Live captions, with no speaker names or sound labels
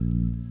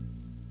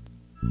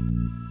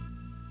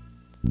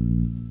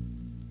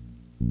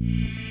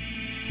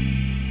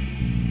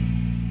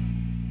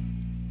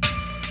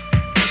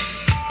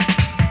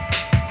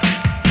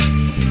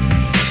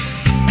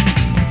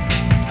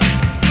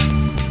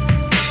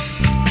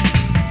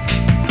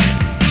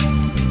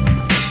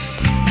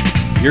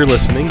You're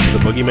listening to the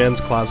Boogeyman's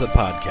Closet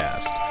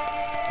podcast.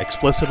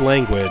 Explicit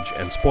language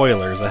and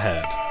spoilers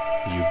ahead.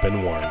 You've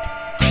been warned.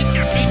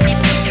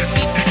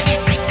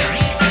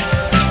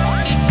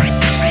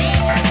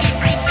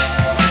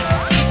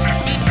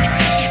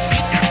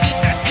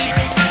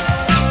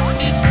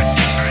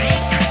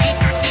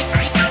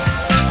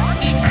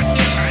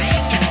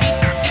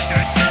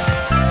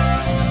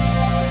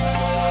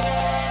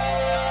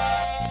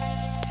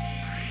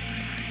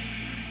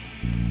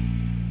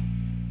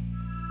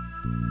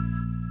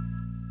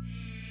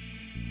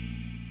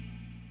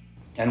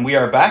 And we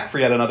are back for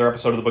yet another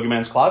episode of the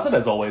Boogeyman's Closet.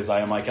 As always, I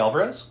am Mike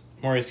Alvarez.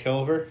 Maurice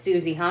Killiver.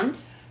 Susie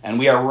Hunt. And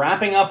we are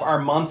wrapping up our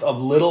month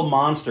of Little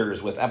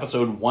Monsters with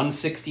episode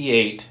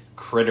 168,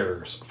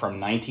 Critters, from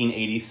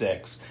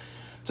 1986.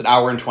 It's an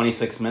hour and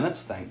 26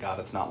 minutes. Thank God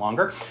it's not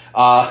longer.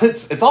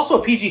 It's also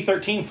a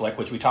PG-13 flick,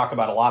 which we talk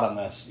about a lot on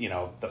this. You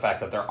know, the fact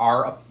that there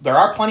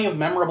are plenty of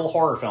memorable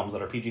horror films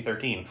that are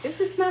PG-13. Is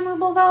this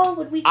memorable, though?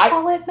 Would we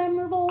call it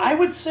memorable? I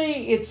would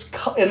say it's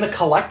in the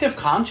collective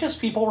conscious.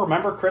 People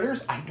remember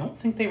Critters. I don't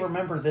think they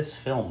remember this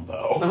film,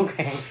 though.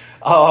 Okay.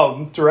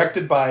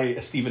 Directed by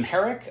Stephen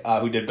Herrick,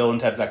 who did Bill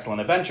and Ted's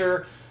Excellent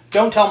Adventure,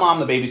 Don't Tell Mom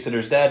the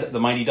Babysitter's Dead, The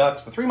Mighty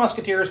Ducks, The Three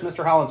Musketeers,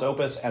 Mr. Holland's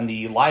Opus, and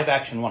the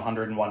live-action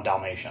 101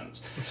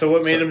 Dalmatians. So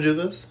what made him do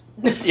this?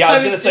 Yeah, I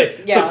was going to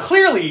say, so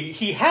clearly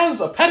he has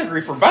a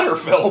pedigree for better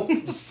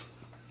films.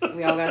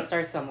 We all got to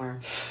start somewhere.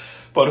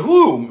 But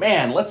whoo,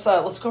 man, let's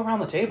go around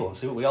the table and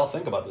see what we all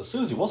think about this.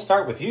 Susie, we'll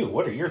start with you.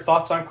 What are your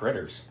thoughts on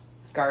Critters?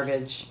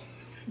 Garbage.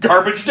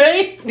 Garbage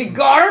Day? The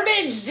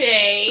Garbage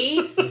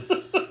Day!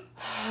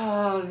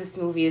 Oh, this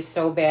movie is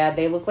so bad.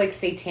 They look like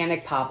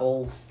satanic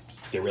popples.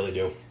 They really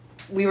do.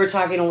 We were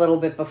talking a little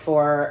bit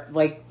before,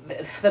 like,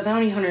 the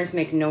bounty hunters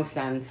make no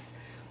sense.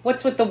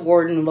 What's with the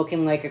warden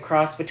looking like a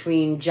cross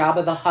between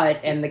Jabba the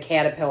Hutt and the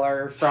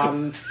caterpillar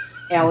from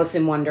Alice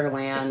in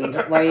Wonderland?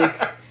 Like,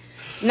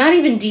 not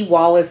even Dee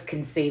Wallace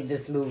can save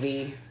this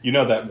movie. You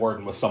know that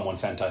warden was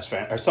someone's hentai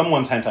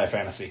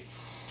fantasy.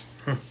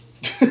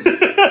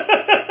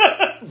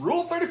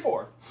 Rule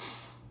 34.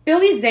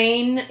 Billy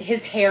Zane,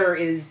 his hair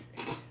is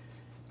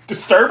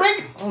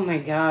disturbing? Oh my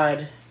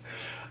god.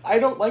 I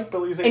don't like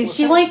Billy Zane. And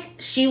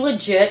she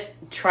legit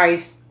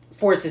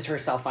forces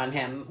herself on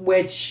him,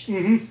 which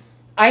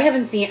I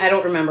haven't seen. I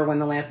don't remember when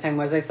the last time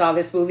was I saw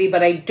this movie,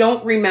 but I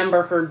don't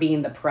remember her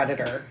being the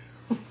predator.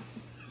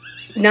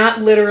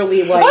 Not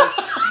literally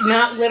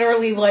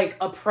like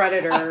a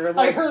predator.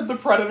 I heard the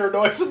predator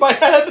noise in my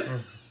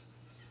head.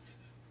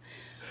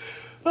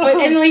 But,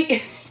 and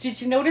like, did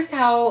you notice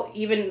how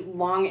even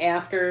long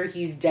after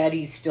he's dead,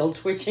 he's still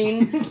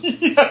twitching?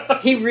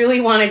 Yeah. He really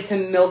wanted to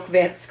milk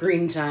that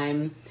screen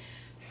time.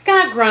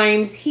 Scott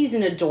Grimes, he's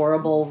an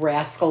adorable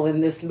rascal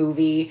in this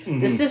movie.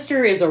 Mm-hmm. The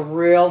sister is a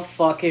real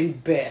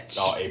fucking bitch.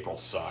 Oh, April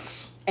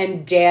sucks.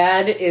 And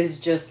Dad is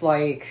just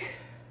like,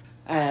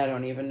 I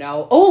don't even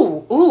know.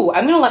 Oh,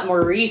 I'm going to let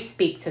Maurice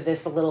speak to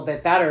this a little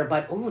bit better,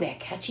 but that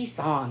catchy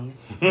song.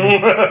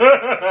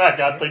 I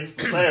got things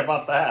to say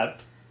about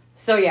that.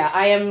 So yeah,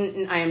 I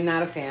am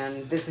not a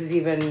fan. This is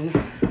even...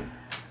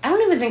 I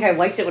don't even think I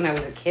liked it when I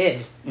was a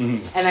kid.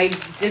 Mm-hmm. And I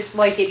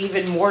dislike it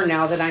even more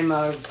now that I'm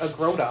a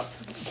grown-up.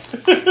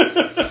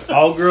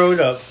 All grown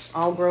up.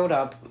 All grown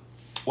up.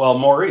 Well,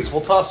 Maurice,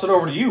 we'll toss it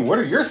over to you. What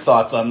are your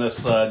thoughts on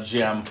this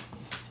gem?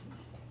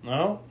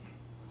 Well,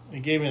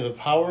 it gave me the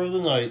power of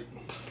the night.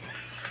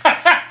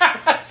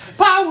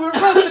 Power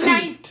of the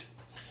night!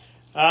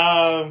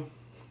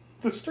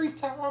 The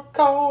streets are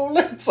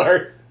calling.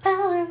 Sorry.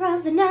 Power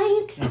of the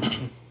night.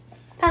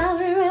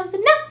 Power of the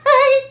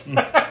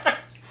night.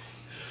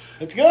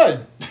 It's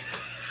good.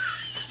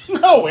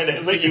 No, it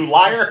isn't, you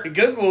liar. It's a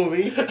good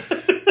movie.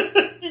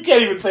 You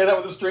can't even say that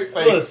with a straight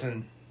face.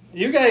 Listen,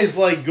 you guys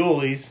like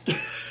Ghoulies.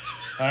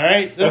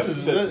 Alright?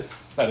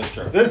 That is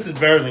true. This is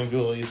better than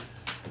Ghoulies.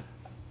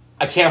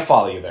 I can't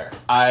follow you there.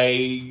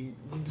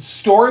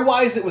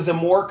 Story-wise, it was a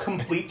more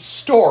complete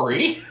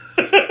story.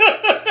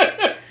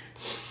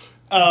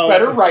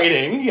 Better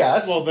writing,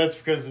 yes. Well, that's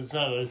because it's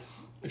not a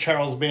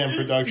Charles Band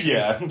production.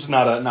 Yeah, it's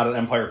not an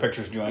Empire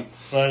Pictures joint.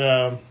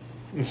 But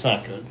it's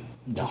not good.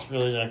 No. It's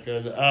really not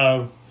good.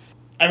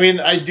 I mean,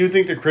 I do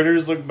think the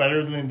Critters look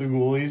better than the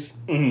Ghoulies.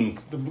 Mm-hmm.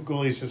 The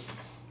Ghoulies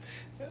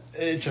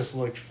just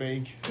looked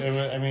fake.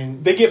 I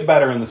mean, they get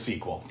better in the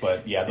sequel,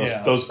 but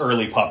those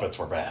early puppets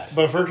were bad.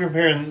 But if we're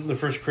comparing the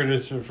first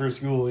Critters to the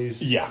first Ghoulies,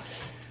 yeah,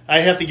 I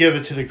have to give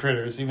it to the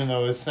Critters, even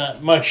though it's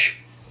not much.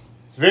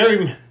 It's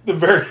very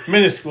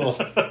minuscule.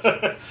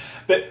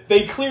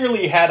 They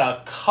clearly had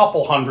a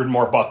couple $100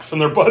 more in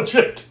their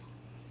budget.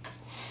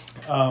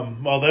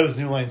 Well, that was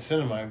New Line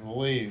Cinema, I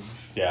believe.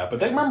 Yeah,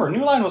 but remember,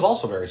 New Line was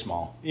also very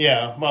small.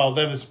 Yeah, well,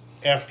 that was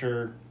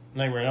after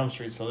Nightmare on Elm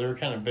Street, so they were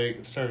kind of big.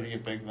 It started to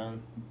get big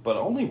then. But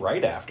only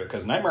right after,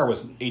 because Nightmare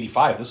was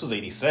 85, this was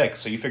 86,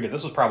 so you figured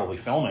this was probably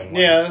filming.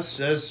 Yeah,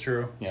 that's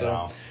true.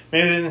 So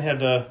maybe they didn't have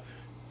the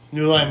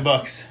New Line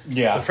bucks.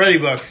 Yeah. The Freddy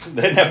bucks.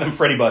 They didn't have them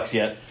Freddy bucks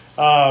yet.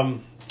 Yeah,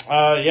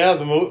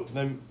 the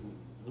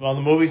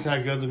movie's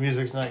not good, the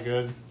music's not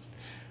good.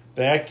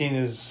 The acting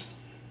is...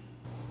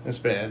 It's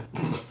bad.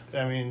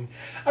 I mean,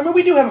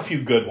 we do have a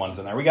few good ones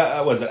in there. We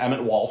got, was it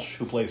Emmett Walsh,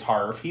 who plays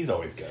Harv? He's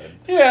always good.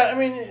 yeah, I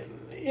mean,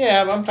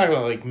 yeah, but I'm talking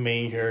about, like,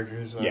 main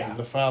characters. Yeah.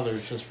 The father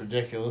is just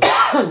ridiculous.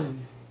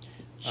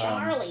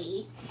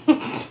 Charlie.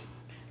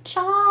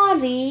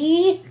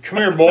 Charlie. Come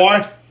here,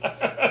 boy.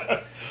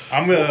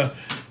 I'm gonna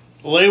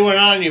lay one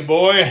on you,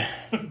 boy.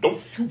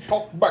 Don't you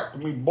talk back to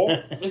me,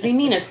 boy. Does he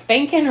mean a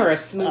spanking or a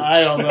smooch?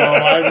 I don't know.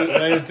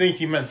 I think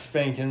he meant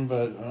spanking,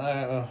 but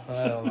I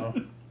don't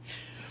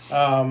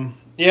know.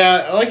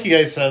 Yeah, like you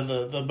guys said,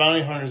 the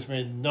bounty hunters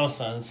made no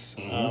sense.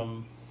 Did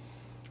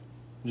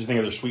you think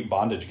of their sweet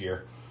bondage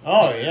gear?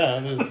 Oh, yeah.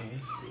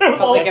 I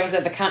felt like I was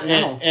at the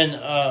Continental. And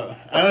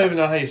I don't even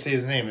know how you say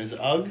his name. Is it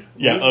Ugg?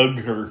 Yeah,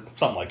 Ugg or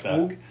something like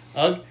that.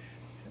 Ugg?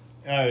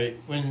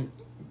 When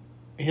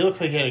he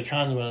looked like he had a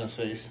condom on his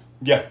face.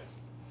 Yeah.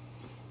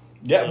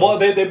 Yeah, well,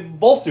 they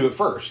both do it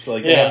first.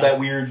 Like, they have that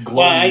weird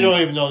glow. Well, I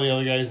don't even know the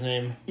other guy's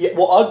name. Yeah,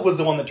 well, Ugg was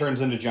the one that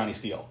turns into Johnny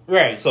Steele.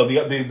 Right. So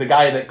the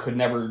guy that could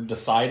never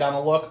decide on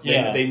a look,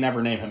 Yeah. they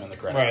never name him in the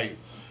credits.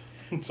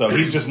 Right. So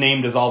he's just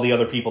named as all the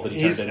other people that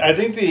he turned into. I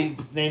think they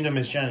named him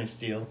as Johnny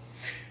Steele.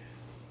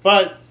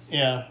 But,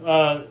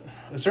 yeah.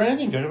 Is there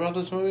anything good about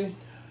this movie?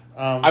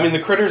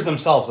 The critters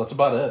themselves, that's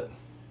about it.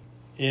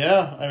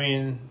 Yeah,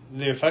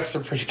 the effects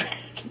are pretty bad.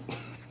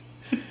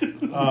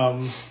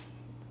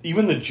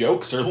 Even the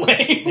jokes are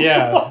lame.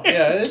 Yeah,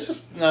 it's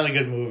just not a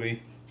good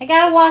movie. I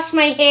gotta wash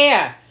my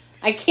hair.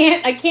 I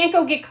can't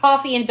go get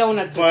coffee and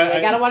donuts with you. But I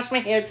gotta wash my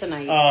hair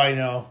tonight. Oh, I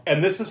know.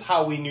 And this is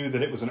how we knew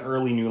that it was an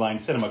early New Line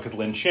Cinema, because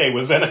Lin Shaye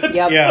was in it.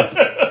 Yep.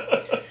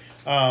 Yeah.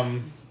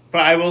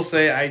 But I will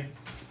say,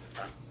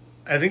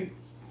 I think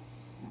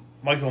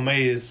Michael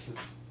May is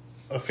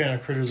a fan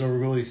of Critters over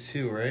Ghoulies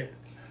too, right?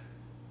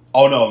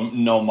 Oh,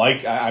 no,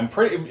 Mike, I'm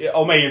pretty...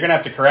 Oh, May, you're going to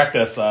have to correct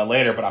us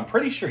later, but I'm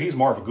pretty sure he's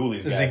more of a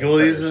Ghoulies guy. Is he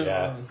Ghoulies? Critters,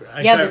 yeah.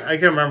 I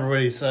can't remember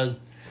what he said.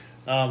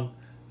 I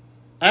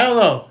don't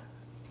know.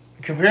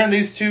 Comparing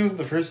these two,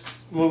 the first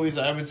movies,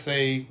 I would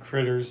say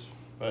Critters.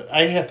 But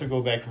I have to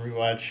go back and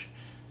rewatch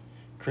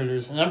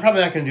Critters. And I'm probably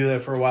not going to do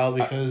that for a while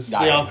because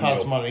they all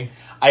cost money.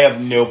 I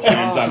have no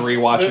plans on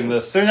rewatching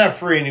this. They're not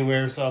free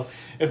anywhere, so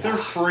if they're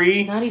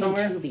free Not even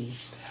somewhere... Tubi.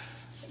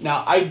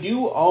 Now, I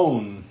do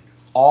own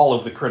all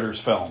of the Critters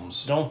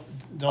films. Don't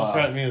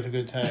threaten me with a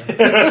good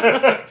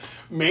time.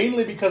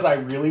 Mainly because I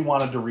really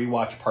wanted to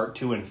rewatch Part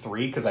 2 and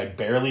 3, because I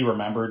barely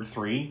remembered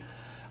 3.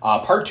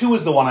 Part 2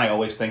 is the one I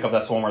always think of.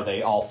 That's the one where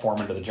they all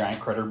form into the giant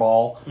critter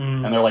ball,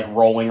 and they're like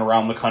rolling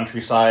around the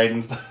countryside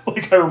and stuff.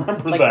 Like, I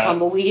remember Like that.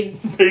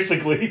 tumbleweeds.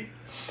 Basically.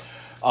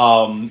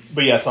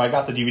 But yeah, so I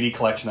got the DVD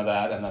collection of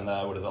that, and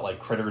then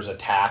Critters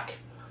Attack,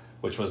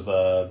 which was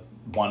the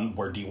one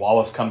where Dee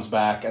Wallace comes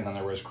back, and then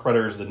there was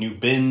Critters, the New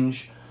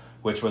Binge,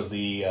 which was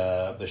the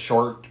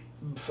short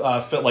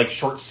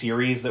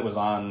series that was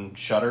on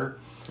Shudder.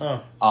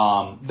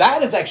 Oh.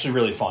 That is actually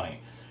really funny.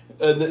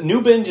 The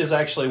New Binge is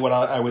actually what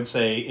I would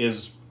say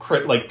is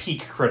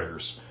peak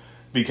Critters,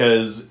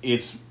 because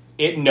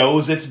it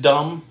knows it's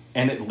dumb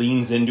and it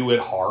leans into it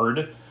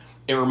hard.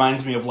 It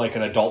reminds me of like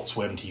an Adult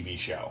Swim TV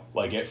show.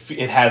 Like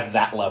it has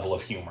that level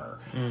of humor.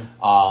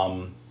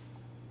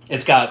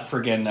 It's got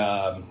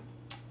friggin'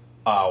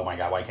 oh my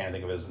god, why can't I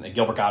think of his name?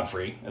 Gilbert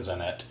Godfrey is in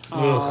it.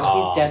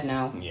 Oh, he's dead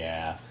now.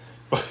 Yeah.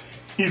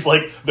 He's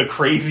like the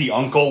crazy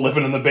uncle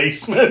living in the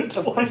basement.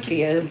 Of course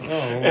he is.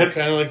 Oh, it's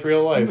kind of like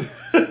real life.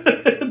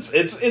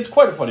 It's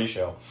quite a funny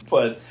show.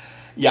 But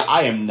yeah,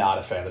 I am not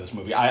a fan of this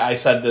movie. I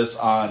said this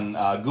on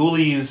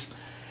Ghoulies.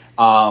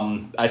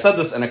 I said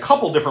this in a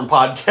couple different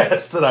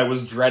podcasts that I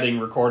was dreading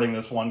recording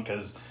this one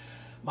because,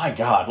 my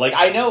God, like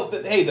I know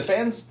that, hey, the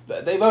fans,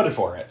 they voted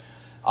for it.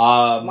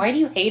 Why do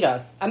you hate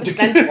us? I'm a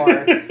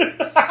centaur.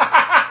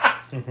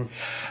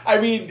 I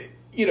mean,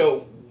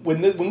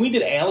 when we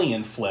did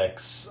Alien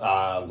flicks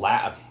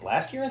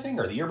last year, I think,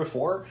 or the year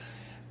before,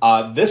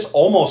 this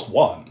almost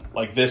won.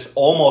 Like, this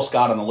almost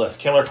got on the list.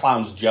 Killer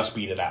Clowns just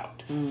beat it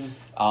out.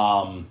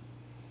 But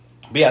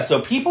yeah,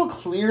 so people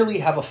clearly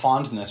have a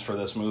fondness for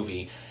this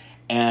movie.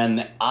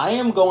 And I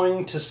am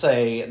going to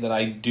say that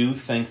I do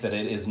think that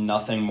it is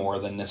nothing more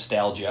than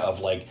nostalgia of,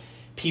 like,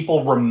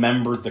 people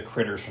remembered the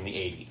Critters from the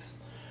 80s.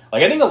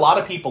 Like, I think a lot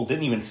of people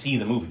didn't even see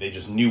the movie. They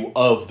just knew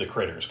of the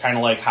Critters. Kind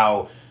of like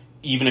how,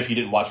 even if you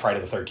didn't watch Friday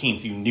the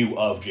 13th, you knew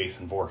of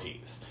Jason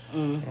Voorhees.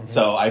 Mm-hmm.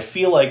 So I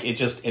feel like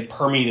it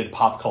permeated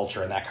pop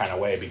culture in that kind of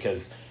way,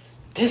 because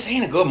this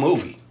ain't a good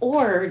movie.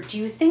 Or do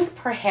you think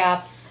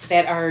perhaps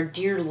that our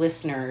dear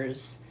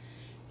listeners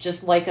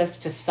just like us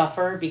to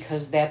suffer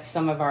because that's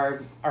some of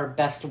our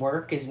best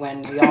work is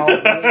when we all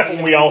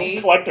really all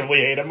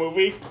collectively hate a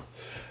movie?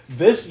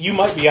 You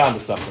might be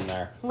onto something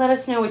there. Let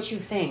us know what you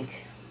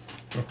think.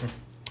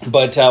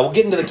 But we'll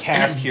get into the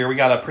cast here. We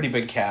got a pretty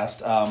big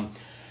cast.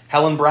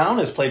 Helen Brown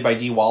is played by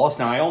Dee Wallace.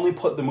 Now, I only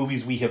put the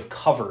movies we have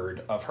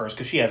covered of hers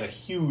because she has a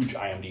huge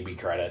IMDb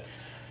credit.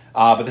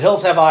 But The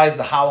Hills Have Eyes,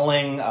 The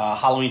Howling,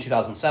 Halloween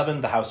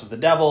 2007, The House of the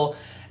Devil,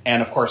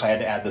 and of course I had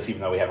to add this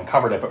even though we haven't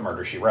covered it, but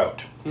Murder, She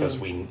Wrote, because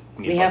we need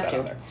to put that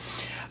on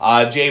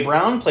there. Jay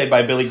Brown, played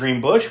by Billy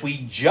Green Bush. We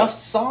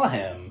just saw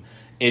him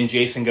in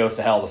Jason Goes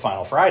to Hell, The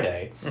Final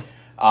Friday. He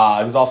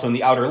was also in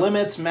The Outer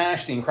Limits,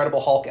 MASH, The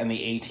Incredible Hulk, and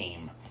The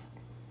A-Team.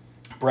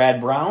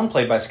 Brad Brown,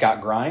 played by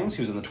Scott Grimes,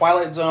 he was in The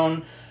Twilight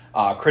Zone,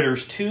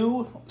 Critters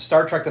 2,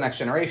 Star Trek The Next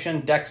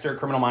Generation, Dexter,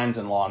 Criminal Minds,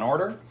 and Law &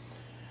 Order.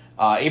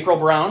 April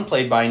Brown,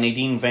 played by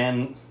Nadine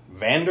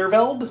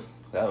Vandervelde.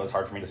 That was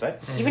hard for me to say.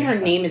 Even her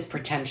name is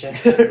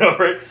pretentious.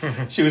 Right?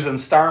 She was in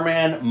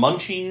Starman,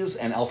 Munchies,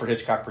 and Alfred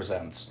Hitchcock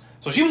Presents.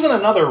 So she was in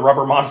another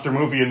rubber monster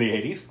movie in the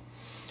 80s.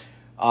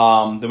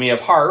 Then we have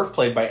Harv,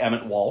 played by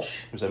Emmett Walsh,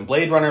 who's in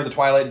Blade Runner, The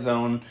Twilight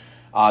Zone,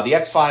 The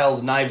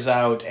X-Files, Knives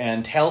Out,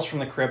 and Tales from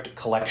the Crypt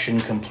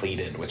Collection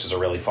Completed, which is a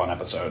really fun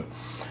episode.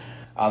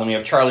 Then we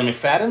have Charlie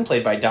McFadden,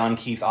 played by Don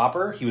Keith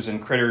Opper. He was in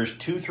Critters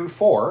 2 through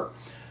 4,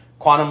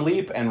 Quantum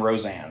Leap, and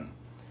Roseanne.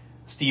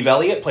 Steve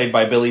Elliott, played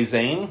by Billy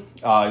Zane,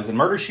 is in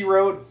Murder, She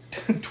Wrote,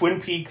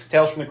 Twin Peaks,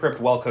 Tales from the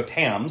Crypt, Well Cooked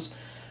Hams,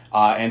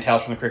 and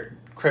Tales from the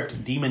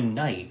Crypt Demon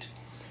Knight.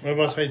 What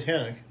about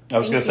Titanic? I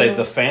was going to say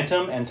The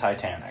Phantom and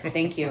Titanic.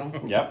 Thank you.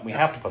 Yep, we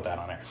have to put that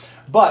on there.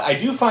 But I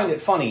do find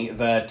it funny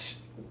that,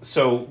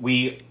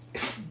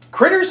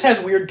 Critters has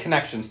weird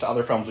connections to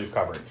other films we've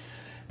covered.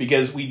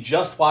 Because we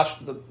just watched,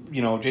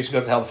 Jason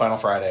Goes to Hell, The Final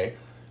Friday,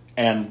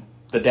 and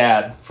the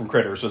dad from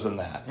Critters was in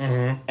that.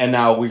 Mm-hmm. And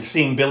now we're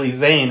seeing Billy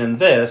Zane in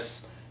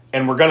this,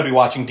 and we're going to be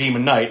watching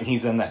Demon Knight, and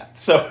he's in that.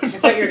 So I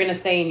thought you were going to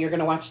say, and you're going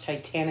to watch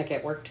Titanic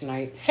at work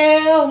tonight.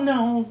 Hell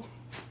no.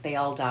 They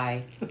all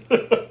die.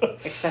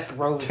 Except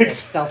Rose, that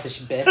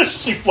selfish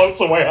bitch. She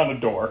floats away on a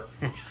door.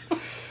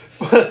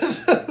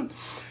 But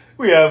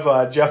we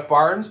have Jeff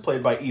Barnes,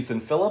 played by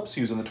Ethan Phillips,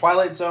 who's in The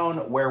Twilight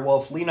Zone,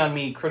 Werewolf, Lean on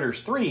Me, Critters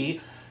 3,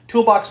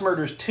 Toolbox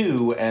Murders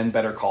 2, and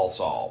Better Call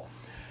Saul.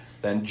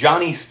 Then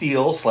Johnny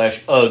Steele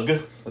 /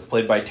 Ugg was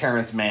played by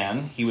Terrence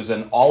Mann. He was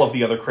in all of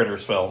the other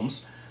Critters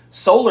films.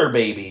 Solar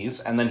Babies,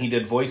 and then he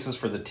did voices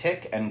for The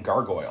Tick and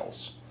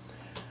Gargoyles.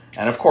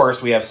 And of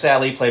course, we have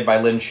Sally, played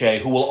by Lynn Shay,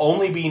 who will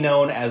only be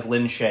known as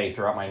Lynn Shay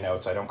throughout my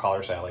notes. I don't call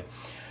her Sally.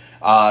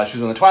 She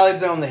was in The Twilight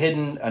Zone, The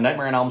Hidden, A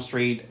Nightmare on Elm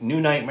Street,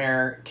 New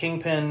Nightmare,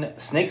 Kingpin,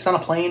 Snakes on a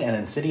Plane, and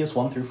Insidious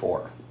 1 through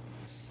 4.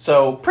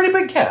 So, pretty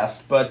big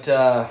cast, but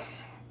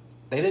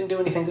they didn't do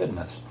anything good in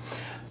this.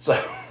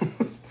 So,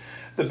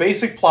 the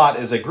basic plot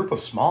is a group of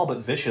small but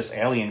vicious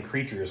alien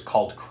creatures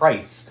called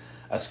Krites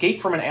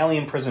escape from an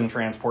alien prison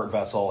transport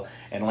vessel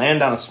and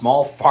land on a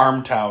small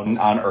farm town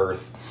on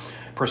Earth,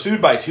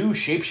 pursued by 2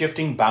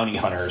 shape-shifting bounty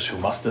hunters who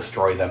must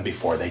destroy them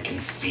before they can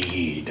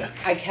feed.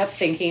 I kept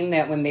thinking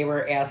that when they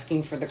were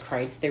asking for the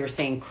Krites, they were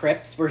saying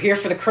Crips. We're here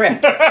for the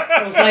Crips.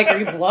 I was like, are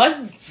you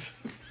Bloods?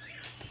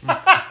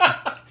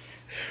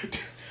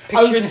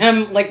 Picture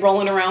them like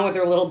rolling around with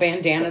their little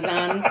bandanas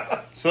on.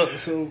 So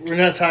we're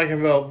not talking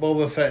about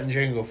Boba Fett and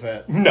Jango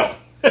Fett. No.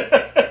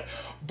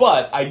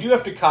 But I do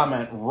have to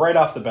comment right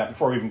off the bat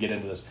before we even get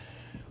into this.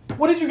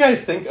 What did you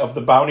guys think of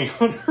the bounty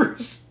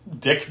hunters'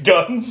 dick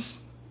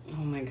guns? Oh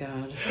my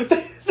god.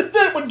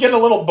 That would get a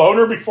little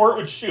boner before it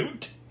would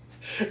shoot.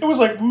 It was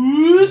like,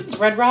 what? It's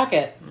Red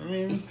Rocket.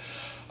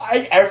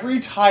 Every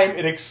time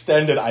it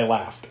extended, I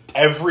laughed.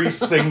 Every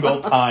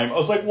single time. I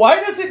was like,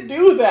 why does it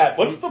do that?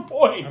 What's the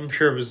point? I'm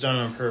sure it was done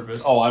on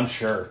purpose. Oh, I'm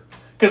sure.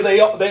 Because they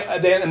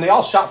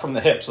all shot from the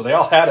hip, so they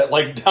all had it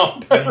like down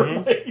by their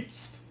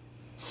waist.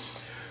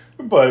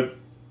 But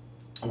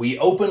we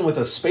open with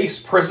a space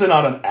prison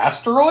on an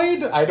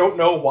asteroid. I don't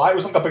know why. It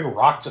was like a big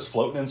rock just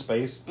floating in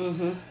space.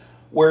 Mm-hmm.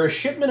 Where a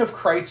shipment of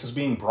Krites is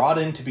being brought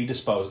in to be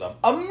disposed of.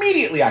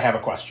 Immediately I have a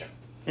question.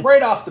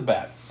 Right off the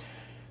bat.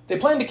 They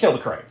plan to kill the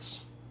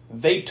Krites.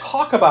 They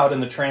talk about in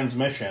the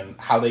transmission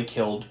how they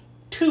killed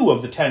 2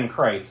 of the 10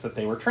 Krites that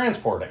they were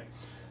transporting.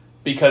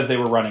 Because they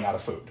were running out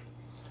of food.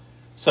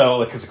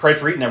 So, because the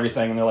Krites were eating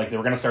everything, and they're like, they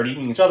were going to start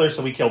eating each other,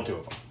 so we killed 2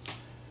 of them.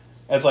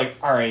 And it's like,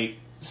 alright,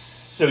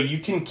 so you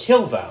can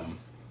kill them.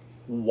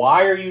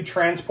 Why are you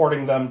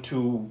transporting them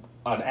to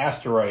an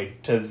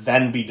asteroid to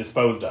then be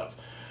disposed of?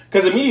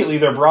 Because immediately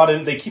they're brought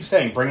in, they keep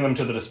saying, bring them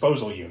to the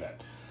disposal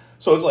unit.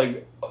 So it's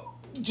like,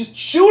 just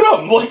shoot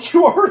them like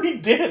you already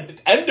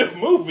did. End of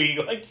movie.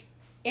 Like.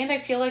 And I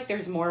feel like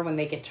there's more when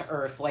they get to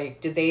Earth.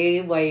 Like, did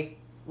they, like,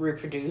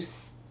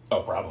 reproduce?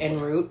 Oh, probably. En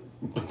route?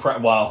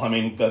 Well, I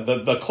mean,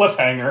 the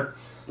cliffhanger.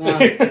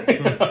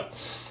 Oh.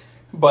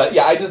 But,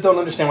 yeah, I just don't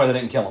understand why they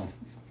didn't kill him.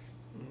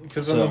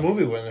 Because then the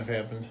movie wouldn't have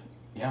happened.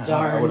 Yeah,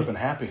 Darn. I would have been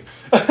happy.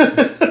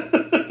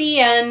 The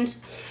end.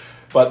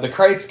 But the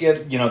Krites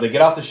they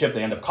get off the ship,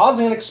 they end up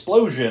causing an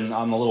explosion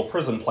on the little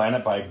prison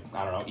planet by,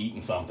 I don't know,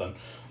 eating something.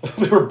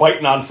 They were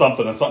biting on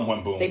something and something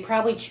went boom. They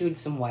probably chewed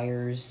some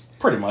wires.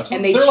 Pretty much.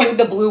 And they chewed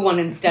the blue one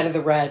instead of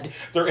the red.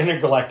 They're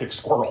intergalactic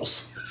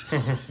squirrels.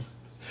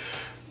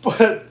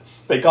 But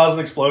they cause an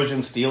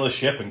explosion, steal a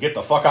ship, and get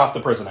the fuck off the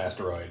prison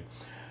asteroid.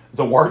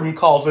 The warden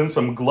calls in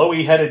some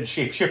glowy-headed,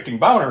 shape-shifting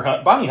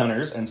bounty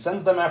hunters and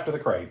sends them after the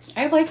Krites.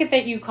 I like it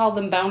that you call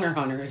them bounty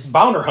hunters.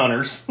 Bounty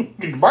hunters.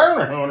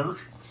 Bounty hunters.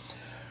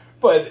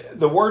 But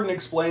the warden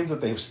explains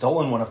that they've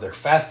stolen one of their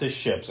fastest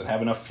ships and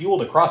have enough fuel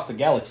to cross the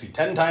galaxy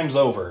 10 times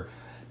over.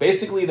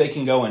 Basically, they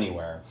can go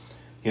anywhere.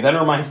 He then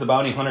reminds the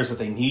bounty hunters that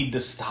they need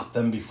to stop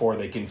them before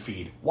they can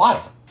feed.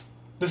 Why?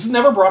 This is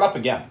never brought up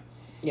again.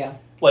 Yeah.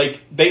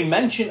 Like, they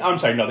mention... I'm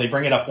sorry, no, they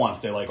bring it up once.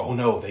 They're like, oh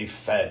no, they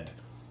fed.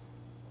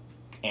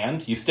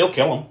 And you still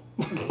kill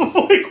them.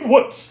 Like,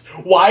 what's...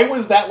 Why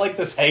was that, like,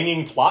 this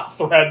hanging plot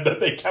thread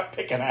that they kept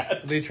picking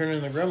at? They turn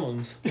into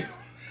gremlins.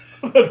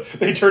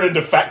 They turn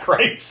into fat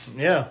Krites.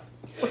 Yeah.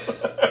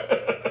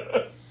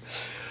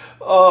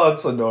 Oh,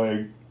 it's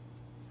annoying.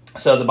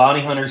 So the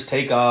bounty hunters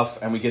take off,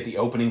 and we get the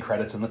opening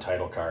credits in the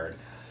title card.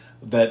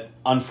 That,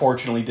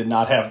 unfortunately, did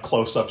not have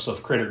close-ups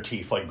of critter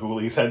teeth like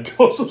Ghoulies had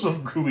close-ups of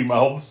ghoulie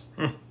mouths.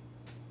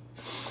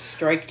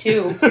 Strike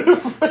two.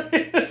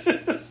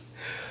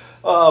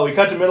 We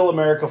cut to Middle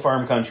America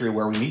farm country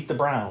where we meet the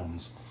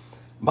Browns.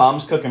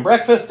 Mom's cooking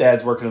breakfast,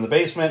 Dad's working in the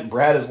basement,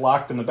 Brad is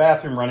locked in the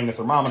bathroom running a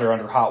thermometer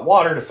under hot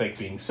water to fake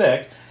being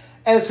sick,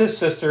 as his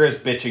sister is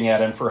bitching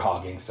at him for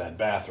hogging said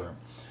bathroom.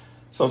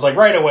 So it's like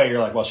right away you're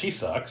like, well, she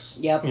sucks.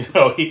 Yep. You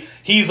know,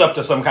 he's up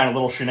to some kind of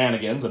little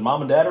shenanigans, and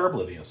Mom and Dad are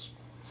oblivious.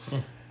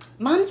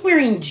 Mom's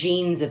wearing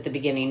jeans at the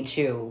beginning,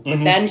 too.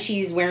 But then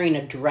she's wearing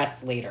a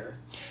dress later.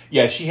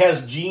 Yeah, she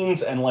has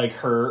jeans and,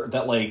 like,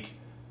 that, like,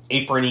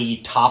 apron-y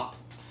top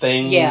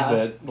thing. Yeah.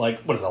 That,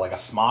 like, what is that, like a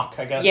smock,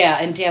 I guess? Yeah,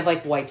 and Dad,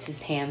 like, wipes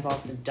his hands all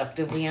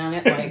seductively on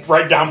it. Like,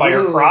 right down by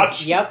her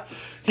crotch. Yep.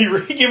 He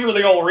gives her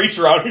the old reach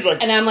around. He's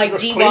like, and I'm like,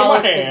 Dee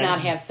Wallace does not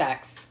have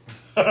sex.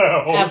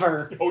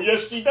 Ever. Oh,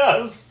 yes, she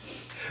does.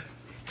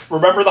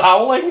 Remember the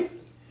howling?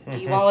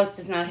 Dee Wallace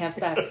does not have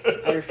sex.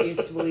 I refuse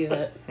to believe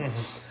it.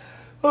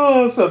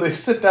 Oh, so they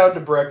sit down to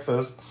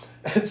breakfast,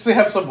 and they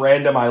have some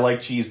random I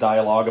like cheese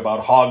dialogue about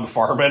hog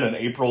farming and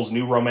April's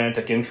new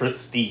romantic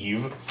interest,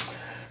 Steve.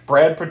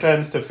 Brad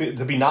pretends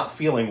to be not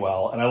feeling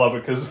well, and I love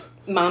it because...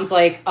 Mom's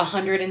like,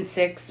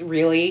 106,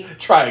 really?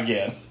 Try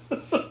again.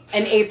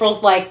 And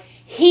April's like,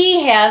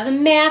 he has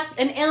an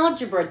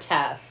algebra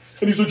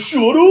test. And he's like,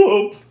 shut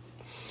up!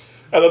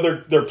 And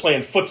then they're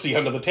playing footsie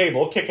under the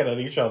table, kicking at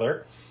each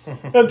other.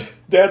 And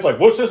Dad's like,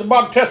 what's this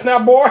about test now,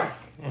 boy?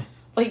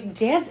 Like,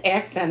 Dad's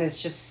accent is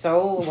just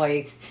so,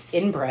 like,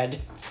 inbred.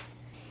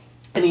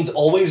 And he's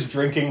always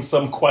drinking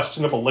some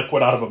questionable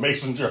liquid out of a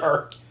mason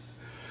jar.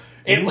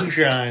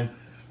 Moonshine.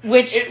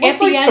 Which, It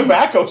looked like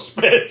tobacco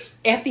spit.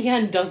 At the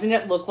end, doesn't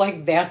it look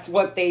like that's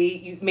what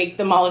they make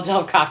the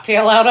Molotov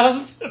cocktail out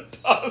of? It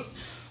does.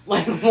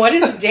 Like, what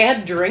is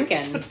Dad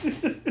drinking?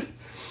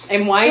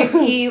 And why is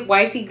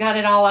he got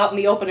it all out in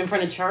the open in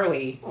front of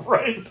Charlie?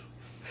 Right.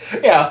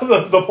 Yeah,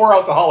 the poor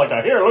alcoholic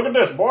guy. Here, look at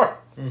this, boy.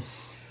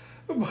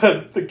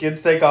 But the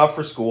kids take off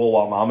for school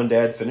while Mom and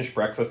Dad finish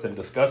breakfast and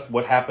discuss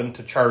what happened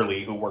to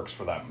Charlie, who works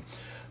for them.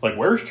 Like,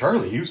 where's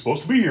Charlie? He was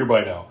supposed to be here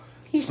by now.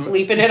 He's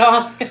sleeping it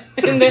off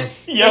in the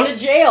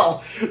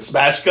jail.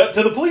 Smash cut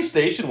to the police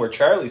station where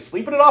Charlie's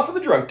sleeping it off in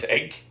the drunk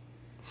tank.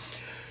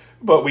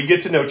 But we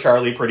get to know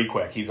Charlie pretty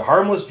quick. He's a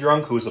harmless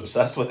drunk who's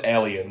obsessed with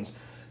aliens,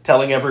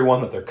 telling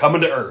everyone that they're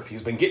coming to Earth.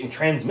 He's been getting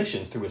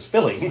transmissions through his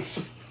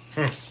fillings.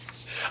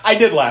 I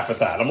did laugh at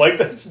that. I'm like,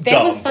 that's dumb.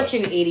 That was such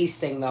an 80s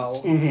thing,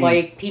 though. Mm-hmm.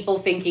 Like, people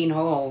thinking,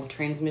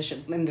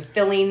 transmission, and the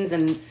fillings,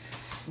 and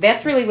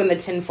that's really when the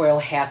tinfoil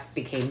hats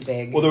became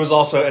big. Well, there was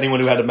also anyone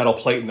who had a metal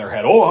plate in their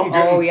head.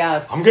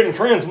 I'm getting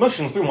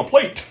transmissions through my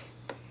plate.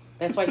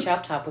 That's why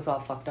Chop Top was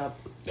all fucked up.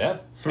 Yeah,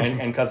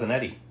 and Cousin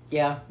Eddie.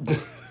 Yeah.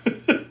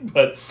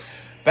 But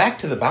back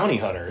to the bounty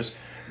hunters.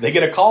 They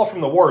get a call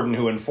from the warden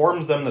who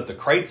informs them that the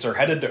Krites are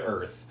headed to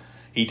Earth.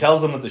 He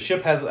tells them that the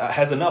ship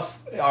has enough...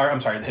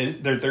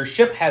 their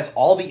ship has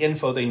all the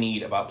info they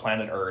need about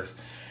planet Earth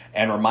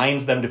and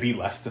reminds them to be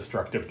less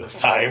destructive this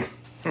time.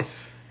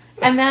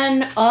 And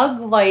then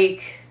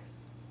Ugg,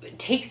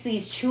 takes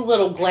these two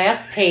little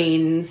glass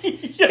panes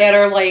that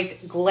are,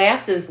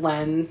 glasses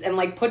lens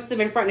and, puts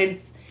them in front and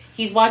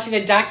he's watching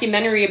a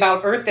documentary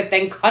about Earth that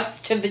then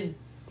cuts to the...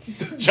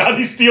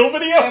 Johnny Steele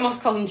video? I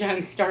almost called him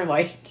Johnny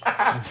Starlight.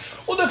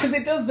 Well, no, because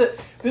it does that.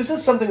 This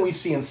is something we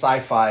see in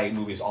sci-fi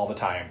movies all the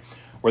time,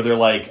 where they're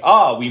like,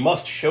 we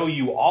must show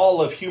you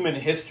all of human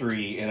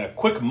history in a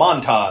quick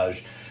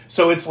montage.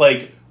 So it's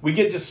like, we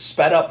get just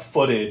sped up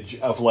footage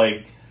of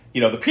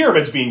the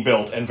pyramids being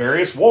built and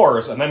various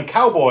wars and then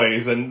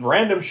cowboys and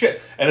random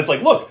shit. And it's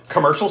like, look,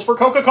 commercials for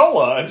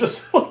Coca-Cola. And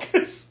just,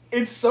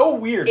 it's so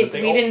weird. We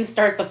didn't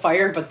start the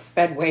fire, but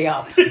sped way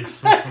up.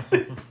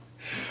 Exactly.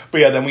 But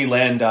yeah, then we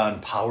land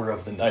on Power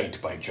of the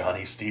Night by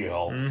Johnny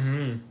Steele.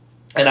 Mm-hmm.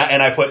 And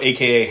I put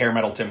AKA Hair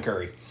Metal Tim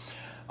Curry.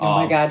 Oh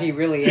my God, he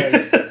really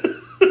is.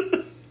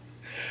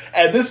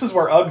 And this is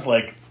where Ugg's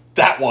like,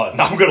 that one,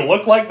 I'm going to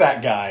look like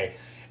that guy.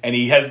 And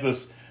he has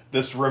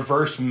this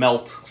reverse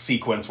melt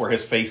sequence where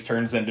his face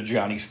turns into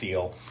Johnny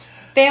Steele.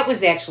 That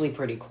was actually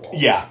pretty cool.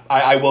 Yeah,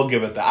 I will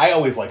give it that. I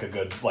always like a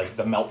good,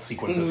 the melt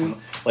sequences.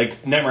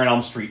 Mm-hmm. Nightmare on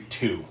Elm Street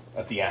 2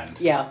 at the end.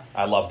 Yeah.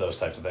 I love those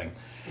types of things.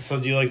 So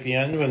do you like the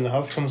end when the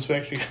house comes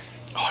back together?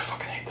 Oh, I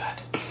fucking hate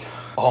that.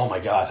 Oh my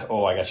God.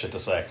 Oh, I got shit to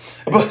say.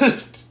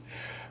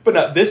 But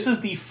no, this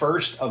is the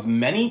first of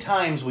many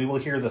times we will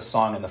hear the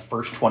song in the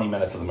first 20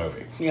 minutes of the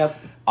movie. Yep.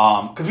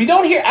 Because we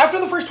don't hear, after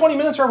the first 20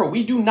 minutes are over,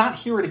 we do not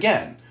hear it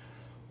again.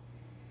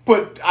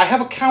 But I have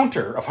a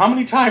counter of how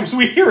many times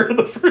we hear it in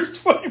the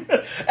first 20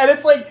 minutes. And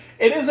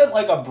it isn't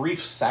like a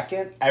brief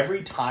second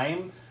every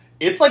time.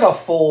 It's like a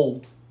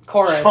full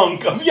chorus.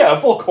 chunk of, a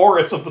full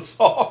chorus of the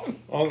song.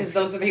 Because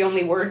those are the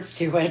only words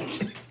to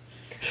it.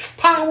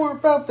 Power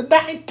of the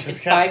night.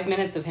 It's 5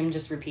 minutes of him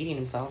just repeating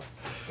himself.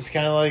 It's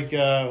kind of like,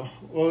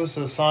 what was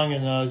the song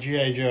in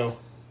G.I. Joe?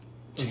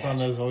 The song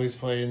that was always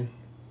played.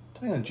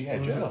 Playing on G.I.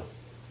 Joe.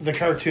 The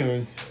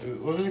cartoon.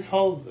 What was it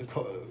called?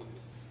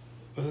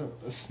 Was it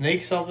a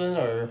Snake something,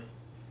 or...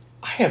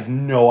 I have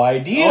no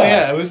idea. Oh,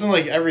 yeah, it was in,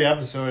 like, every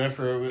episode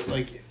after, it was,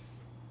 like...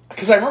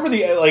 Because I remember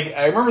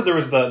there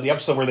was the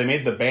episode where they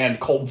made the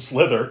band Cold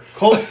Slither.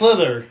 Cold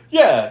Slither.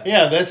 Yeah.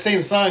 Yeah, that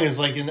same song is,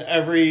 like, in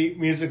every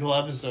musical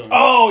episode.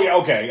 Oh, yeah,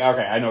 okay,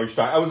 I know what you're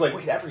talking. I was like,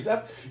 wait, every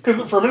episode?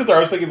 Because for a minute there I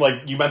was thinking,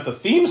 like, you meant the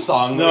theme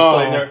song that was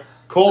playing there.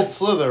 Cold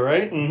Slither,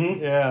 right?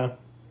 Mm-hmm. Yeah.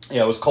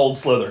 Yeah, it was Cold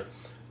Slither.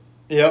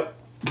 Yep.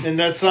 And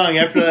that song,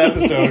 after the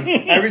episode,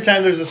 every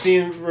time there's a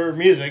scene for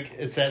music,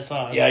 it's that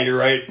song. Yeah, you're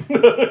right.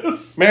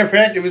 Matter of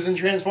fact, it was in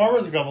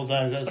Transformers a couple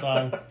times, that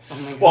song. Oh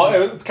my God.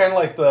 Well, it's kind of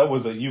like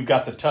You've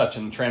Got the Touch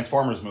in the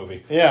Transformers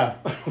movie. Yeah.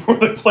 Where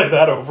they play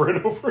that over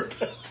and over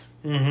again.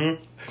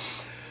 Mm-hmm.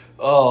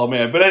 Oh,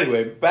 man. But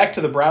anyway, back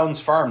to the Browns'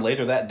 farm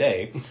later that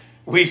day.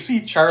 We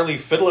see Charlie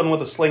fiddling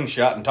with a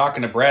slingshot and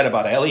talking to Brad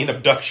about alien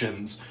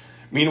abductions.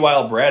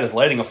 Meanwhile, Brad is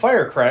lighting a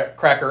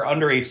firecracker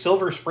under a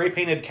silver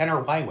spray-painted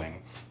Kenner Y-Wing.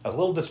 I was a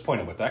little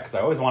disappointed with that because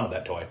I always wanted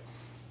that toy.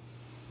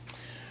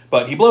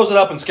 But he blows it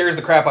up and scares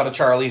the crap out of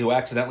Charlie, who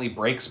accidentally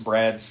breaks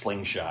Brad's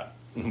slingshot.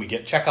 And we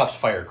get Chekhov's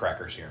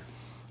firecrackers here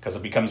because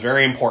it becomes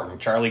very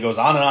important. Charlie goes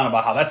on and on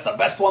about how that's the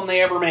best one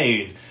they ever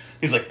made.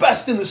 He's like,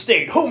 best in the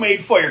state,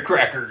 homemade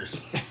firecrackers.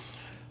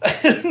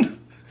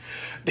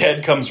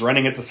 Dad comes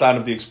running at the sound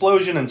of the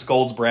explosion and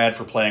scolds Brad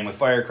for playing with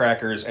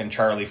firecrackers and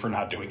Charlie for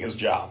not doing his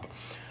job.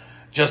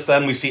 Just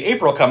then we see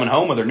April coming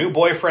home with her new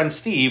boyfriend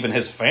Steve in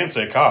his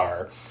fancy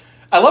car.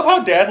 I love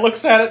how Dad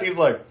looks at it and he's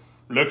like,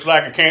 looks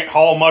like I can't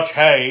haul much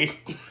hay.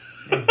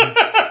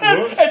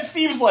 And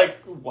Steve's like,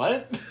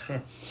 what?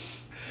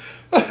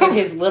 With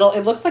his little,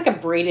 it looks like a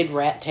braided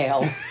rat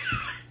tail.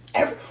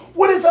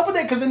 What is up with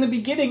that? Because in the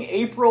beginning,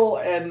 April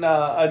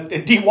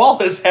and Dee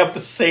Wallace have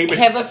the same...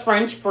 Have a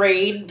French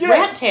braid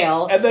rat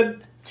tail. And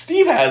then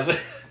Steve has it.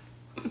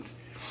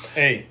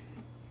 Hey,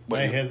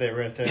 I had that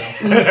rat tail.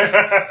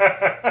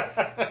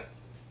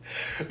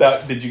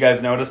 Now, did you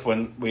guys notice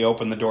when we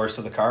open the doors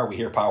to the car, we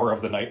hear Power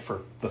of the Night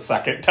for the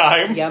second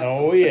time? Yep.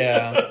 Oh,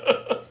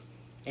 yeah.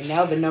 And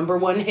now the number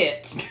one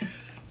hit.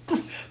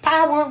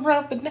 Power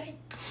of the Night.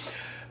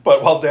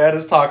 But while Dad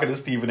is talking to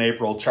Steve and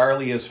April,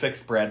 Charlie has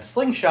fixed Brad's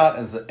slingshot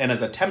and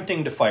is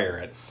attempting to fire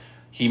it.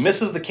 He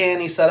misses the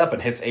can he set up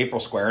and hits April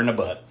square in the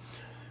butt.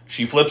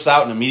 She flips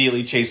out and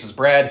immediately chases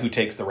Brad, who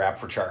takes the rap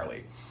for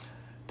Charlie.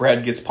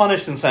 Brad gets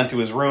punished and sent to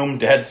his room.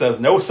 Dad says,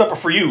 no supper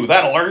for you,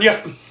 that'll learn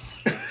you.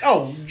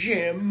 Oh,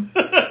 Jim.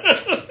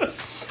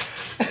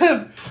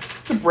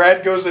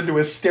 Brad goes into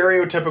his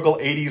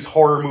stereotypical 80s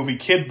horror movie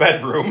kid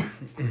bedroom.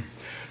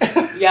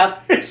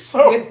 Yep. It's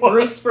so with fun.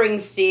 Bruce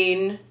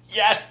Springsteen.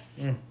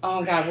 Yes.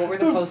 Oh, God, what were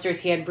the posters?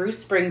 He had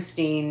Bruce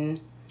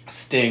Springsteen.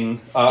 Sting.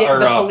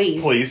 The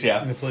Police. Police,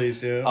 yeah. The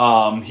police,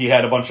 yeah. He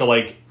had a bunch of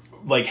a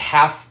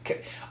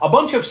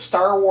bunch of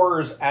Star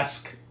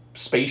Wars-esque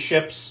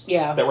spaceships.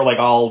 Yeah. That were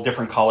all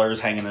different colors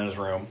hanging in his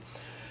room.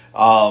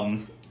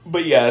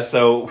 But yeah,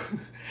 so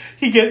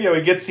he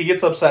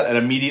gets upset and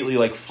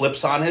immediately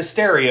flips on his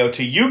stereo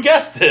to, you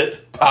guessed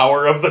it,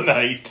 Power of the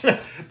Night.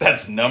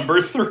 That's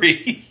number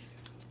 3.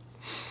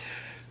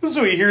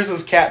 So he hears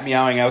his cat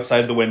meowing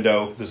outside the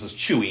window. This is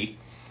Chewy.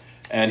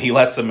 And he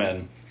lets him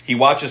in. He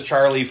watches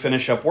Charlie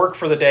finish up work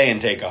for the day and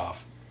take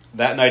off.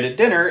 That night at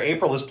dinner,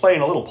 April is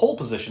playing a little pole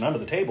position under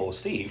the table with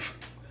Steve.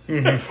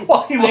 Mm-hmm.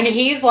 While And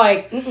he's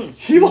like... Mm-mm.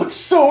 He looks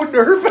so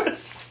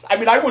nervous. I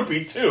mean, I would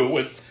be too,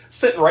 with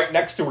sitting right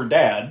next to her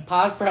dad.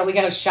 Pa's probably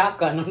got a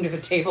shotgun under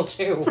the table,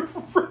 too.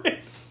 Right.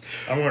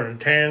 I'm going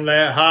to tan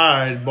that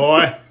hide,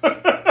 boy.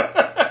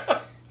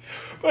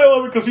 But I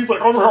love it because he's like,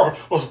 oh, that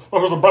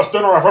was the best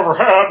dinner I've ever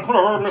had.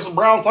 Mrs.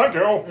 Brown,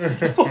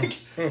 thank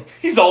you.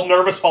 He's all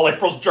nervous while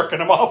April's jerking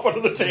him off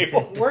under the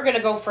table. We're going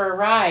to go for a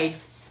ride.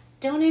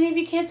 Don't any of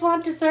you kids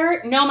want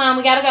dessert? No, Mom,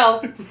 we gotta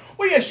go.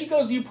 Well, yeah, she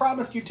goes, you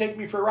promised you'd take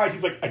me for a ride.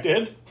 He's like, I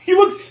did? He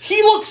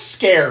looks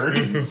scared.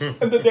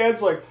 And the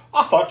dad's like,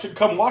 I thought you'd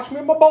come watch me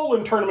in my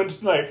bowling tournament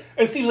tonight.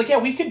 And Steve's like, yeah,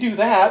 we could do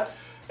that.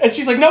 And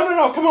she's like,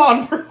 no, come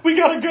on. We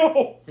gotta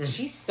go.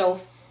 She's so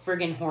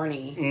friggin'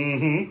 horny.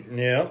 Mm-hmm.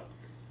 Yeah.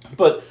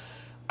 But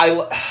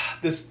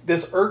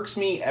this irks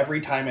me every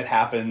time it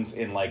happens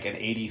in an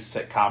 80s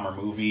sitcom or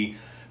movie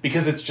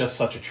because it's just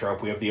such a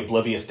trope. We have the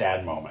oblivious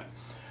dad moment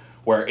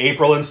where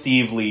April and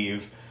Steve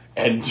leave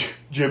and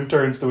Jim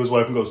turns to his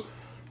wife and goes,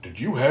 did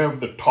you have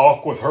the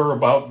talk with her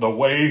about the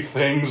way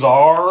things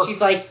are?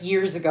 She's like,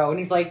 years ago. And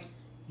he's like,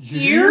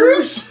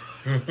 years?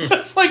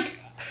 It's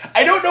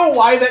I don't know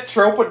why that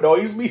trope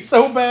annoys me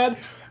so bad,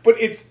 but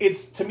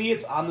it's to me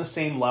it's on the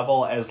same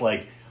level as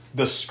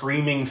the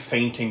screaming,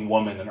 fainting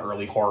woman in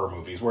early horror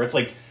movies, where it's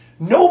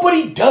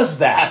nobody does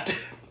that.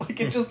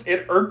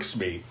 It irks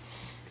me.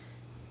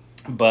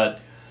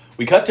 But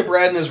We cut to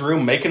Brad in his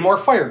room making more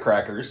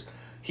firecrackers.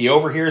 He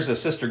overhears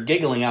his sister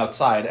giggling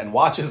outside and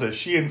watches as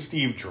she and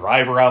Steve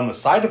drive around the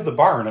side of the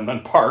barn and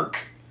then park.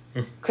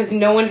 Because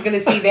no one's going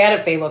to see that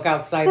if they look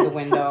outside the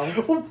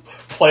window.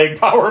 Playing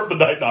Power of the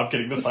Night. No, I'm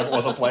kidding. This time it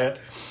wasn't playing.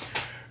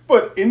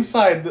 But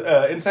inside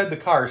the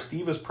car,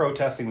 Steve is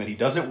protesting that he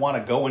doesn't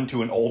want to go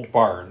into an old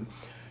barn.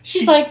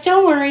 She's like,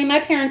 don't worry, my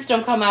parents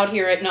don't come out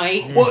here at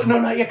night. Well, no,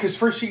 not yet, because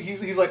first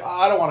he's like,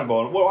 I don't want to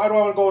go. Well, I don't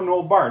want to go in an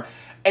old barn.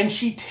 And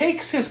she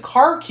takes his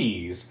car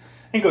keys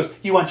and goes,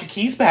 you want your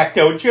keys back,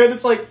 don't you? And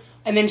it's like...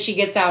 And then she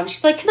gets out and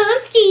she's like, come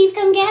on, Steve,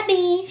 come get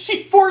me.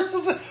 She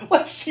forces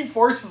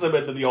him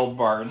into the old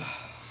barn.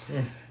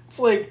 It's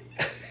like...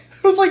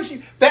 It was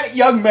like, that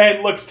young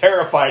man looks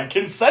terrified.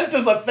 Consent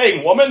is a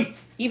thing, woman.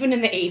 Even in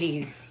the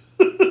 80s.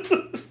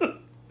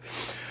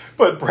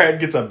 But Brad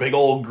gets a big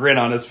old grin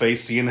on his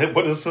face seeing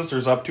what his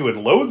sister's up to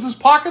and loads his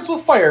pockets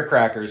with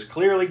firecrackers.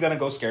 Clearly gonna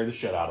go scare the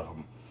shit out of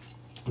him.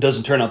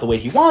 Doesn't turn out the way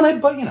he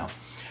wanted, but you know.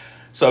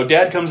 So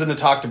Dad comes in to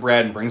talk to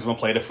Brad and brings him a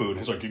plate of food.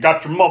 He's like, you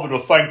got your mother to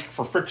thank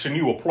for fixing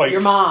you a plate. Your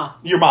ma.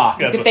 Your ma.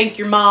 You could thank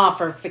your ma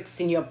for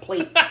fixing you a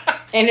plate.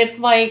 And it's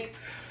like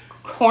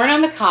corn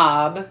on the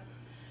cob,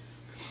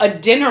 a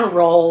dinner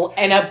roll,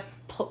 and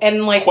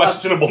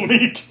questionable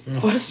meat.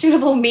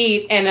 Questionable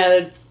meat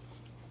and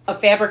a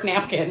fabric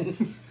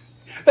napkin.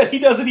 That he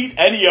doesn't eat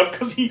any of,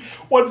 because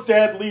once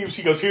Dad leaves,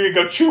 he goes, here you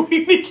go,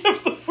 Chewie, and he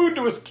gives the food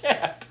to his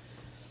cat.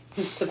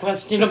 It's the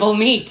questionable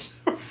meat.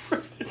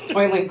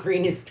 Soylent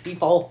Green is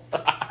people.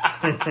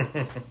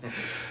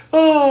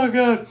 Oh,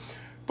 God.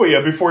 But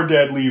yeah, before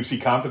Dad leaves, he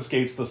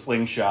confiscates the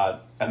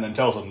slingshot and then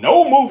tells him,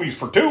 no movies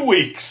for 2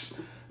 weeks.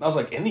 And I was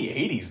like, in the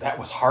 80s, that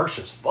was harsh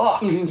as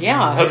fuck.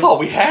 Yeah. That's all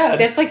we had.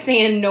 That's like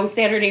saying no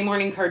Saturday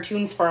morning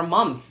cartoons for a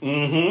month.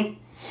 Mm-hmm.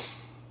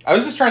 I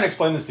was just trying to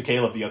explain this to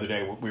Caleb the other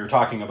day. We were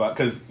talking about,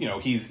 because, you know,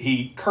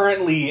 he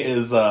currently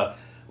is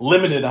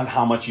limited on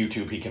how much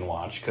YouTube he can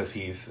watch, because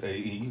he's a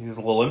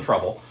little in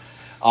trouble.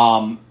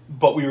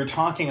 But we were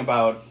talking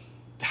about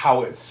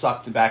how it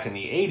sucked back in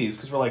the 80s,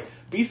 because we're like,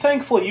 be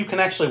thankful you can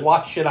actually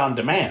watch shit on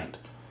demand.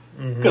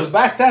 Because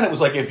back then it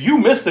was like, if you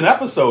missed an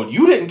episode,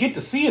 you didn't get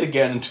to see it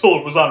again until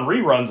it was on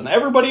reruns, and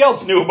everybody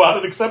else knew about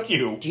it except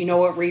you. Do you know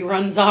what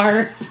reruns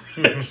are?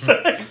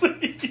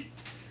 Exactly.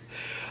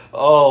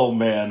 Oh,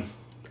 man.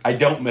 I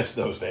don't miss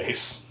those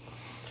days.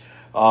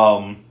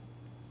 But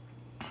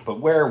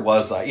where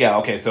was I? Yeah,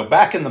 okay, so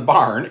back in the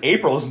barn,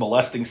 April is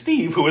molesting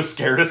Steve, who is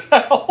scared as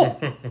hell.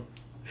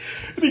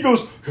 And he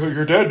goes,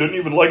 your dad didn't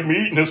even like me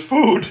eating his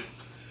food.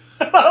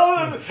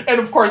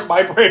 And of course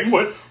my brain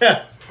went,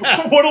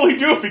 what'll he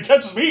do if he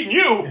catches me eating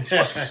you?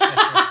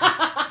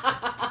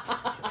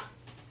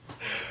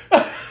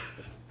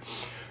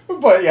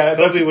 But yeah,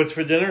 that'll be what's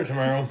for dinner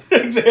tomorrow.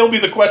 He'll be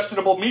the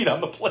questionable meat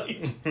on the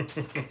plate.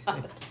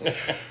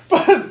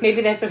 But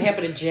maybe that's what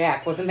happened to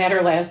Jack. Wasn't that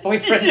her last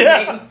boyfriend's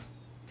name?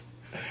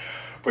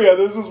 But yeah,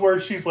 this is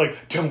where she's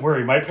like, don't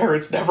worry, my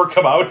parents never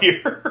come out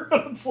here.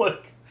 It's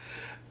like,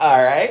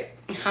 all right.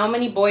 How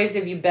many boys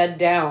have you bed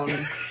down?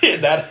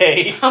 In that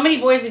hay. How many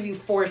boys have you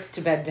forced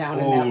to bed down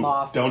in that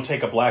loft? Don't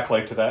take a black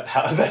light to that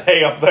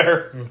hay up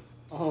there.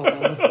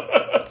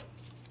 Oh.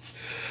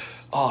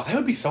 Oh, that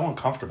would be so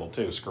uncomfortable,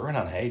 too. Screwing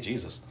on hay,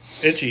 Jesus.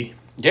 Itchy.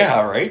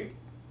 Yeah, right?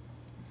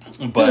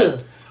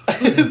 But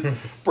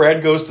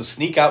Brad goes to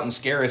sneak out and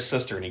scare his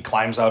sister, and he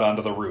climbs out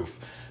onto the roof.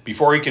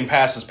 Before he can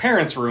pass his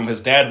parents' room,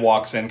 his dad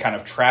walks in, kind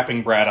of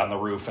trapping Brad on the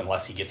roof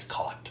unless he gets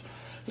caught.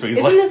 So he's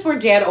Isn't this where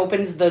Dad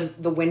opens the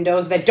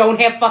windows that don't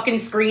have fucking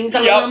screens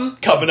on them?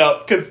 Coming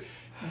up, because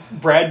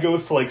Brad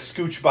goes to, like,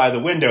 scooch by the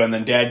window, and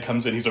then Dad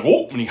comes in, he's like,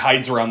 whoa, and he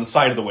hides around the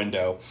side of the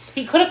window.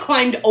 He could have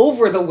climbed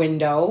over the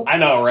window. I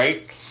know,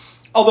 right?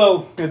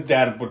 Although,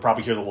 Dad would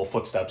probably hear the little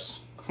footsteps.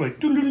 Like,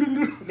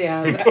 doo-doo-doo-doo.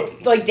 Yeah,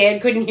 like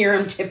Dad couldn't hear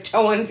him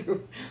tiptoeing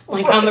through,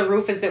 like, on the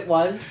roof as it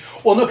was.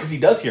 Well, no, because he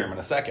does hear him in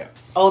a second.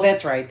 Oh,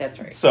 that's right.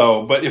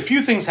 So, but a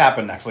few things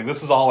happen next. Like,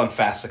 this is all in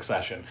fast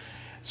succession.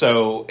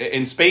 So,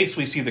 in space,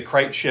 we see the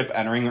Krite ship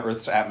entering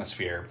Earth's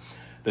atmosphere.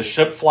 The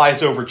ship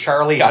flies over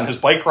Charlie on his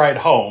bike ride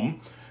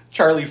home.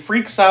 Charlie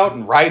freaks out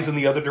and rides in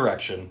the other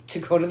direction. To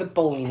go to the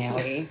bowling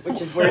alley,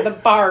 which is where the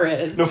bar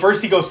is. No,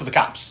 first he goes to the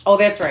cops. Oh,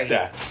 that's right.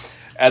 Yeah.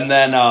 And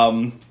then,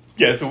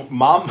 so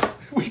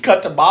we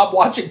cut to Mom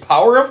watching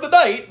Power of the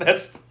Night.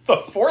 That's the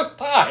 4th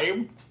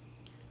time.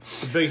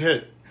 It's a big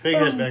hit. Big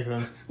hit back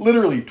then.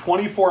 Literally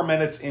 24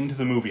 minutes into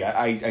the movie.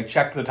 I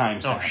checked the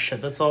timestamp. Oh,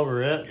 shit. That's all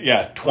we're at?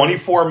 Yeah,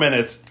 24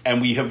 minutes,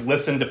 and we have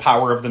listened to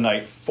Power of the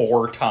Night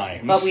 4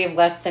 times. But we have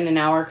less than an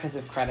hour because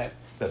of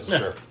credits. That's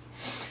true.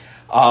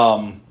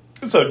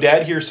 So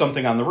Dad hears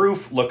something on the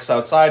roof, looks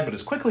outside, but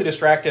is quickly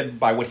distracted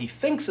by what he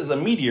thinks is a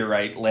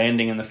meteorite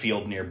landing in the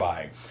field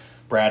nearby.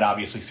 Brad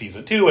obviously sees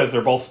it too, as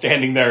they're both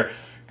standing there.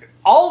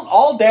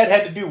 All Dad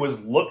had to do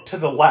was look to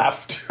the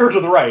left, or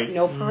to the right.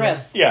 No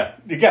periph. Yeah,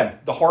 again,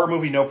 the horror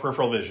movie, no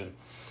peripheral vision.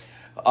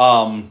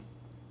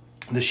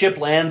 The ship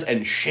lands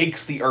and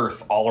shakes the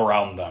earth all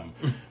around them.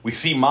 We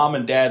see Mom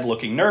and Dad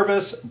looking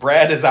nervous.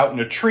 Brad is out in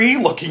a tree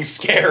looking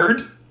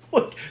scared.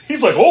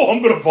 He's like, oh,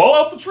 I'm going to fall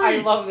out the tree. I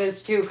love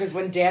this, too, because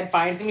when Dad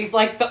finds him, he's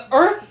like,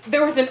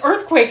 there was an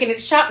earthquake and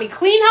it shot me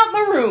clean out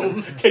my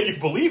room. Can you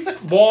believe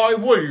it? Boy,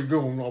 what are you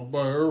doing up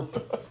there?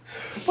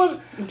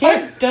 But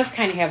Dad does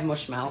kind of have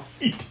mush mouth.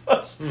 He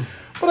does.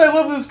 But I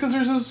love this because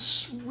there's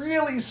this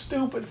really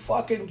stupid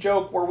fucking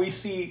joke where we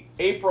see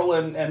April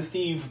and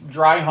Steve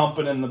dry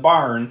humping in the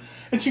barn,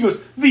 and she goes,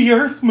 the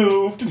earth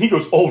moved, and he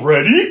goes,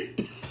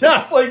 already?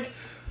 Yeah. It's like,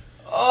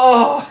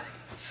 oh,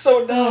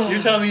 so dumb.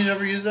 You're telling me you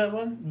never used that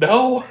one?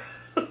 No.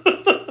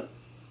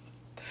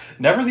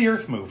 Never the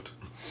earth moved.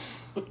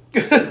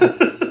 It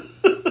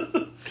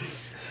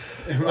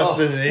must have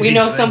been an 80s We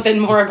know thing. something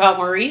more about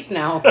Maurice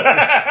now.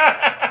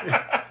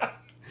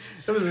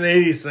 It was an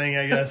 80s thing,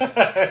 I guess.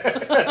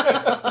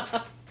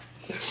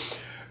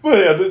 But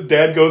yeah, the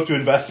dad goes to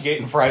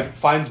investigate and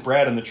finds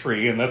Brad in the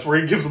tree, and that's where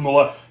he gives him the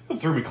line,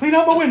 threw me clean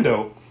out my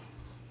window.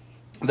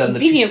 Then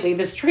Conveniently,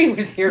 this tree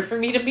was here for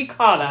me to be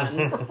caught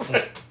on.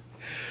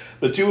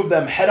 The two of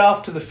them head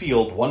off to the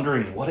field,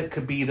 wondering what it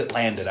could be that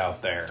landed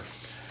out there.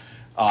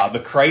 The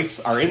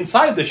Krites are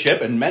inside the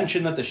ship and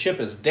mention that the ship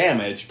is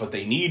damaged, but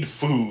they need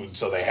food,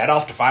 so they head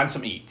off to find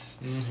some eats.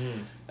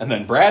 Mm-hmm. And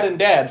then Brad and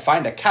Dad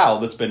find a cow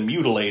that's been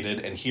mutilated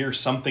and hear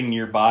something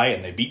nearby,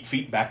 and they beat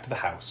feet back to the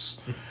house.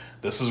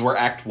 This is where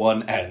Act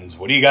 1 ends.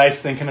 What are you guys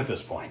thinking at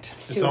this point?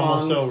 It's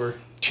almost over.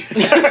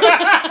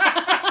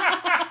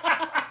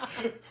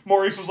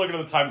 Maurice was looking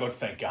at the time going,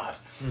 thank God.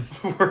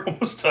 We're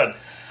almost done.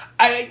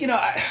 I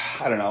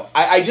don't know.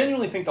 I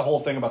genuinely think the whole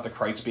thing about the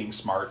Krites being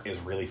smart is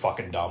really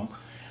fucking dumb.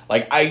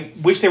 Like, I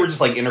wish they were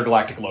just like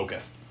intergalactic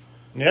locusts.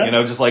 Yeah. You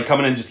know, just like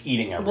coming in and just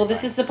eating everything. Well,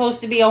 this is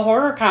supposed to be a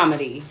horror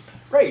comedy.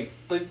 Right.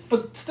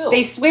 But still.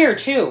 They swear,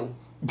 too.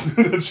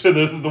 There's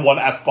the one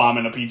F-bomb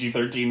in a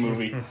PG-13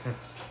 movie.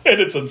 And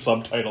it's in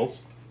subtitles.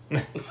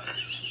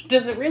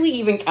 Does it really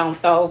even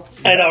count, though?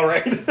 I know,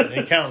 right?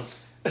 It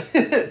counts.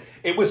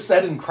 It was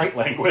said in Krite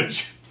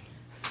language.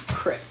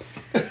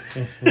 Crips.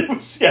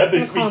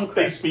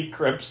 They speak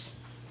Crips.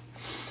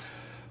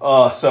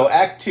 So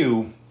Act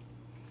 2,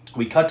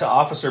 we cut to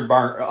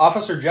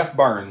Officer Jeff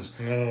Barnes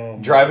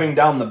driving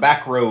down the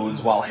back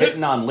roads while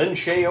hitting on Lynn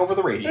Shay over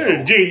the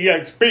radio.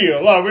 GXP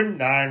 11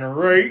 9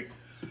 or 8.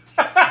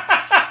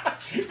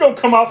 You gonna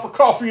come out for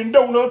coffee and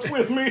donuts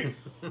with me?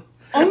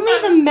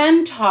 Only the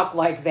men talk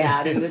like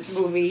that in this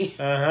movie.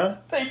 Uh-huh.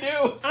 They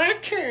do. I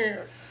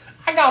can't.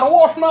 I gotta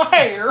wash my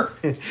hair.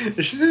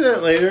 Does she say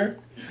that later?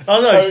 Oh,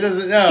 no, she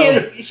doesn't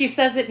know. She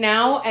says it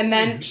now, and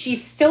then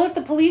she's still at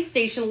the police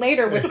station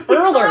later with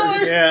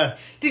curlers. Yeah.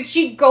 Did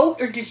she go,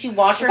 or did she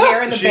wash her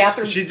hair in the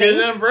bathroom She sink? did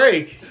it on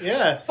break.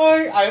 Yeah.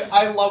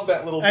 I love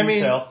that little I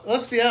mean, detail.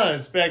 let's be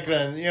honest. Back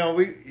then,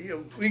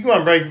 we go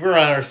on break. We're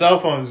on our cell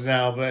phones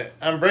now, but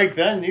on break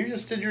then, you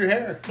just did your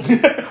hair.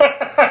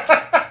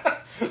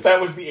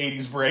 That was the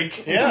 80s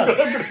break. Yeah. I'm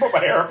gonna put my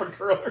hair up in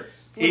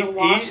curlers. Eat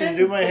and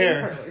do my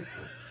hair.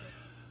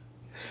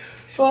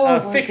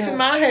 Oh, Fixing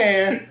my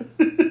hair.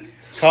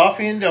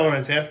 Coffee and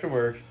donuts after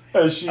work.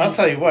 I'll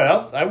tell you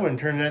what, I wouldn't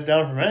turn that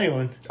down from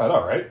anyone. I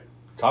know, right?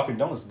 Coffee and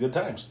donuts, good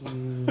times.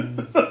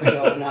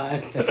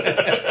 Donuts.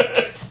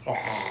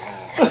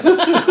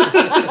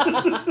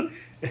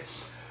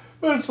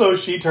 And so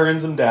she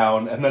turns him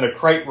down, and then a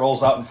Krite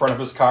rolls out in front of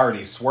his car, and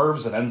he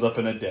swerves and ends up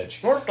in a ditch.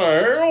 What the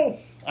hell?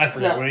 I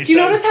forgot what he Do said. you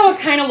notice how it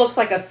kind of looks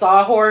like a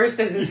sawhorse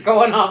as it's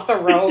going off the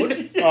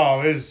road?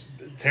 Oh, it was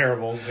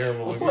terrible.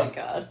 Oh my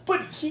god.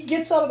 But he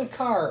gets out of the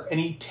car, and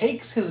he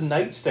takes his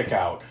nightstick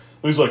out.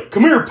 And he's like,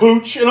 come here,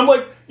 Pooch. And I'm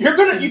like,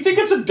 you think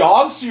it's a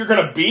dog, so you're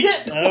going to beat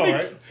it? I know, Like,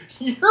 right?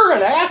 You're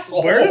an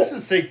asshole. Where does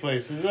this take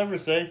place? Does it ever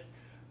say?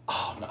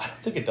 Oh, no, I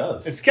don't think it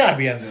does. It's got to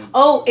be on the...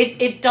 Oh,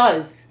 it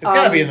does. It's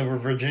got to be in the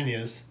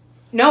Virginias.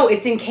 No,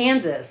 it's in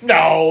Kansas.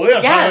 No, it's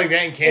not Yes, like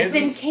that in Kansas.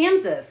 it's in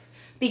Kansas.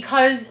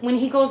 Because when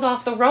he goes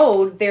off the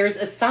road, there's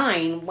a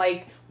sign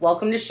like,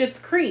 welcome to Schitt's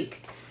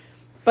Creek.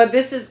 But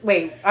this is...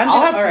 Wait, I'm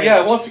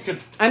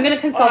going to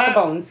consult the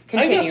bones.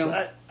 Continue.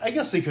 I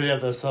guess they could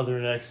have that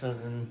southern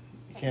accent in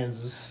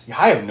Kansas. Yeah,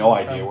 I have no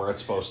idea where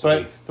it's supposed to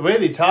But be. the way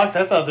they talked,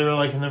 I thought they were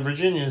like in the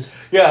Virginias.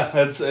 Yeah,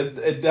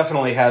 it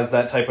definitely has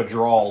that type of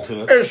drawl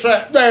to it. It's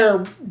that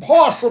there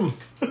possum.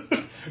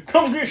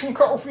 Come get some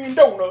coffee and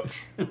donuts.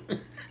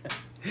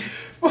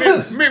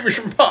 Maybe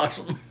some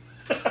possum.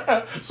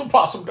 Some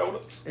possum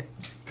donuts.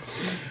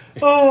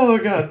 Oh,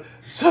 God.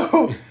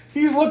 So,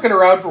 he's looking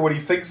around for what he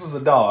thinks is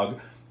a dog,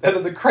 and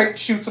then the Krite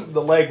shoots him in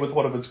the leg with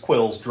one of its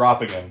quills,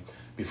 dropping him,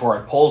 before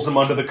it pulls him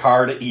under the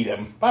car to eat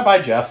him.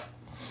 Bye-bye, Jeff.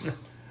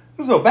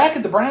 So, back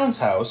at the Browns'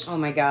 house... Oh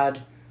my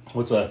god.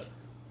 What's that?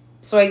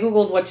 So I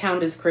googled what town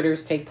does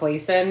Critters take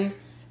place in,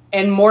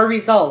 and more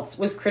results.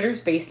 Was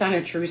Critters based on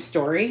a true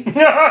story?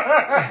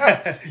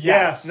 Yes.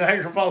 Yeah,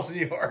 Niagara Falls,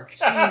 New York.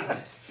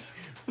 Jesus.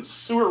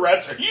 Sewer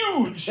rats are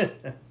huge!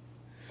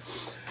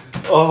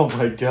 Oh,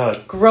 my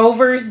God.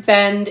 Grover's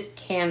Bend,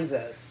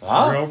 Kansas.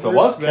 Ah, so it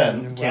was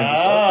Kansas.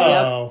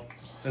 Wow.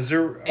 Is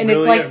there And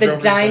really it's like a the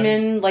Grover's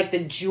diamond, like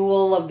the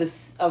jewel of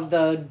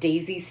the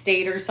Daisy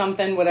State or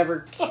something,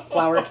 whatever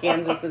flower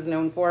Kansas is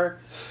known for.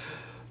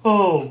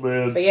 Oh,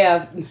 man. But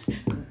yeah,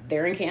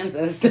 they're in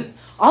Kansas.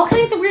 All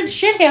kinds of weird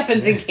shit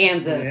happens in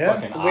Kansas. Yeah.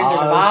 Fucking Wizard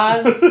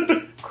of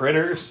Oz.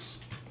 Critters.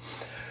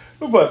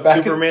 But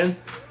back Superman.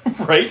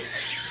 right?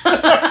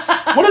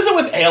 What is it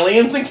with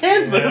aliens in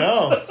Kansas? I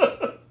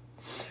know.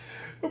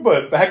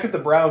 But back at the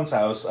Browns'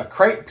 house, a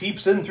kite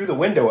peeps in through the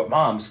window at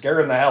Mom,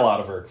 scaring the hell out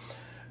of her.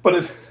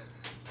 But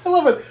I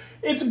love it.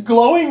 Its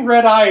glowing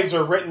red eyes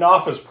are written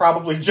off as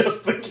probably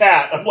just the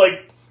cat. I'm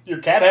like, your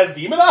cat has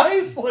demon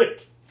eyes?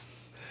 Like,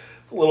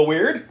 it's a little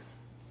weird.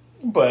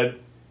 But,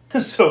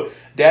 so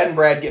Dad and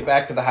Brad get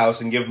back to the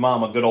house and give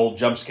Mom a good old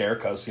jump scare,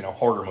 because,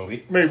 horror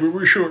movie. Maybe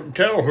we shouldn't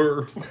tell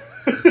her.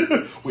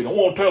 We don't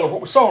want to tell her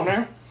what we saw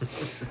now.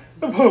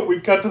 But we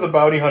cut to the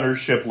bounty hunter's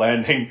ship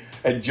landing,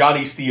 and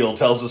Johnny Steele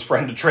tells his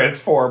friend to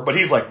transform, but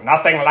he's like,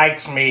 nothing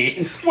likes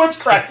me, which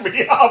cracked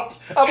me up.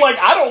 I'm like,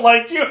 I don't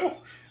like you.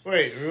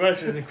 Wait, we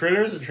watching the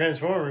Critters or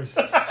Transformers?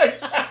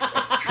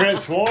 Exactly.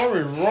 Transform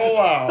and roll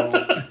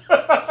out.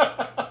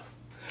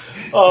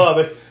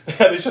 Oh,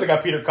 they should have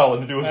got Peter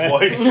Cullen to do his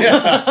voice.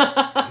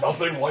 Yeah.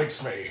 Nothing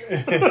likes me.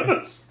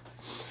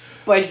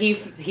 But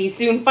he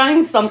soon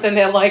finds something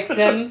that likes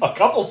him. A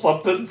couple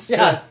somethings.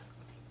 Yes.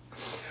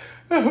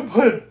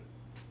 But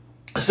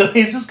so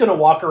he's just going to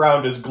walk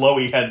around his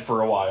glowy head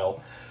for a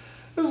while.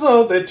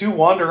 So the two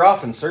wander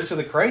off in search of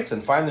the Krites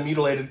and find the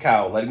mutilated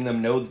cow, letting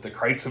them know that the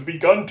Krites have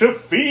begun to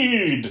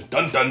feed.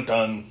 Dun dun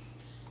dun.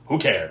 Who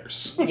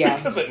cares? Yeah.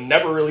 Because it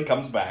never really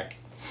comes back.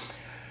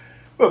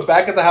 But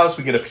back at the house,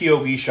 we get a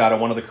POV shot of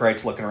one of the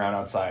Krites looking around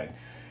outside.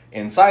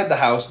 Inside the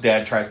house,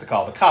 Dad tries to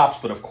call the cops,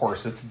 but of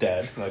course it's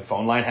dead. The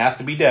phone line has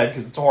to be dead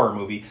because it's a horror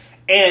movie.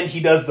 And he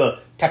does the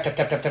tap, tap,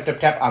 tap, tap, tap, tap,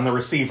 tap on the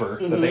receiver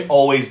that they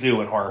always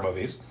do in horror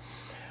movies.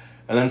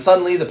 And then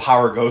suddenly the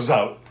power goes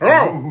out.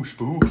 Oh,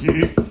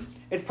 spooky.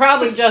 It's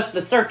probably just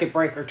the circuit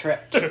breaker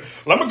tripped.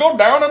 Let me go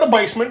down in the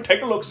basement,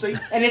 take a look-see.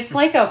 And it's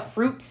like a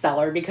fruit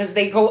cellar because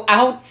they go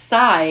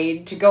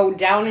outside to go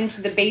down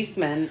into the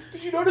basement.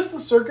 Did you notice the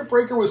circuit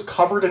breaker was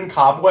covered in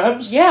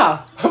cobwebs?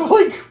 Yeah. I'm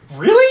like,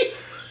 really?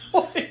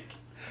 Like,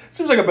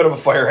 seems like a bit of a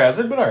fire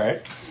hazard, but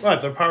alright.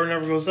 What? Their power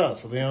never goes out,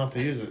 so they don't have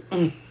to use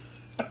it.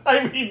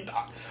 I mean,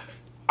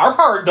 our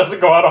power doesn't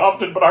go out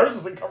often, but ours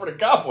isn't covered in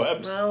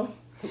cobwebs. Well,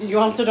 You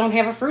also don't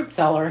have a fruit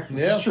cellar.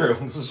 This is true.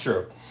 This is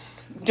true.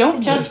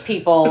 Don't judge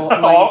people.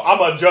 Oh, I'm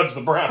going to judge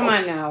the Browns. Come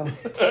on now.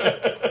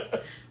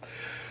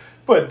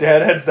 But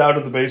Dad heads down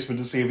to the basement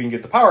to see if he can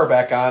get the power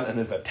back on and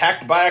is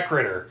attacked by a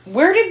critter.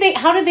 How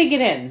did they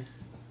get in?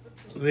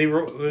 they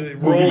rolled.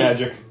 Movie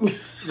magic.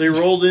 They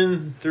rolled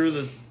in through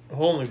the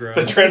hole in the ground.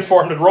 That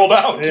transformed and rolled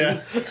out.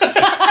 Yeah.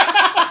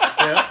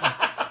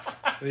 Yeah.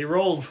 They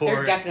rolled for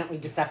They're it. definitely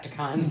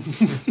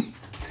Decepticons.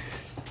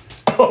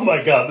 Oh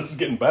my god, this is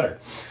getting better.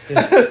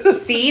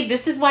 See,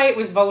 this is why it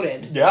was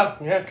voted. Yeah,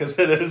 because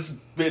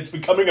it's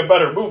becoming a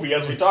better movie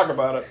as we talk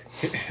about it.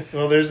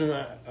 Well, there's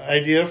an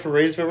idea for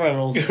Raised by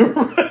Reynolds.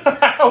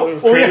 Oh,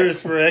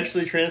 Critters were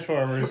actually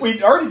Transformers.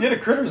 we already did a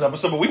Critters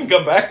episode, but we can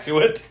come back to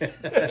it.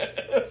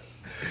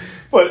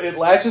 But it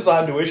latches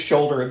onto his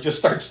shoulder and just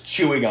starts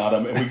chewing on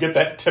him, and we get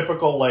that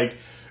typical, like,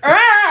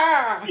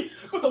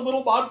 with the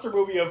little monster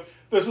movie of,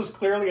 this is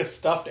clearly a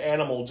stuffed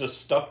animal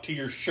just stuck to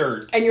your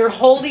shirt. And you're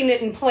holding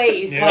it in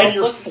place. Yeah. while And it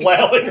you're looks-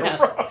 flailing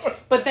Yes. around.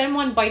 But then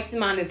one bites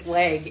him on his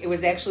leg. It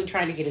was actually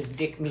trying to get his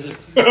dick meat.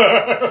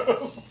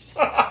 It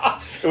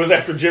was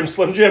after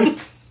Slim Jim.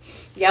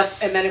 Yep,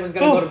 and then it was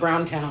going to go to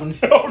Browntown.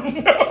 Oh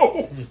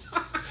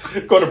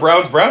no! Go to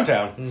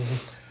Browntown.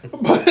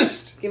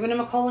 But Giving him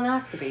a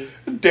colonoscopy.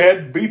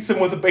 Dad beats him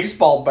with a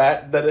baseball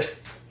bat that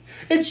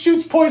it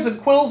shoots poison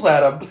quills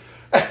at him.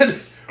 And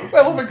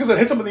I love it because it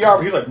hits him in the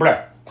arm. He's like,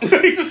 bruh.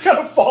 He just kind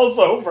of falls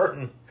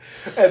over.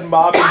 And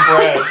Mom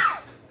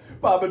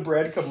and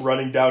Brad come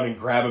running down and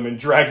grab him and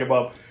drag him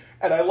up.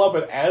 And I love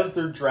it, as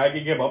they're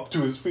dragging him up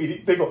to his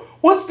feet, they go,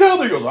 what's down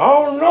there? He goes,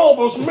 oh no, it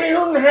was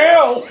meaner than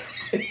hell.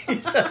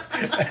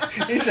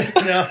 He said,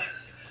 no.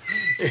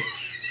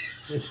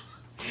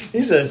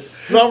 He said,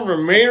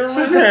 something meaner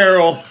than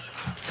Harold.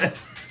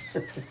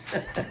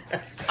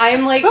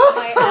 I'm like,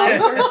 my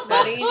eyes are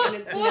sweating, and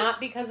it's not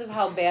because of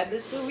how bad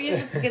this movie is.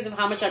 It's because of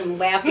how much I'm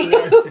laughing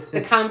at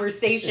the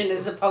conversation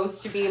as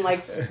opposed to being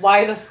like,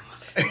 why the...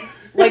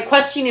 Like,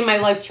 questioning my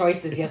life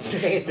choices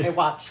yesterday as I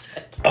watched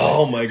it.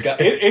 Oh my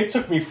god. It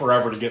took me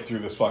forever to get through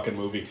this fucking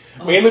movie.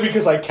 Mainly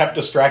because I kept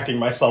distracting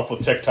myself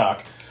with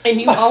TikTok. And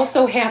you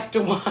also have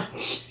to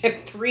watch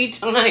it 3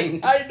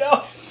 times. I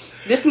know.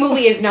 This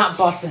movie is not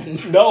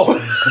bussin'. No.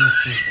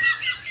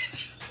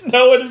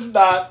 No, it is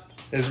not.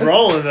 It's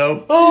rolling,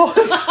 though.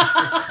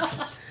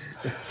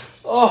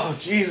 Oh,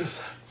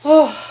 Jesus.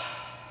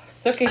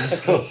 Suki.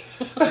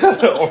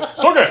 Oh,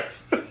 okay.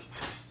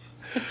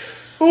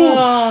 Oh,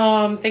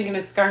 I'm thinking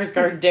of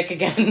Skarsgård dick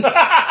again.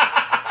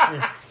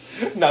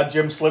 Not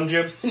Slim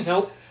Jim.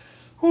 Nope.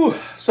 Whew.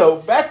 So,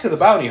 back to the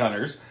bounty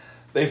hunters.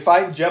 They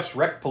find Jeff's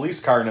wrecked police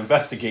car and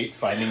investigate,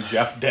 finding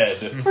Jeff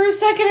dead. For a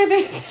second, I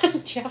think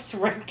said Jeff's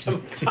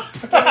rectum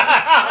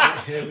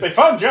They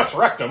found Jeff's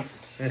rectum.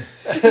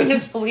 in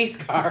his police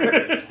car.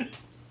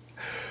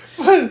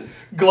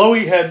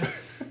 Glowy head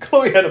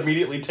Chloe Head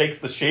immediately takes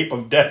the shape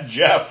of dead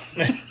Jeff.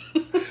 And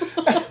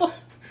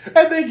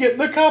they get in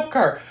the cop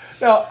car.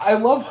 Now, I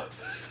love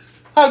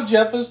how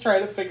Jeff is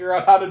trying to figure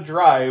out how to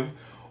drive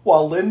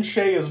while Lin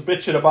Shaye is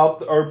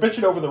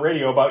bitching over the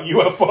radio about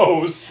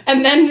UFOs.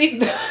 And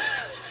then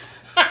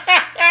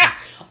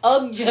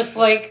Ugg just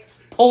like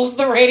pulls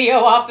the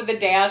radio off of the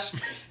dash.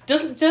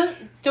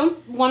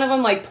 Don't one of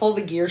them like pull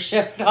the gear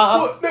shift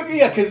off? Well, no,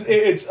 yeah, because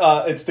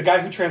it's the guy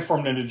who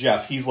transformed into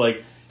Jeff. He's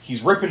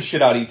ripping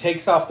shit out. He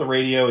takes off the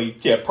radio. He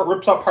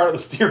rips out part of the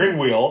steering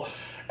wheel,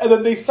 and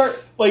then they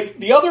start like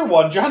the other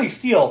one, Johnny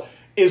Steele,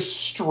 is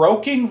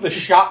stroking the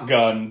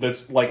shotgun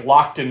that's like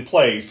locked in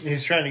place.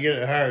 He's trying to get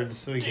it hard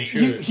so he can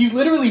shoot it. He's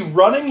literally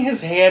running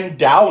his hand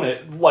down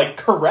it, like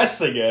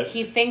caressing it.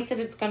 He thinks that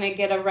it's going to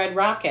get a red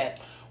rocket.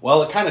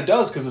 Well, it kind of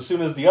does, because as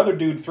soon as the other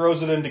dude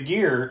throws it into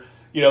gear,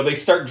 they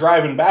start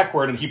driving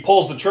backward, and he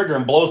pulls the trigger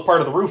and blows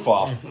part of the roof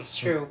off. It's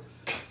true.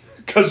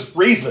 Because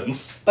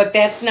reasons. But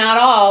that's not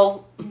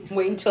all.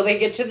 Wait until they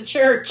get to the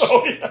church.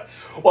 Oh, yeah.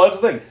 Well, that's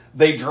the thing.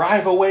 They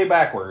drive away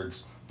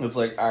backwards. It's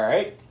like, all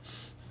right.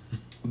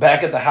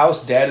 Back at the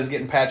house, Dad is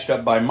getting patched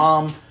up by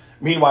Mom.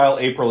 Meanwhile,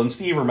 April and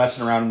Steve are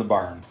messing around in the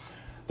barn.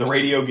 The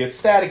radio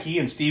gets staticky,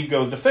 and Steve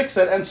goes to fix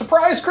it, and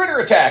surprise, critter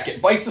attack!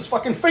 It bites his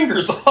fucking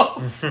fingers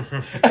off.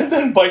 And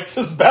then bites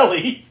his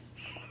belly.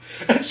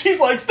 And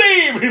she's like,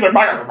 Steve! And he's like...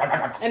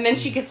 And then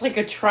she gets like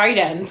a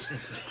trident.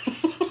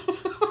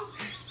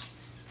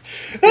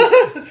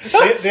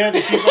 They had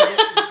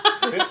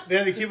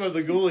to keep up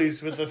the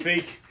ghoulies with the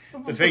fake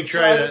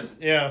trident.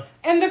 Yeah.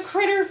 And the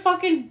critter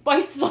fucking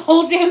bites the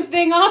whole damn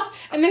thing off,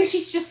 and then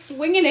she's just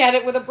swinging at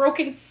it with a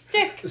broken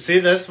stick. See,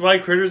 that's why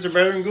critters are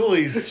better than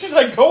ghoulies. She's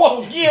like, go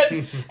on, get!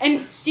 And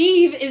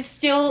Steve is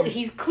still,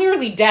 he's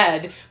clearly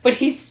dead, but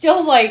he's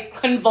still like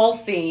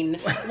convulsing.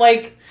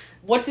 Like,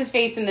 what's his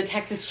face in the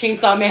Texas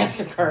Chainsaw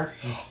Massacre?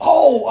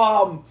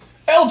 Oh,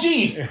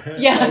 LG!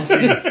 Yes.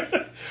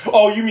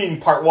 Oh, you mean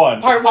part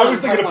one. Part one. I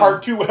was thinking of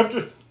part two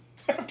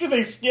after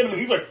they skin him,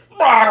 and he's like...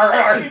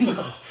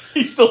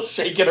 He's still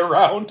shaking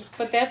around.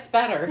 But that's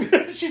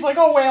better. She's like,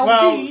 oh,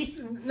 well, gee.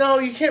 No,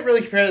 you can't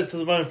really compare that to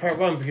the one in part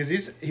one, because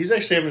he's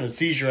actually having a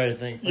seizure, I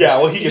think. Yeah,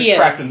 well, he gets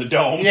cracked in the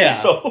dome. Yeah.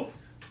 So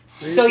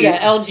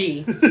yeah,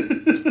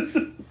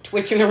 LG.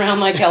 Twitching around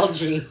like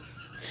LG.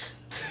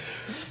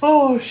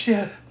 Oh,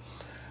 shit.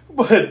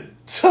 But,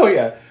 so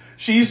yeah,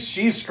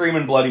 she's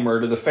screaming bloody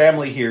murder. The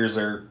family hears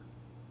her.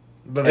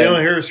 But they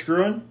only hear her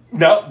screwing?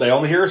 No, they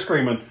only hear her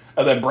screaming.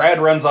 And then Brad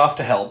runs off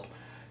to help.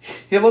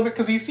 He love it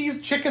because he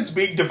sees chickens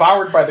being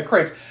devoured by the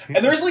crates.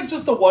 And there's like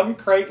just the one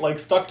crate like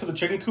stuck to the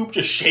chicken coop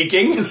just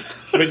shaking.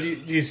 But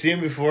do you see him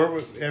before,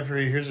 after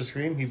he hears her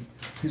scream?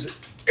 He's like,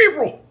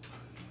 April!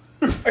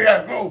 I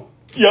gotta go.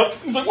 Yep.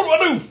 He's like, what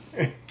do I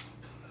do?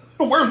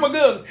 Where's my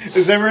gun?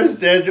 Is that where his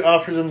dad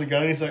offers him the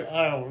gun? He's like,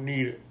 I don't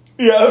need it.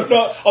 Yeah,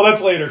 no. Oh,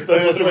 that's later.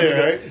 That's later,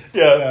 right?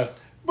 Yeah.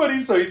 But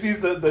he sees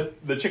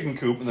the chicken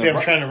coop. And see,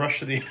 I'm trying to rush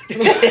to the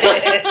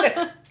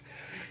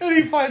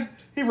and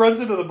he runs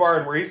into the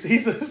barn where he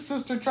sees his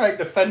sister trying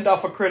to fend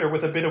off a critter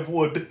with a bit of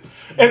wood.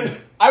 And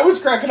I was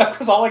cracking up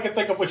because all I could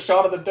think of was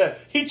Shaun of the Dead.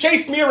 He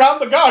chased me around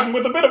the garden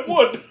with a bit of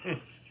wood.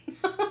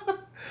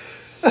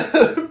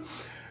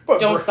 But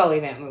Don't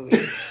sully that movie.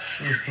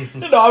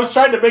 No, I was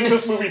trying to make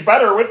this movie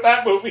better with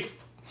that movie.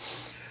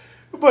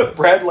 But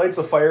Brad lights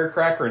a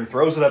firecracker and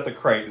throws it at the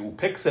crate, who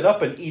picks it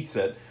up and eats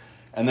it.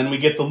 And then we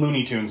get the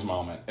Looney Tunes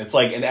moment. It's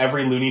like in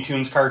every Looney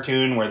Tunes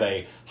cartoon where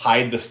they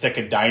hide the stick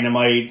of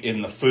dynamite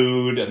in the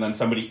food and then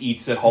somebody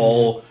eats it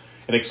whole. Mm-hmm.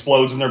 It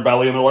explodes in their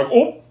belly and they're like,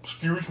 oh,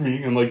 excuse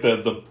me. And like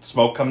the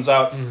smoke comes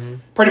out. Mm-hmm.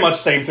 Pretty much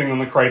same thing in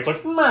the crate.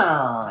 Like,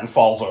 and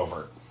falls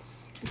over.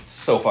 It's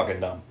so fucking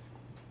dumb.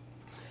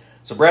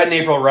 So Brad and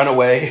April run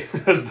away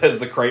as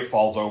the crate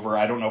falls over.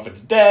 I don't know if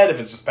it's dead, if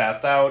it's just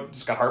passed out,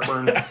 just got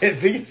heartburn. I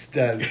think it's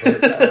dead.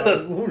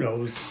 But, who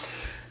knows?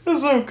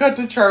 So, cut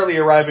to Charlie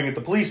arriving at the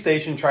police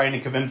station trying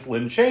to convince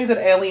Lin Shaye that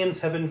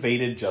aliens have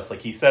invaded just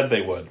like he said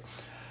they would.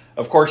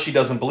 Of course, she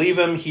doesn't believe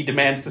him. He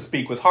demands to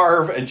speak with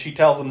Harv, and she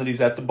tells him that he's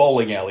at the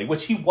bowling alley,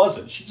 which he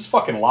wasn't. She just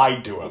fucking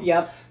lied to him.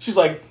 Yep. She's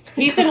like...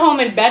 He's at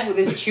home in bed with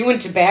his chewing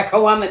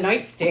tobacco on the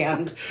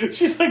nightstand.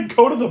 She's like,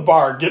 go to the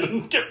bar,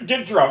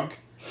 get drunk.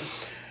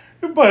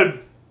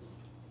 But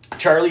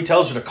Charlie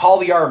tells her to call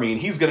the army, and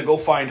he's going to go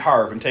find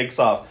Harv, and takes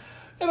off.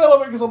 And I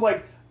love it because I'm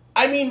like,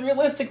 I mean,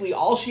 realistically,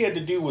 all she had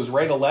to do was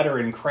write a letter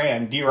in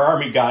crayon. Dear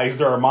Army guys,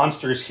 there are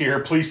monsters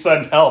here. Please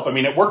send help. I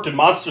mean, it worked in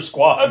Monster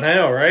Squad. I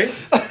know, right?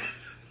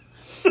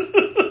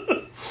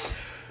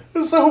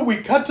 So we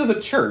cut to the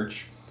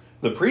church.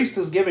 The priest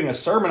is giving a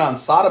sermon on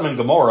Sodom and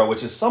Gomorrah,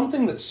 which is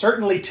something that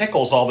certainly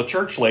tickles all the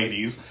church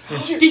ladies.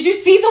 Did you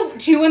see the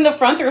two in the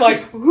front? They're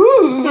like,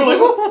 ooh. They're like,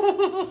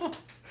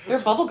 their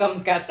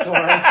bubblegums got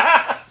sore.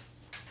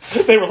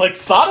 They were like,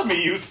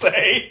 sodomy, you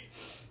say?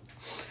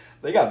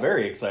 They got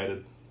very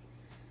excited.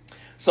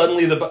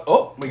 Suddenly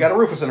we got a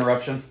Rufus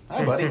interruption.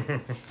 Hi, buddy.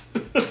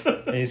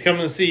 He's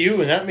coming to see you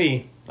and not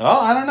me. Oh,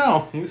 I don't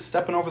know. He's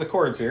stepping over the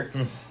cords here.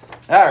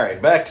 All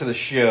right, back to the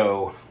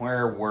show.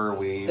 Where were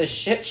we? The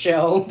shit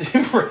show.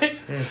 Right?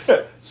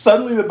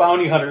 Suddenly the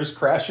bounty hunters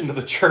crash into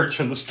the church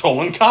in the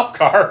stolen cop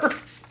car.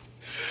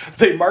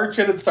 They march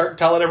in and start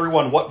telling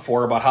everyone what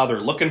for about how they're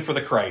looking for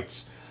the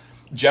Krites.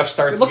 Jeff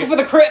starts Looking for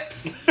the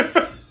Crips.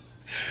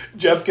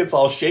 Jeff gets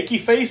all shaky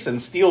face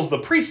and steals the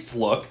priest's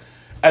look,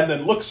 and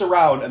then looks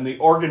around, and the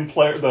organ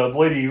player, the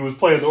lady who was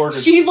playing the organ,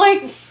 She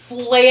like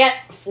flat.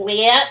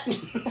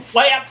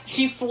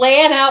 She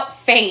flat out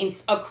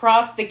faints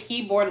across the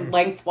keyboard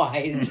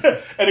lengthwise.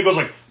 and it goes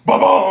like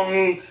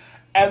ba-bong,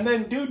 and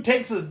then dude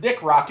takes his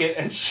dick rocket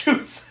and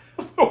shoots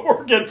the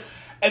organ,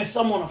 and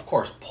someone of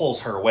course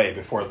pulls her away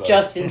before the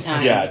Just in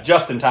time. Yeah,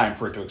 just in time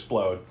for it to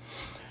explode.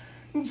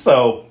 And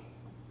so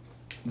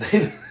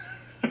they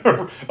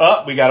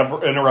we got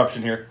an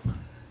interruption here.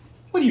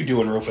 What are you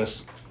doing,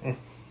 Rufus?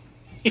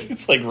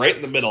 He's like right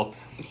in the middle.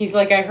 He's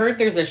like, I heard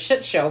there's a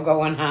shit show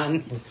going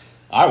on.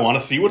 I want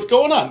to see what's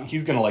going on.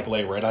 He's gonna like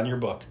lay right on your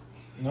book.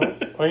 No,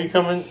 are you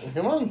coming?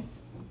 Come on.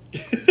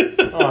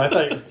 Oh, I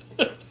thought.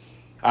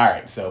 All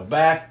right, so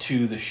back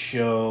to the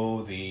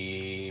show.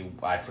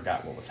 I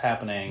forgot what was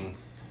happening.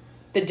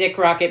 The dick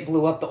rocket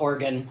blew up the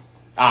organ.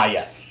 Ah,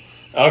 yes.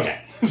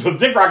 Okay, so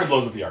Dick Rocket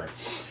blows up the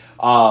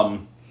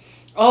organ.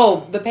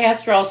 Oh, the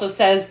pastor also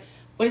says,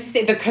 what does he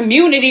say? The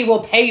community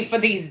will pay for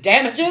these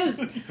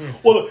damages?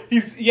 Well,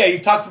 he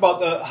talks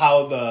about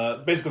how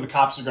basically the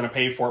cops are going to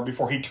pay for it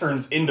before he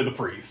turns into the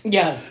priest.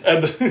 Yes.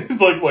 And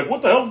he's like,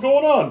 what the hell's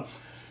going on?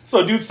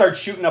 So dude starts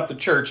shooting up the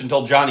church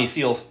until Johnny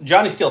Steele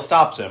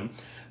stops him.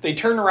 They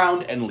turn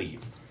around and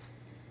leave.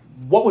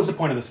 What was the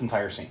point of this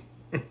entire scene?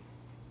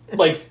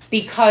 Like,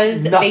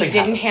 because nothing they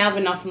didn't happens. have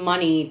enough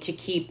money to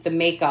keep the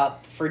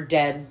makeup for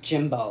dead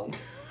Jimbo.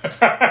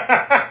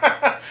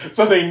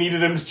 So they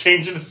needed him to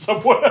change it to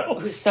someone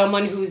else.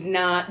 Someone who's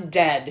not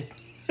dead.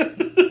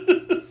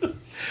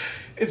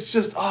 It's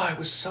just, it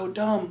was so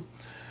dumb.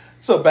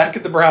 So back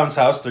at the Browns'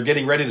 house, they're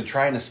getting ready to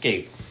try and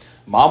escape.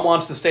 Mom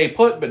wants to stay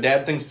put, but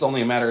Dad thinks it's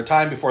only a matter of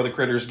time before the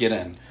critters get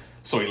in.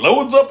 So he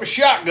loads up a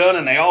shotgun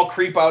and they all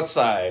creep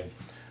outside.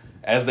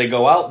 As they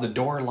go out, the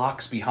door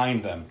locks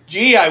behind them.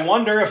 Gee, I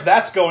wonder if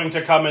that's going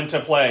to come into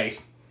play.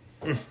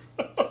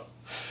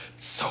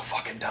 So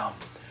fucking dumb.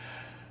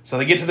 So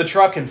they get to the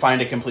truck and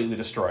find it completely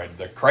destroyed.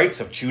 The Krites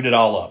have chewed it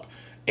all up.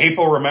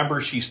 April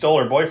remembers she stole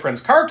her boyfriend's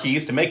car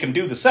keys to make him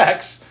do the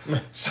sex.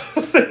 So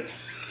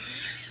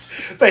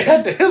they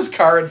head to his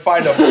car and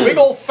find a big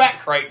old fat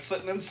Krite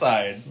sitting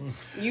inside.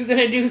 You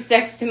gonna do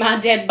sex to my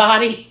dead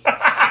body?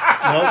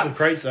 No, the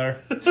Krites are.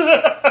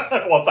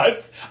 Well,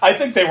 I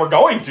think they were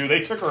going to.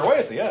 They took her away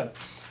at the end.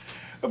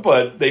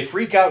 But they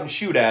freak out and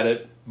shoot at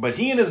it. But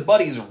he and his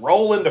buddies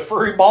roll into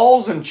furry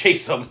balls and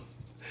chase them.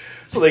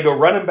 So they go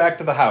running back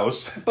to the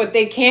house. But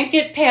they can't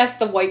get past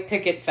the white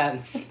picket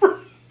fence.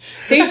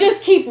 They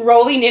just keep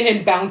rolling in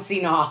and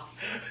bouncing off.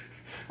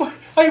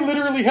 I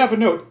literally have a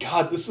note.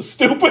 God, this is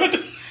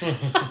stupid.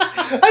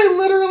 I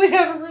literally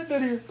have it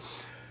written in here.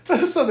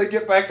 So they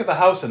get back to the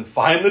house and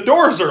find the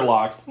doors are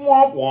locked.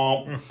 Womp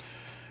womp.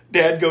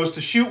 Dad goes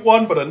to shoot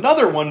one, but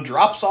another one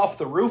drops off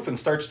the roof and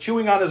starts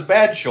chewing on his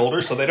bad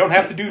shoulder so they don't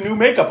have to do new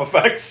makeup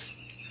effects.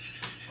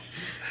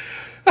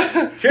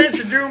 Can't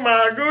you do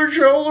my good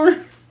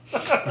shoulder?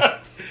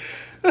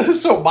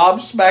 So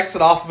Mom smacks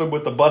it off of him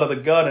with the butt of the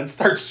gun and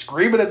starts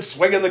screaming and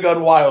swinging the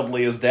gun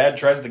wildly as Dad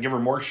tries to give her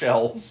more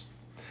shells.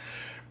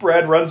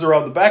 Brad runs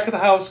around the back of the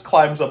house,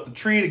 climbs up the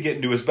tree to get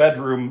into his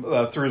bedroom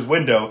through his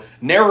window,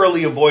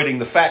 narrowly avoiding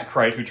the fat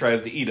Krite who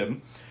tries to eat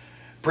him.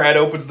 Brad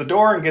opens the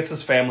door and gets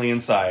his family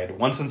inside.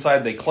 Once inside,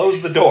 they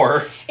close the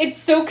door. It's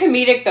so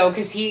comedic, though,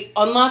 because he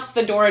unlocks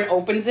the door and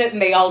opens it,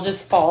 and they all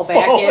just fall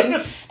back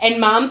in. And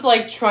Mom's,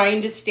 like,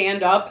 trying to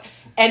stand up.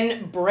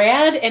 And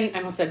Brad and... I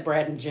almost said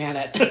Brad and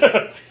Janet.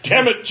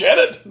 Damn it,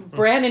 Janet!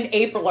 Brad and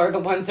April are the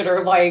ones that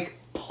are, like,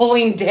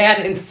 pulling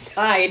Dad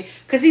inside.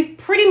 Because he's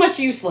pretty much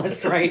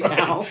useless right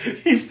now.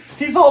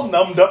 He's all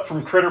numbed up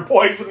from critter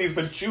poison. He's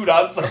been chewed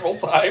on several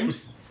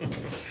times.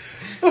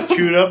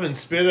 Chewed up and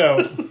spit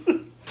out.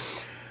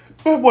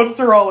 But once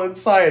they're all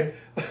inside,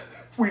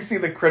 we see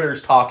the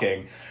critters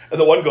talking. And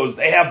the one goes,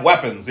 they have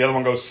weapons. The other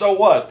one goes, so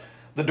what?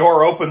 The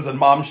door opens and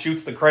Mom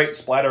shoots the Krite,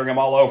 splattering him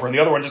all over. And the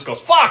other one just goes,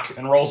 fuck!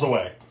 And rolls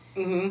away.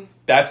 Mm-hmm.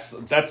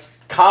 That's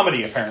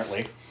comedy,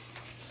 apparently.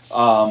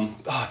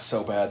 It's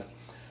so bad.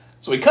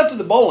 So we cut to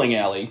the bowling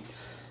alley.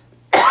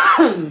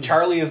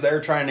 Charlie is there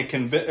trying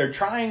to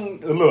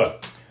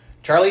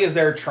Charlie is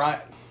there trying...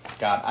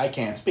 God, I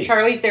can't speak.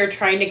 Charlie's there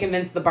trying to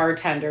convince the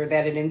bartender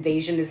that an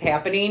invasion is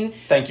happening.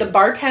 Thank you. The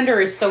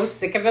bartender is so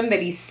sick of him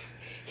that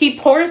he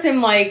pours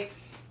him like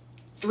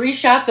 3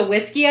 shots of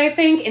whiskey, I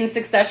think, in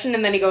succession,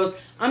 and then he goes,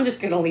 I'm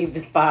just going to leave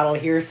this bottle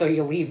here so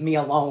you leave me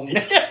alone.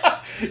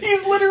 Yeah,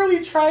 he's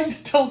literally trying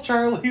to tell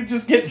Charlie,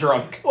 just get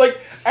drunk. Like,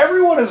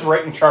 everyone is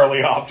writing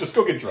Charlie off. Just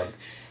go get drunk.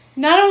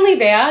 Not only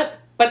that,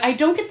 but I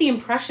don't get the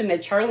impression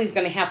that Charlie's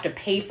going to have to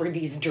pay for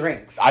these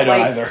drinks. I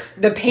don't either.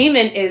 The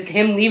payment is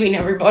him leaving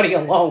everybody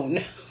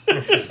alone.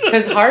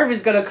 Because Harv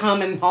is going to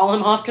come and haul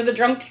him off to the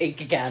drunk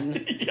tank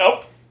again.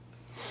 Yep.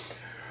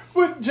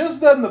 But just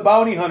then the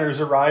bounty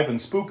hunters arrive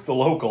and spook the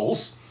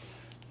locals.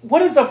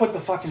 What is up with the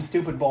fucking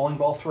stupid bowling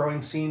ball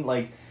throwing scene?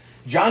 Like,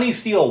 Johnny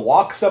Steele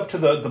walks up to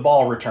the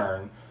ball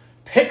return,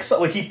 picks up,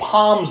 like, he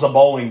palms a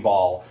bowling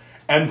ball,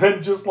 and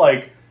then just,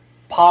 like,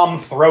 palm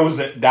throws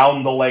it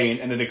down the lane,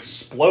 and it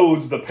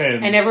explodes the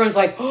pins. And everyone's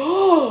like,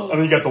 oh! And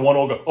then you got the one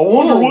old go, I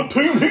wonder what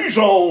team he's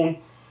on.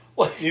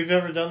 Like, You've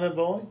never done that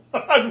bowling? No,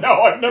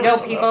 I've never No,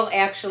 done people that.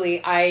 actually,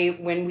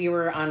 when we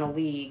were on a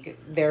league,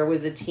 there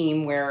was a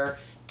team where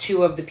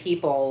two of the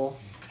people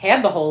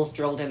had the holes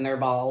drilled in their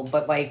ball,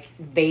 but, like,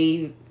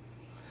 they...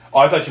 Oh,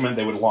 I thought you meant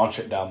they would launch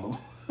it down the...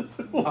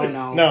 Oh,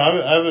 no. No,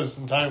 I was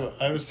talking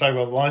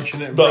about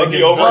launching it.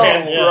 The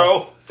overhand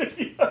Oh, throw.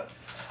 Yeah.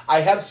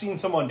 I have seen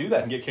someone do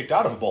that and get kicked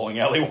out of a bowling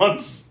alley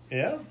once.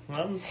 Yeah,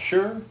 I'm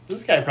sure.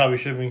 This guy probably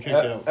should have been kicked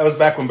out. That was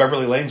back when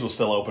Beverly Lanes was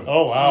still open.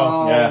 Oh,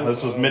 wow. Oh. Yeah,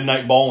 this was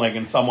midnight bowling,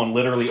 and someone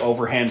literally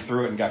overhand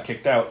threw it and got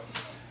kicked out.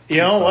 You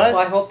know Well,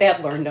 what? I hope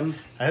that learned him.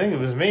 I think it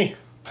was me.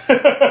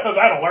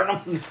 That'll learn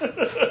them.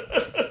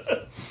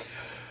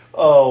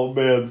 Oh,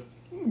 man.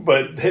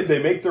 But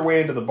they make their way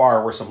into the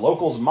bar where some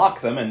locals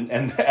mock them and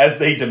as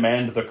they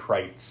demand the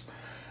Krites.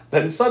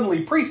 Then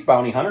suddenly Priest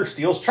Bounty Hunter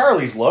steals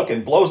Charlie's look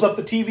and blows up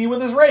the TV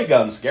with his ray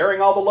gun, scaring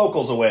all the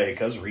locals away,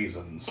 'cause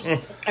reasons.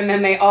 And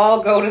then they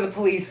all go to the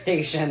police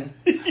station.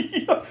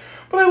 Yeah.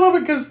 But I love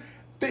it because,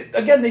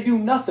 they do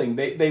nothing.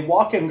 They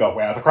walk in and go,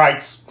 the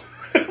Krites.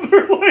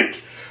 They're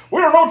like, we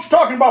don't know what you're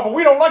talking about, but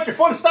we don't like your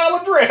fun style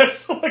of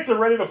dress. Like they're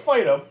ready to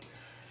fight them.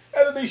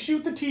 And then they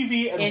shoot the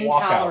TV and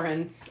walk out.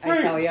 Intolerance,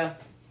 I tell you.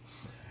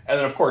 And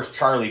then, of course,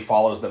 Charlie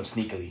follows them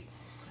sneakily.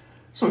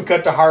 So we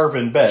cut to Harv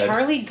in bed.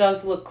 Charlie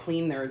does look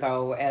cleaner,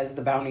 though, as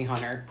the bounty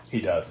hunter.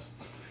 He does.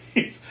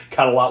 He's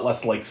got a lot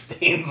less, like,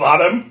 stains on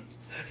him.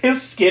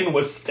 His skin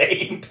was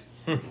stained.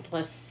 It's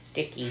less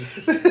sticky.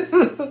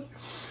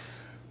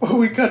 When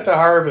we cut to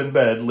Harv in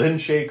bed, Lin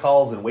Shaye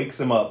calls and wakes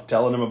him up,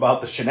 telling him about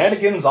the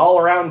shenanigans all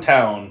around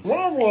town.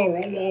 What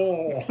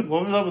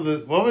was up with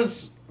the... What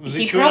was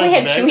He chewing probably on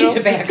had tobacco? chewing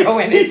tobacco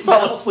in He his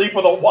fell mouth. asleep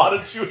with a wad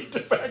of chewing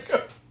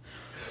tobacco.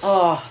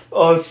 Oh,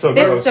 Oh, it's so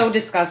that's gross. so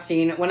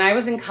disgusting. When I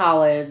was in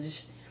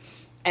college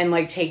and,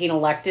 like, taking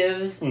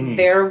electives, Mm-hmm.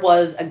 there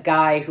was a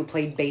guy who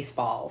played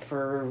baseball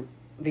for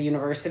the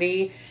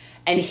university,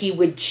 and he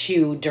would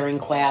chew during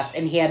class,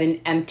 and he had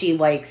an empty,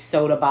 like,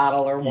 soda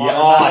bottle or water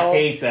bottle. I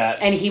hate that.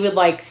 And he would,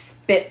 like,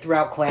 spit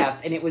throughout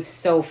class, and it was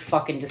so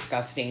fucking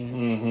disgusting.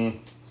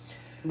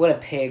 Mm-hmm. What a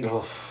pig.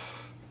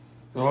 Oof.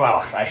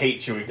 Ugh, I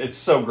hate chewing. It's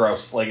so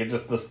gross. Like, it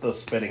just, the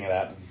spitting of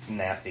that,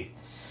 nasty.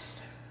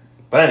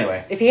 But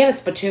anyway. If he had a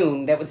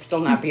spittoon, that would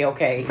still not be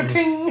okay.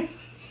 Ting.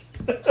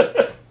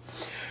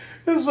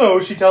 So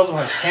she tells him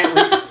how she can't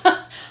read.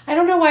 I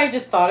don't know why I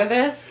just thought of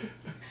this.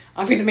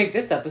 I'm going to make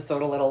this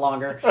episode a little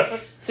longer.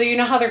 So you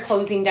know how they're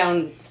closing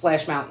down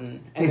Splash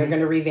Mountain, and they're going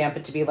to revamp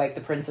it to be like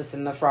The Princess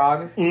and the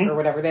Frog, or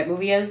whatever that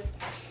movie is?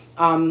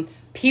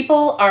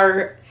 People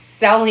are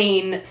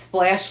selling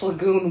Splash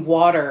Lagoon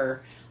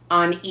water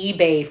on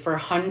eBay for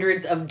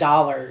hundreds of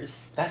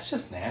dollars. That's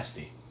just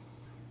nasty.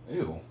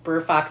 Ew. Burr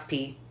Fox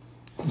P.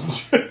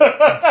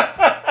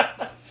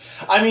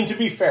 I mean, to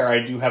be fair, I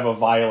do have a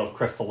vial of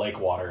Crystal Lake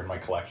water in my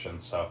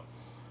collection, so.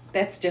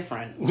 That's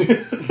different.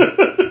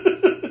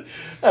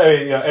 I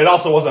mean, yeah, it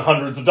also wasn't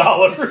hundreds of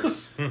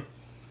dollars.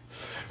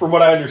 From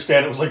what I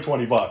understand, it was like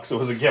 $20. It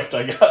was a gift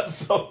I got,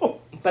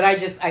 so. But I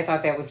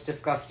thought that was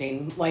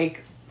disgusting.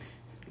 Like,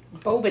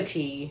 boba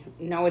tea.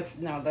 No,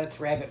 that's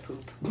rabbit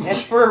poop.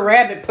 That's for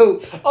rabbit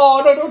poop.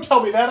 Oh, no, don't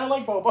tell me that. I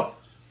like boba.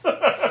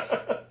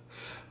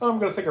 I'm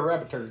going to think of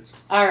rabbit turds.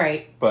 All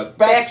right. But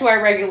Back to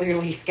our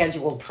regularly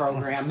scheduled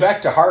program.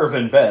 Back to Harv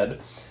in bed.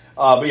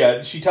 But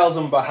yeah, she tells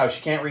him about how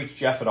she can't reach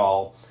Jeff at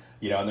all.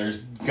 You know, and there's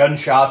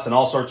gunshots and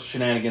all sorts of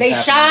shenanigans They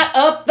happening. shot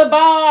up the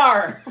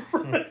bar.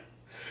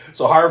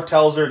 So Harv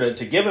tells her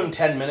to give him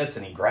 10 minutes,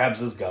 and he grabs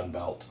his gun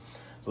belt.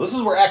 So this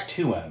is where Act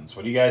 2 ends.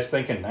 What are you guys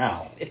thinking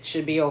now? It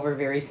should be over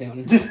very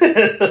soon.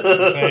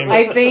 Same.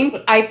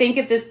 I think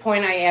at this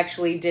point I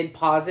actually did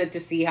pause it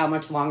to see how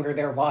much longer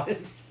there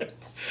was.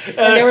 And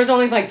there was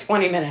only like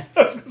 20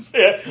 minutes.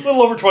 Yeah, a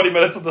little over 20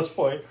 minutes at this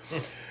point.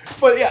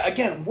 But yeah,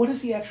 again, what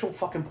is the actual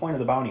fucking point of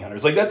the bounty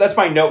hunters? Like, that's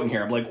my note in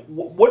here. I'm like,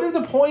 what are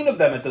the point of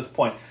them at this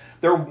point?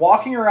 They're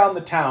walking around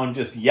the town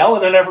just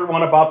yelling at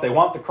everyone about they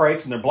want the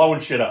Krites, and they're blowing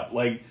shit up.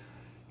 Like,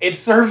 it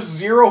serves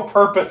zero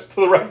purpose to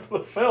the rest of the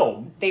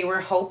film. They were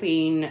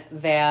hoping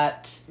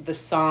that the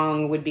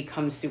song would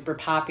become super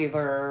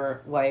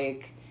popular,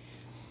 like,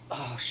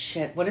 oh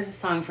shit, what is the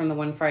song from the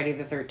one Friday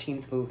the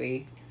 13th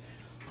movie?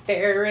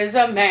 There is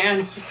a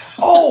man.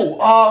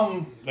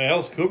 Oh, The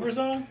Alice Cooper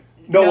song?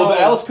 no, No.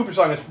 the Alice Cooper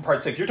song is from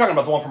part 6. You're talking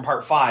about the one from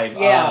part 5.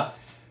 Yeah.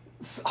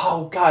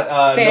 Oh,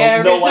 God.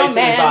 There no is life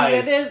no in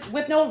his man eyes.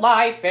 with no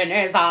life in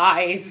his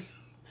eyes.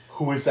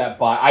 Who is that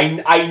by?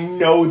 I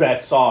know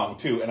that song,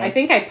 too. And I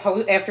think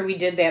after we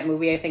did that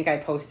movie, I think I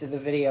posted the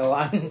video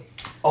on.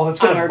 Oh, that's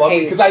on going to our bug me,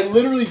 page. because I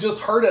literally just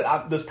heard it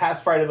this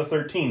past Friday the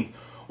 13th.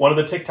 One of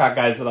the TikTok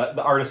guys,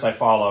 the artists I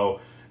follow,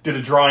 did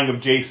a drawing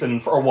of Jason,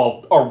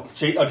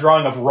 a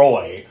drawing of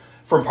Roy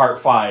from part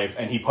 5,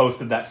 and he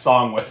posted that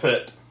song with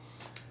it.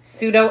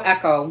 Pseudo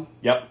Echo.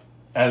 Yep.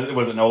 And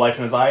was it No Life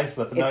in His Eyes? Is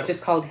that the It's note?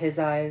 just called His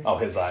Eyes. Oh,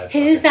 His Eyes.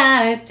 His okay.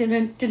 eyes, dun,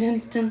 dun,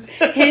 dun,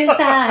 dun. His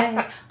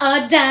eyes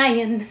are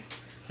dying.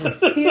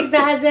 His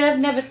eyes have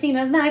never seen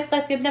a knife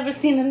like they've never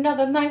seen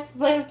another knife.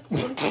 Where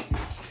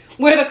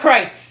are the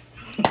Krites?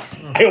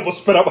 I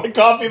almost spit out my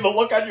coffee. The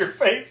look on your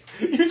face.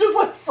 You just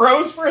like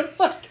froze for a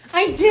second.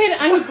 I did.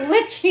 I'm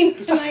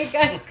glitching tonight,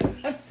 guys,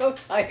 because I'm so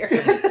tired.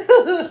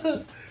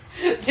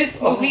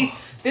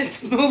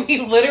 This movie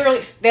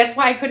literally, that's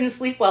why I couldn't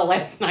sleep well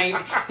last night.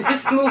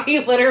 This movie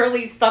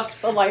literally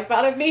sucked the life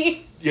out of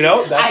me. You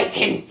know, I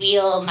can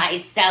feel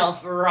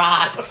myself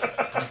rot.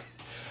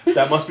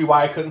 that must be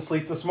why I couldn't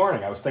sleep this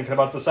morning. I was thinking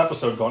about this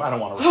episode going, I don't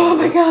want to record Oh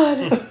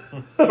my this.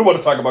 god. I don't want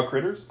to talk about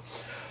critters.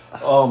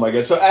 Oh my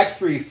god. So Act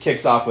 3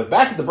 kicks off with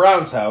back at the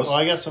Browns' house. Well,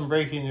 I got some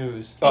breaking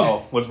news.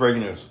 Uh-oh. What's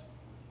breaking news?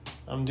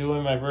 I'm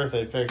doing my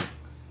birthday pick.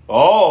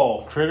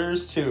 Oh.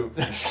 Critters 2.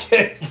 I'm just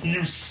kidding.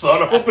 You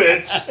son of a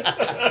bitch.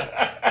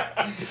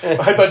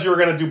 I thought you were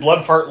going to do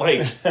Blood Fart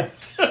Lake.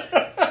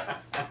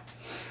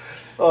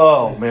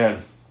 Oh,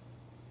 man.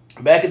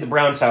 Back at the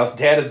Browns' house,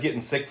 Dad is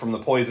getting sick from the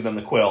poison in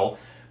the quill.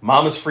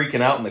 Mom is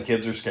freaking out and the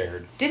kids are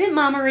scared. Didn't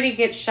Mom already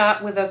get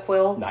shot with a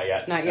quill? Not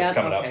yet. Not yet? That's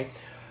coming okay.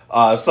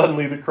 up.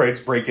 Suddenly the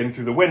Krites break in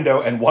through the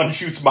window and one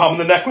shoots Mom in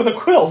the neck with a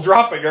quill,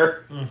 dropping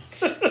her.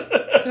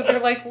 So they're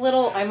like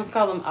little, I almost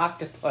call them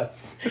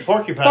octopus.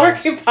 Porcupines.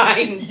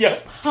 Porcupines.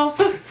 Yep. How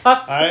the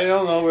fuck? I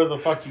don't know where the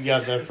fuck you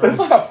got that from. It's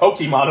like a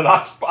Pokemon, an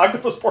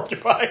octopus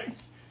porcupine.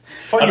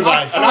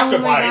 Porcupine. An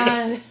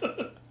octopine.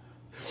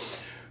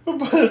 Oh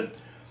my God.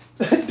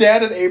 But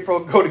Dad and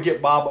April go to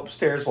get Mom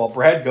upstairs while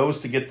Brad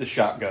goes to get the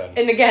shotgun.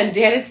 And again,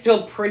 Dad is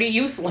still pretty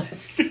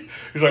useless.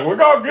 He's like, we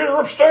gotta get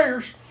her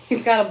upstairs.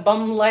 He's got a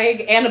bum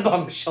leg and a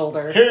bum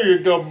shoulder. Here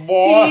you go,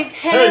 boy. He's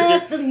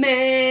half the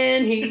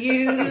man he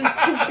used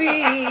to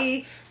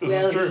be. This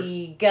is Well, true.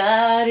 he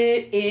got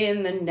it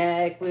in the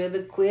neck with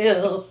a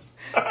quill.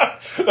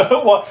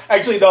 Well,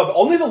 actually, no.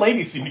 Only the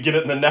ladies seem to get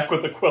it in the neck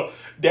with the quill.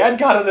 Dad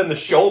got it in the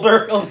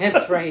shoulder. Oh,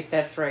 that's right.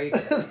 That's right.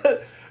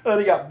 And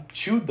he got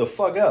chewed the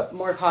fuck up.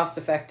 More cost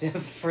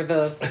effective for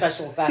the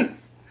special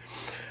effects.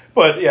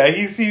 But yeah,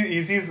 he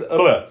sees.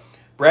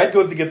 Brad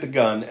goes to get the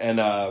gun,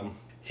 and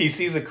he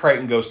sees a Krite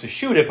and goes to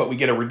shoot it, but we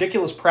get a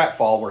ridiculous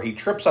pratfall where he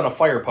trips on a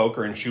fire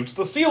poker and shoots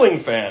the ceiling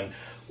fan,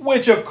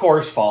 which of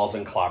course falls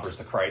and clobbers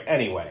the Krite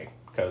anyway,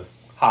 because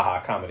haha,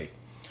 comedy.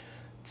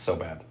 It's so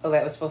bad. Oh,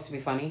 that was supposed to be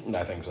funny?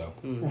 I think so.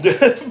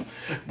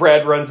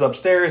 Brad runs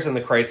upstairs and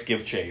the Krites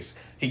give chase.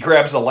 He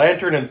grabs a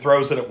lantern and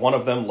throws it at one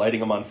of them,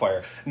 lighting him on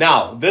fire.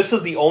 Now, this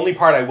is the only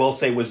part I will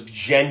say was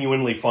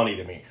genuinely funny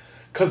to me.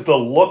 Because the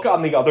look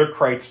on the other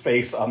Krite's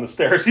face on the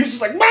stairs, he was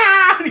just like,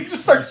 "Bah!" And he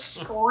just starts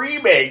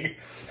screaming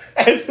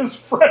as his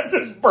friend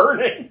is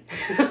burning.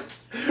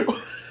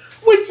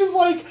 Which is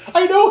like,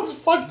 I know it's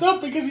fucked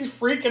up because he's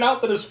freaking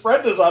out that his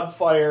friend is on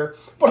fire,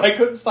 but I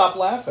couldn't stop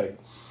laughing.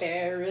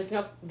 There is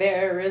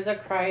a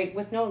Krite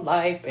with no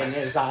life in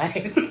his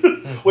eyes.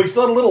 Well, he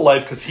still had a little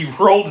life because he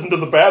rolled into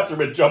the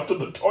bathroom and jumped in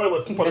the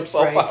toilet and put That's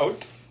himself right.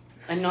 out.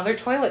 Another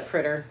toilet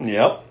critter.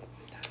 Yep.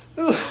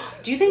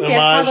 Do you think that's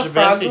how Homage the to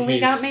frog Betsy ghoulie Piece.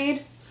 got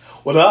made?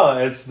 Well, no,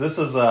 this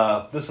is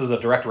a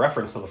direct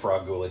reference to the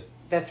frog ghoulie.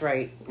 That's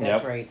right.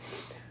 That's Yep. right.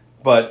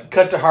 But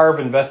cut to Harv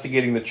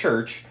investigating the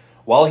church.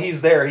 While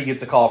he's there, he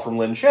gets a call from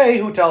Lynn Shay,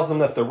 who tells him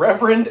that the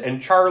Reverend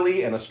and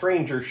Charlie and a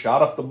stranger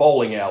shot up the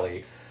bowling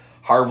alley.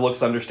 Harv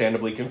looks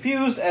understandably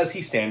confused as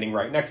he's standing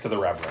right next to the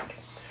Reverend.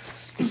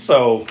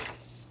 So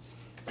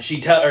she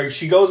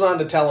goes on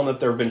to tell him that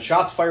there have been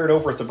shots fired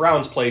over at the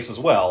Browns' place as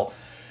well.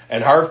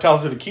 And Harv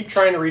tells her to keep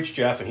trying to reach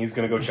Jeff, and he's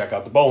going to go check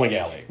out the bowling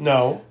alley.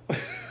 No.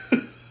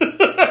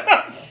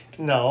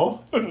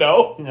 No.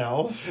 No?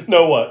 No.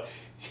 No what?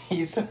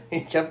 He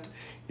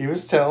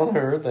was telling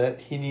her that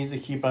he needs to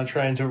keep on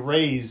trying to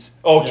raise.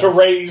 Oh, Jeff. to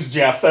raise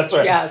Jeff. That's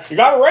right. Yes. You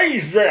got to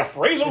raise Jeff.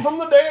 Raise him from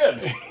the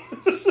dead.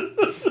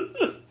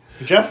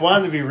 Jeff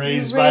wanted to be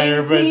raised by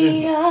her, Raise but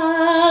me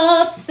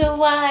up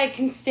so I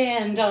can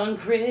stand on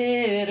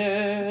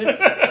critters.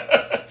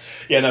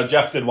 Yeah, no,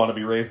 Jeff did want to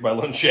be raised by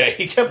Lynn Shay.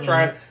 He kept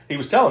trying. He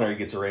was telling her he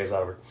gets a raise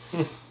out of her.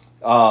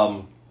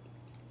 Oh,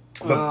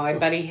 I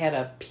bet he had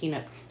a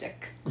peanut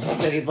stick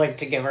that he'd like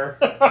to give her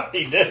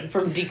He did.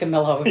 from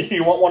DiCamillo's.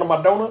 You want one of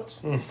my donuts?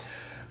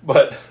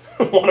 But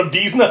one of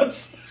D's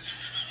nuts?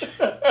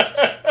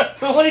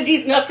 One of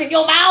these nuts in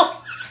your mouth.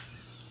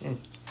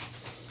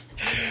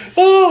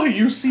 Oh,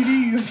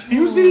 UCDs.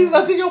 UCDs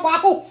nuts in your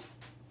mouth.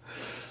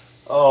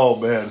 Oh,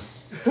 man.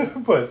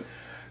 But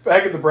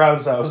back at the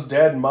Browns' house,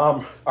 Dad and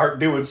Mom aren't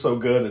doing so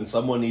good, and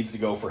someone needs to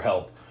go for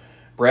help.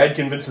 Brad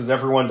convinces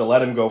everyone to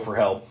let him go for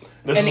help.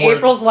 This And is where-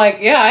 April's like,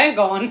 yeah, I ain't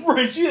going.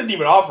 Right, she didn't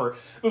even offer.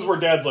 This is where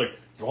Dad's like,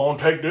 "You want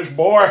to take this,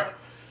 boy?"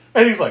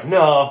 And he's like,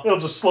 "No, it'll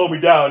just slow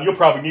me down. You'll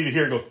probably need it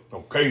here." He goes,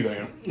 "Okay,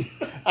 then."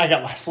 I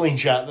got my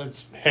slingshot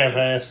that's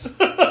half-assed.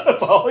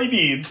 That's all he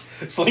needs.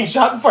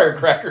 Slingshot and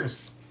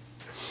firecrackers.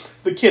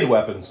 The kid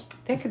weapons.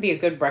 That could be a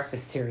good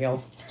breakfast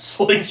cereal.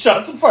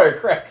 Slingshots and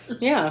firecrackers.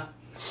 Yeah.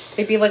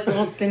 They'd be like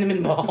little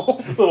cinnamon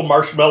balls. Little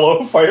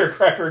marshmallow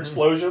firecracker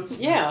explosions.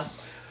 Yeah.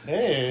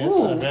 Hey, that's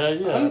not a bad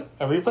idea.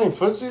 Are we playing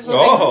footsies?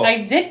 Oh.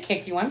 I did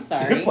kick you. I'm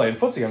sorry. You're playing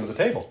footsie under the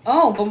table.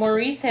 Oh, but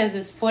Maurice has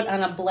his foot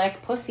on a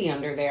black pussy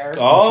under there.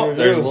 Oh, Sure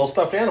there's do. a little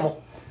stuffed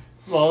animal.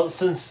 Well,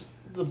 since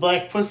the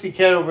black pussy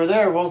cat over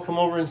there won't come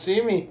over and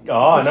see me,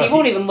 Oh, no. He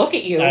won't even look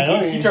at you. I know.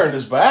 He turned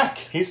his back.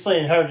 he's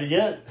playing hard to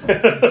get.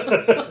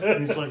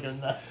 He's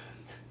looking.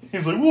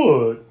 He's like,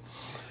 what?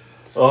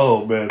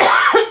 Oh, man.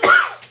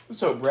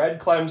 So Brad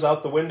climbs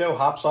out the window,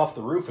 hops off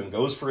the roof, and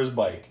goes for his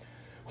bike.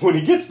 When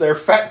he gets there,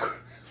 Fat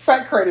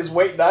Crate is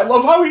waiting. I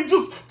love how he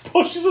just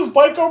pushes his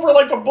bike over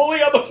like a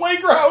bully on the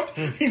playground.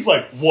 He's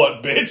like,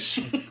 what,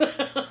 bitch?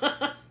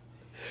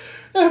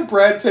 And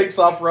Brad takes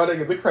off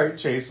running, and the Crate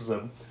chases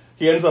him.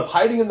 He ends up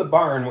hiding in the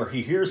barn where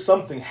he hears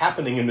something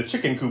happening in the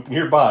chicken coop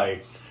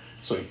nearby.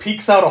 So he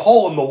peeks out a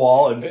hole in the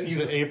wall and Is sees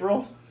it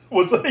April?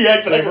 What's that? Yeah,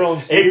 exactly. April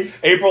and Steve?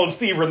 April and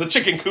Steve are in the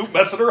chicken coop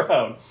messing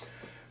around.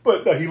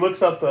 But no, he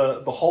looks out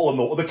the hole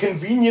in the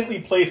conveniently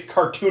placed,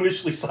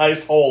 cartoonishly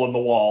sized hole in the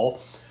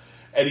wall,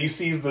 and he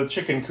sees the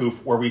chicken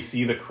coop where we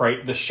see the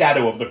Crate, the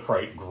shadow of the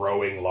Crate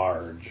growing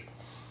large.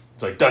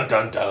 It's like dun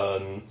dun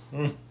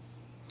dun.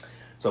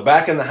 So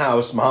back in the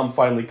house, Mom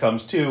finally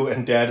comes to,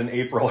 and Dad and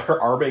April are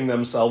arming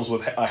themselves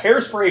with a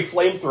hairspray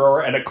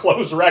flamethrower and a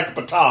clothes rack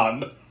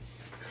baton.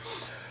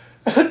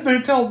 They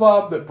tell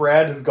Mom that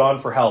Brad has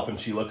gone for help, and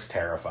she looks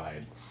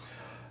terrified.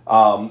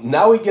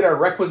 Now we get our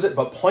requisite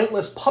but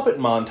pointless puppet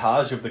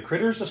montage of the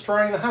critters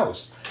destroying the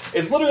house.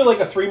 It's literally like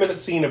a 3-minute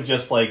scene of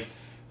just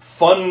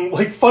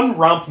fun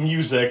romp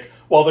music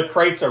while the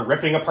Crites are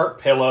ripping apart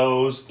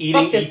pillows,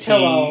 eating Fuck this ET.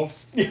 pillow.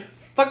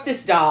 Fuck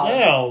this doll.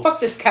 No. Fuck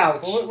this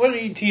couch. What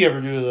did E.T. ever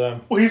do to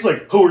them? Well, he's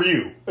like, who are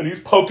you? And he's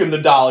poking the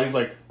doll. He's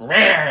like, "Rah,"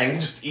 and he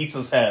just eats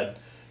his head.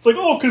 It's like,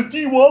 oh, because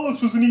Dee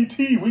Wallace was an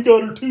E.T. We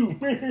got her too.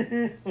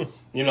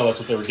 You know that's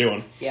what they were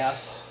doing. Yeah.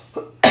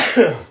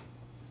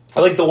 I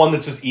like the one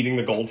that's just eating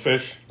the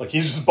goldfish. Like,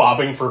 he's just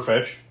bobbing for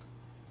fish.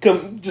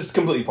 Just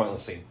completely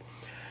pointless scene.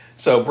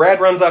 So Brad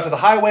runs out to the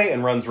highway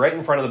and runs right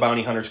in front of the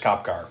bounty hunter's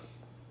cop car.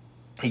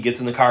 He gets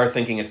in the car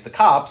thinking it's the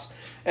cops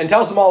and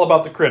tells them all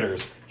about the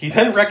critters. He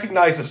then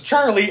recognizes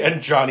Charlie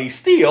and Johnny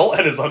Steele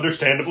and is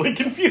understandably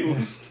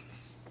confused.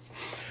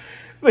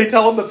 They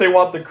tell him that they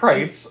want the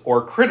Crites,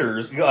 or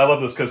critters. I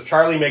love this because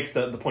Charlie makes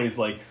the point, it's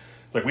like,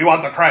 we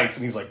want the Crites.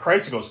 And he's like,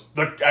 Crites? He goes,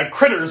 the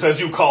critters, as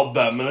you called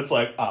them. And it's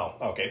like, oh,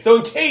 okay. So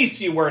in case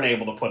you weren't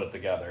able to put it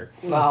together.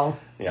 Well,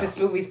 Yeah. this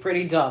movie's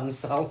pretty dumb,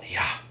 so.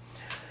 Yeah.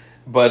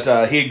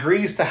 But he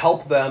agrees to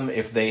help them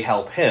if they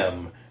help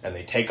him, and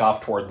they take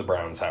off toward the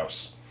Browns'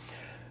 house.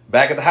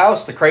 Back at the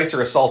house, the Crites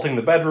are assaulting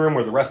the bedroom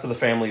where the rest of the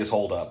family is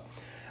holed up.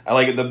 I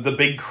like it. The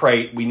big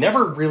Crate, we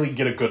never really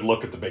get a good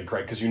look at the big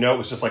Crate, because you know it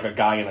was just like a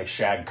guy in a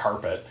shag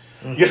carpet.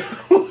 You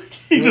know,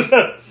 he just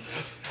had...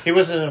 He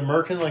wasn't an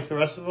American like the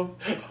rest of them?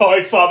 Oh,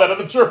 I saw that in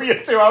the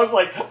trivia, too. I was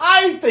like,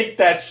 I think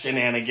that's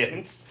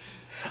shenanigans.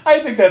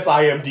 I think that's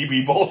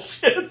IMDb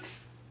bullshit.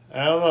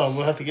 I don't know.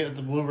 We'll have to get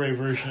the Blu-ray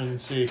version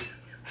and see.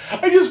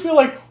 I just feel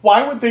like,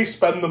 why would they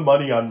spend the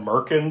money on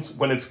Merkins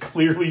when it's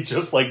clearly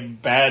just,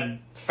 like, bad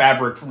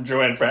fabric from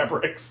Joann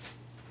Fabrics?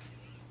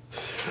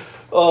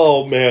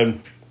 Oh,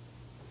 man.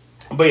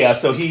 But yeah,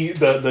 so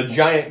the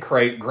giant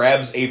Crate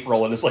grabs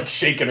April and is, like,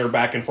 shaking her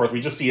back and forth.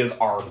 We just see his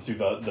arm through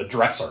the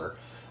dresser.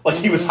 Like,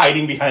 he was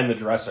hiding behind the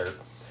dresser.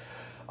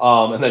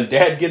 And then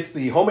Dad gets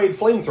the homemade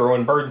flamethrower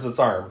and burns its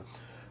arm.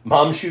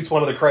 Mom shoots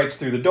one of the Crites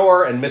through the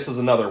door and misses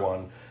another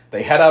one.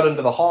 They head out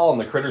into the hall, and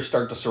the critters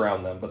start to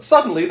surround them. But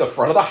suddenly, the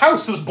front of the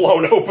house is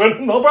blown open,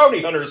 and the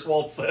bounty hunters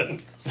waltz in.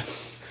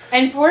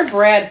 And poor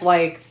Brad's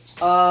like,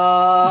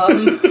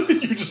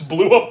 You just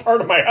blew up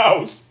part of my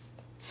house.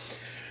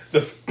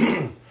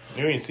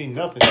 You ain't seen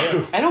nothing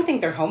yet. I don't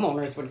think their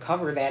homeowners would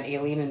cover that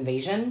alien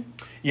invasion.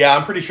 Yeah,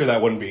 I'm pretty sure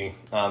that wouldn't be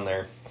on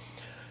there.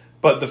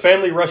 But the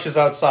family rushes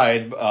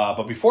outside,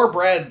 but before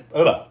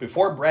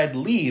Brad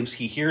leaves,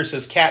 he hears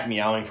his cat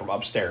meowing from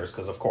upstairs,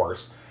 because of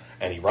course,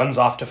 and he runs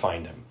off to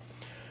find him.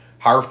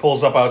 Harv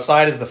pulls up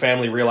outside as the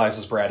family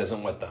realizes Brad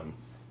isn't with them.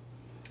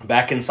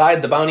 Back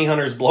inside, the bounty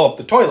hunters blow up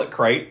the toilet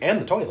Crate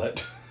and the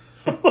toilet.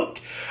 Look,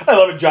 I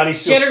love it. Johnny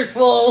Steele Shitter's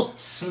full.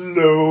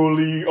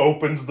 slowly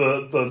opens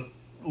the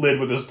lid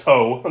with his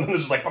toe, and then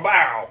it's just like,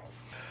 pow!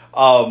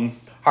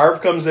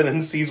 Harv comes in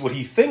and sees what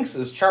he thinks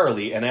is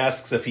Charlie and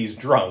asks if he's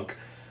drunk.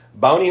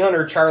 Bounty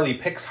hunter Charlie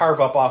picks Harv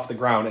up off the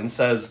ground and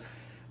says,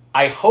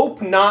 I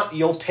hope not,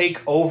 you'll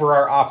take over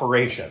our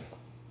operation.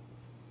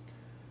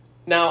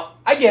 Now,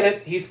 I get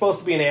it. He's supposed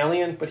to be an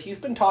alien, but he's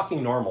been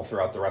talking normal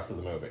throughout the rest of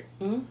the movie.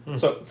 Mm-hmm.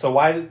 So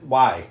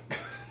why?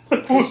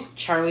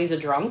 Charlie's a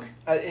drunk?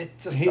 It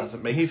just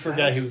doesn't make sense. He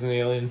forgot he was an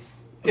alien.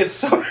 It's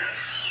so...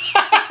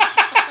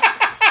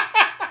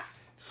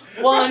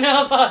 One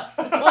of us.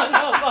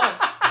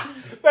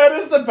 That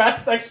is the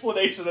best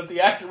explanation, that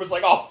the actor was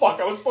like, oh,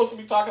 fuck, I was supposed to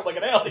be talking like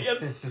an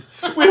alien.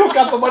 We don't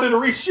got the money to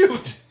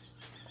reshoot.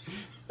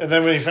 And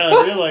then when he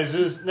finally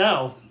realizes,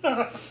 no.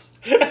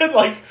 And,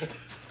 like,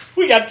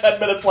 we got 10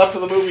 minutes left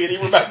of the movie and he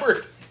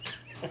remembered.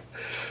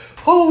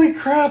 Holy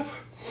crap.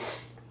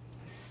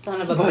 Son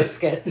of a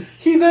biscuit.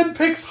 He then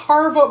picks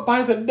Harv up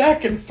by the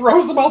neck and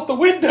throws him out the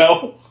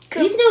window.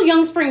 He's no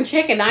young spring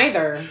chicken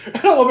either. And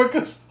I love it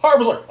because Harv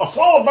was like, I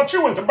swallowed my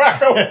chewing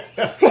tobacco.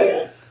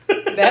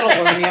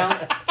 That'll learn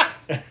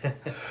you.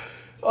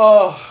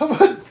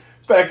 But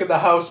back in the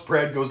house,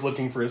 Brad goes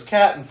looking for his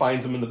cat and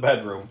finds him in the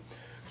bedroom.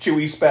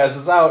 Chewie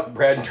spazzes out.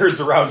 Brad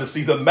turns around to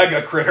see the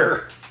mega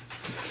critter.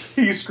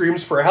 He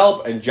screams for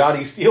help, and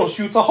Johnny Steele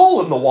shoots a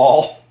hole in the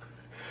wall,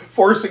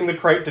 forcing the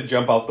Krite to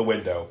jump out the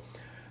window.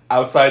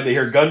 Outside, they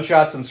hear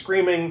gunshots and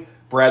screaming.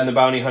 Brad and the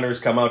bounty hunters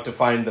come out to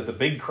find that the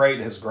big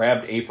Krite has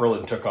grabbed April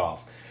and took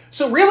off.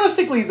 So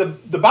realistically,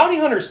 the bounty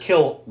hunters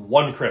kill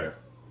one critter.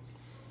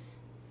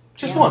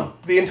 Just one.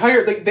 The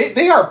entire...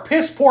 They are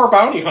piss-poor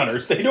bounty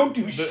hunters. They don't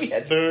do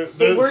shit. They're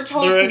to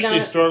actually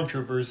not-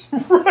 stormtroopers.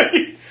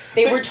 Right.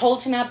 They were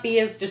told to not be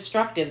as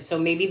destructive, so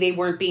maybe they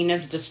weren't being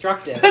as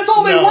destructive. That's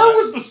all they were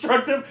was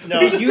destructive. No.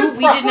 They just We did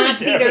did not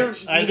see their.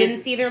 damage. We didn't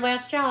see their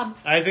last job.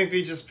 I think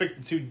they just picked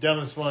the two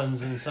dumbest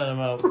ones and sent them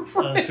out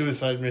on a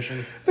suicide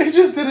mission. They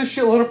just did a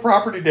shitload of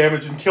property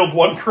damage and killed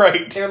one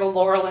Krite. They're the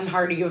Laurel and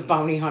Hardy of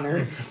bounty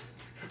hunters.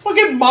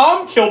 Fucking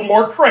Mom killed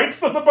more Krites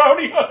than the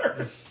bounty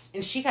hunters.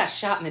 And she got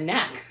shot in the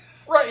neck.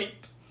 Right.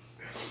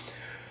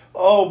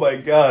 Oh my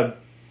god.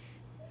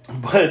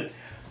 But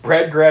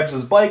Brad grabs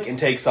his bike and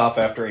takes off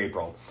after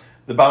April.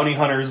 The bounty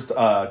hunters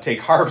take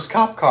Harv's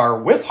cop car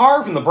with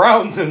Harv and the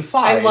Browns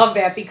inside. I love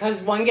that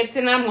because one gets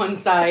in on one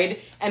side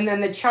and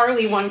then the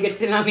Charlie one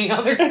gets in on the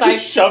other And side.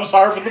 just shoves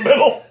Harv in the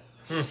middle.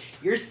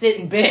 You're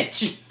sitting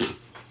bitch.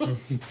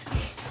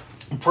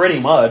 Pretty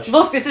much.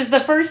 Look, this is the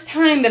first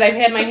time that I've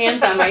had my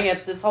hands on my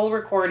hips this whole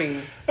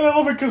recording. And I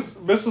love it because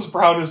Mrs.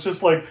 Brown is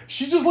just like,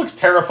 she just looks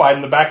terrified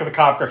in the back of the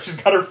cop car. She's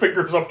got her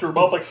fingers up to her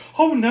mouth like,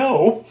 oh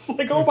no.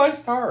 Like, oh my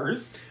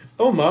stars.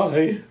 Oh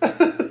my.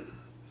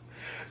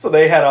 So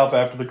they head off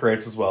after the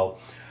Krites as well.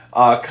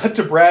 Cut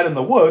to Brad in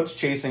the woods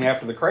chasing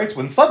after the Krites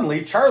when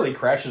suddenly Charlie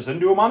crashes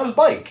into him on his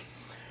bike.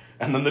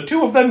 And then the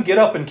two of them get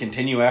up and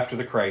continue after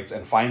the Krites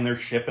and find their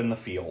ship in the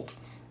field.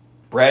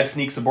 Brad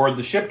sneaks aboard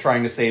the ship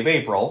trying to save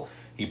April.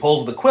 He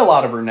pulls the quill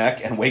out of her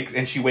neck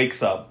and she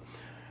wakes up.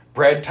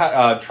 Brad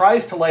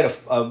tries to light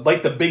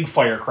the big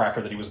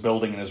firecracker that he was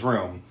building in his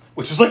room,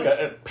 which was like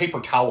a paper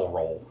towel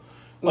roll.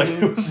 Like,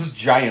 it was this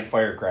giant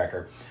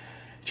firecracker.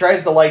 He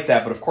tries to light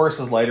that, but of course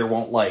his lighter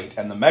won't light,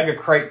 and the Mega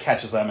Krite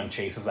catches them and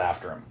chases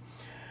after him.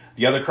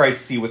 The other Krites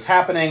see what's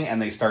happening,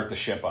 and they start the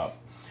ship up.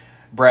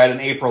 Brad and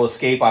April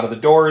escape out of the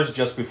doors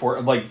just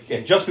before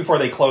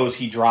they close.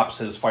 He drops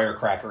his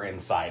firecracker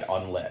inside,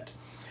 unlit.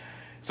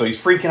 So he's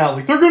freaking out,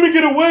 like, they're gonna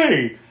get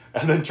away!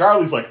 And then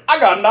Charlie's like, I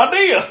got an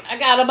idea! I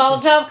got a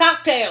Molotov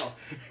cocktail.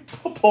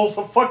 Pulls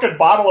a fucking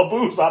bottle of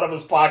booze out of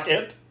his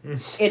pocket.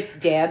 It's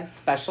Dad's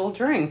special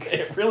drink.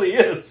 It really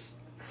is.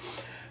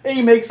 And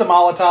he makes a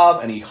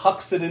Molotov and he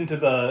hucks it into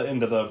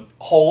the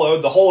hole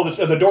of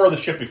the door of the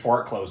ship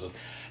before it closes.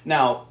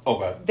 Now,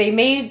 God.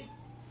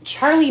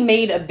 Charlie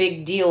made a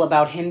big deal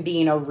about him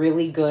being a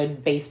really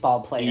good baseball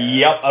player.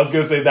 Yep, I was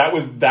gonna say that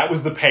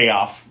was the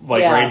payoff,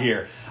 right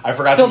here. I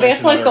forgot. So to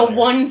mention that's like that the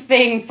one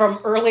thing from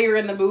earlier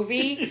in the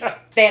movie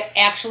that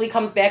actually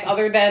comes back,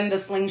 other than the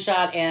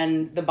slingshot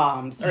and the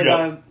bombs or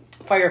the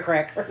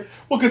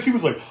firecrackers. Well, because he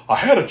was like, I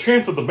had a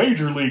chance at the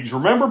major leagues.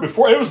 Remember,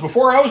 before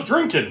I was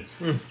drinking.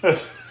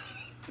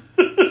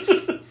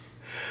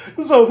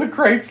 So the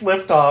Krites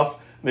lift off.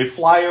 They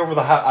fly over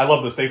the house. I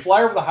love this. They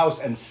fly over the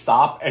house and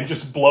stop and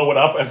just blow it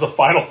up as a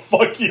final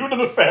fuck you to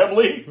the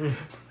family.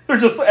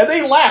 And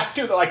they laugh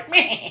too. They're like,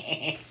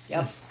 meh.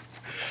 Yep.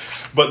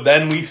 But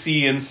then we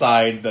see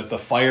inside that the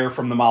fire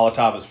from the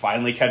Molotov is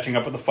finally catching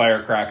up with the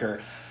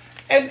firecracker.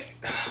 And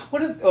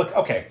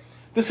okay,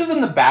 this is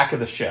in the back of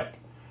the ship.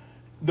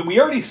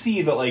 We already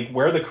see that, like,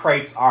 where the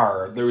Krites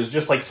are, there was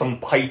just, like, some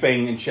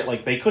piping and shit.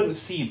 Like, they couldn't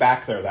see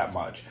back there that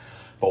much.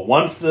 But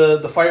once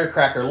the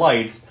firecracker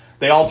lights,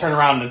 they all turn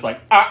around and it's like,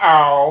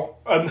 uh-oh.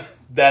 And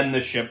then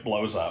the ship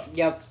blows up.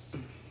 Yep.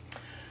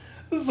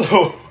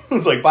 So,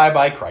 it's like,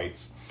 bye-bye,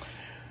 Krites.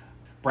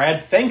 Brad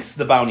thanks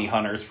the bounty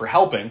hunters for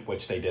helping,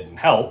 which they didn't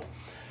help.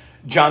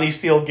 Johnny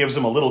Steele gives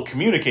him a little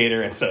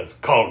communicator and says,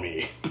 call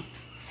me.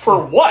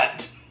 For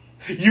what?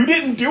 You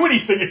didn't do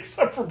anything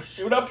except for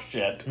shoot up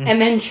shit. And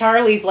then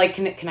Charlie's like,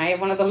 can I have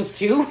one of those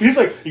too? He's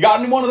like, you got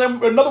another one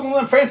of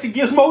them fancy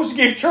gizmos you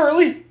gave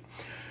Charlie?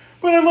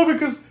 But I love it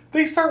because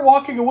they start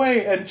walking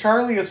away and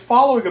Charlie is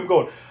following him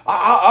going,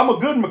 I'm a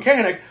good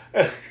mechanic.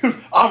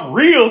 I'm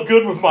real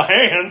good with my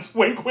hands.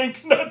 Wink,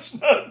 wink, nudge,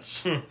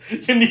 nudge.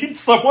 You need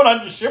someone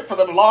on your ship for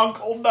them long,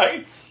 cold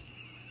nights.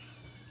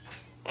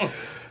 I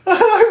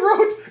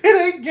wrote, it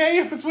ain't gay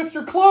if it's with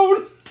your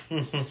clone.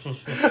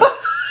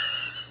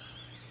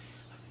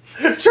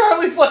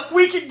 Charlie's like,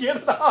 we can get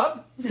it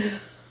on.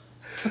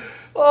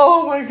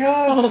 Oh my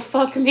god. Oh,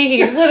 fuck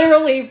me.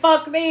 Literally,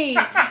 fuck me.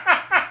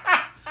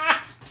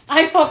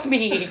 I fuck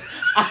me.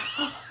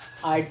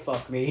 I'd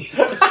fuck me.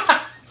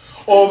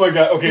 Oh my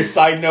god. Okay,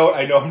 side note,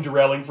 I know I'm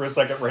derailing for a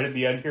second right at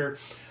the end here.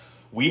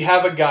 We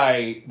have a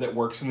guy that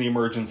works in the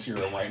emergency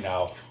room right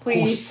now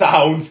who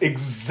sounds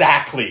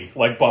exactly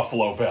like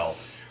Buffalo Bill.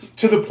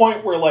 To the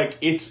point where, like,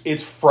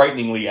 it's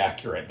frighteningly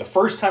accurate. The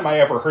first time I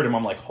ever heard him,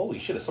 I'm like, holy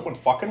shit, is someone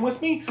fucking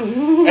with me?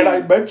 And I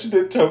mentioned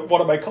it to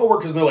one of my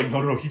coworkers, and they're like,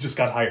 no, he just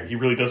got hired. He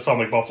really does sound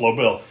like Buffalo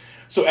Bill.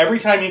 So every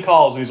time he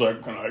calls, he's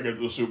like, can I get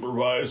the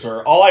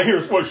supervisor? All I hear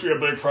is, was she a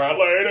big fat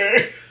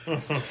lady?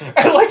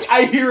 And, like,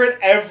 I hear it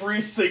every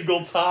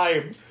single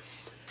time.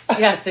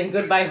 Yes, and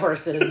goodbye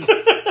horses.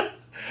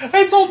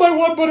 I told my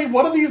one buddy,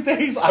 one of these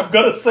days, I'm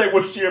going to say,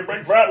 was she a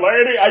big fat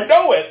lady? I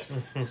know it.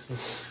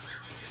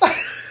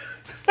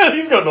 And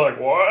he's going to be like,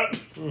 what?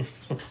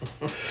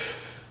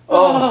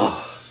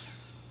 Oh.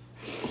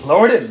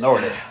 Lowered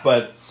it.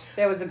 But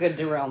That was a good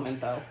derailment,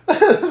 though.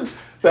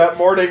 that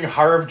morning,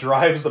 Harv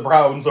drives the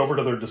Browns over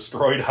to their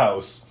destroyed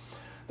house.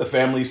 The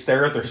family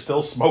stare at their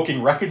still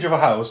smoking wreckage of a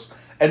house,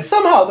 and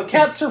somehow the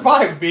cat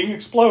survived being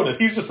exploded.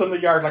 He's just in the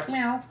yard like,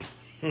 meow.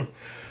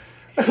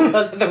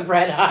 Because of the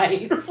red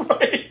eyes.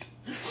 Right.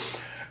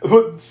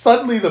 But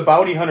suddenly the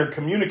bounty hunter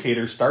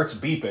communicator starts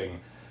beeping.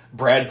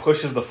 Brad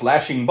pushes the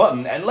flashing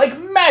button, and like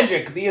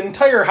magic, the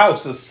entire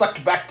house is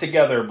sucked back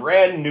together,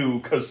 brand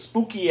new, cause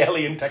spooky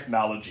alien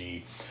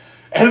technology.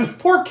 And the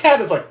poor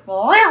cat is like,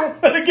 meow,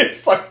 and it gets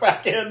sucked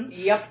back in.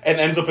 Yep. And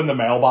ends up in the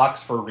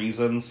mailbox for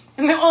reasons.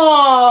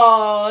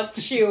 Oh,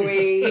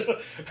 Chewy.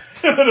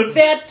 And then it's,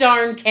 That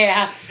darn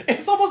cat.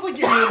 it's almost like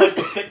you're hearing like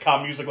the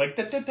sitcom music, like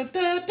da, da, da,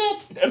 da, da,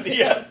 at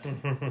the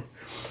end.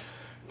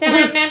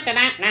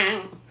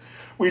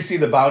 We see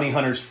the bounty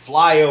hunters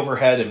fly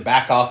overhead and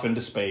back off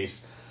into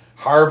space.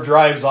 Harv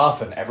drives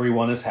off and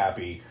everyone is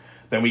happy.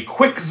 Then we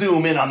quick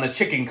zoom in on the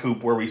chicken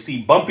coop where we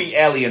see bumpy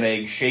alien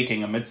eggs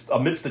shaking amidst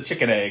the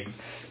chicken eggs.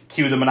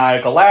 Cue the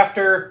maniacal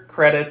laughter,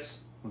 credits,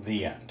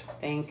 the end.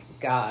 Thank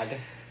God.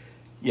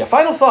 Yeah,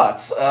 final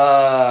thoughts.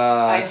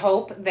 I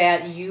hope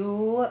that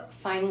you,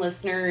 fine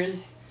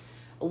listeners,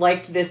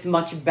 liked this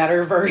much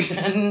better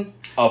version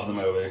of the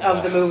movie.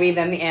 of the movie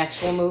than the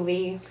actual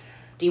movie.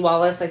 D.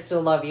 Wallace, I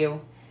still love you.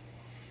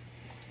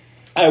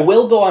 I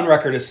will go on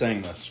record as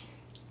saying this.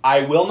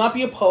 I will not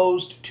be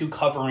opposed to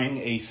covering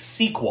a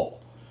sequel.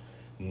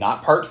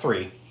 Not part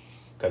 3,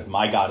 because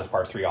my God, is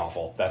part 3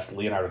 awful. That's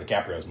Leonardo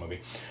DiCaprio's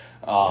movie.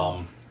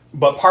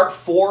 But part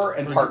 4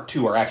 and part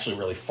 2 are actually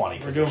really funny.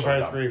 We're doing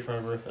part 3 for my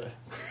birthday.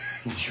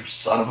 You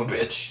son of a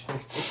bitch.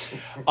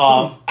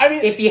 I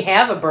mean, If you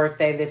have a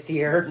birthday this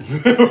year.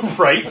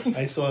 right?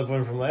 I still have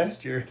one from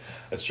last year.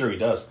 That's true, he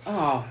does.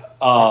 Oh.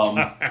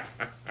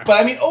 But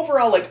I mean,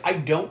 overall, like, I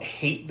don't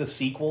hate the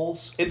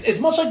sequels. It's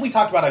much like we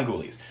talked about on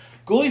Ghoulies.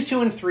 Ghoulies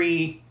 2 and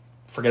 3,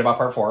 forget about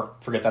part 4.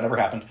 Forget that ever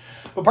happened.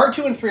 But part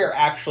 2 and 3 are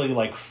actually,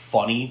 like,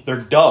 funny.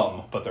 They're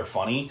dumb, but they're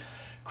funny.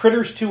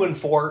 Critters 2 and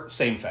 4,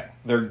 same thing.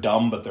 They're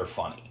dumb, but they're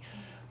funny.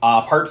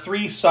 Part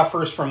 3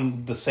 suffers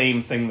from the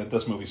same thing that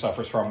this movie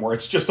suffers from, where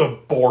it's just a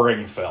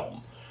boring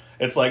film.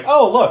 It's like,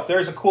 oh, look,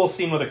 there's a cool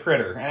scene with a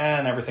critter,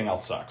 and everything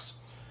else sucks.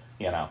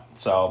 You know,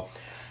 so,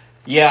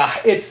 yeah,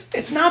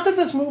 it's not that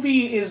this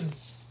movie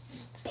is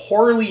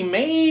poorly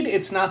made.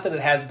 It's not that it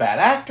has bad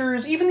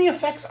actors. Even the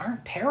effects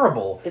aren't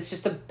terrible. It's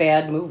just a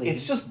bad movie.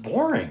 It's just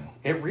boring.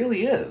 It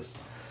really is.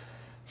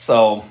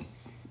 So,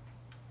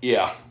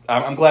 yeah,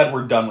 I'm glad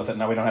we're done with it.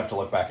 Now we don't have to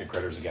look back at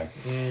Critters again.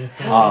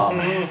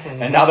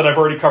 And now that I've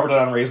already covered it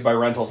on Raised by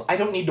Rentals, I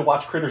don't need to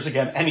watch Critters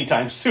again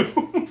anytime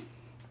soon.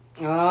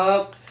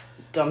 Oh,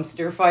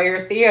 dumpster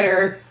fire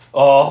theater.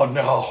 Oh,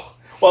 no.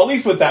 Well, at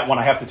least with that one,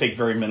 I have to take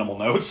very minimal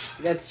notes.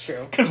 That's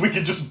true. Because we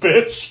could just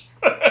bitch.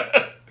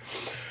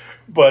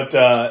 But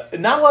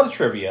not a lot of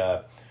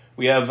trivia.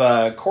 We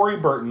have Corey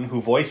Burton,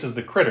 who voices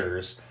the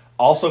Critters,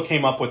 also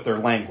came up with their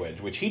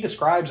language, which he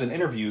describes in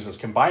interviews as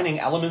combining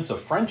elements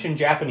of French and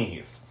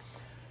Japanese.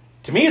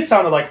 To me, it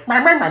sounded like...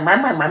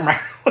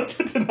 Like,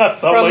 it did not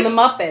sound From like... the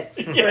Muppets.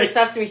 Yes. Or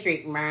Sesame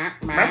Street. Bling,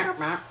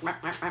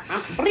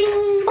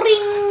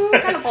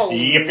 bling. Telephone.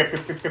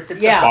 Yep.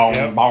 Yeah. Bong,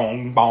 Yep.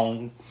 bong,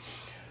 bong.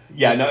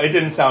 Yeah, no, it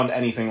didn't sound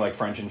anything like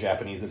French and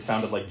Japanese. It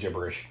sounded like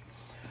gibberish.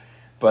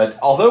 But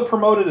although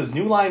promoted as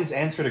New Line's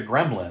answer to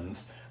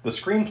Gremlins, the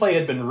screenplay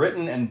had been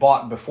written and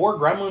bought before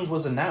Gremlins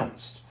was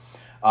announced.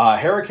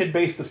 Herrick had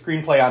based the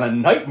screenplay on a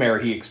nightmare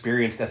he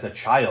experienced as a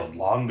child,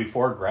 long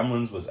before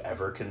Gremlins was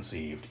ever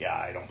conceived. Yeah,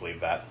 I don't believe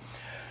that.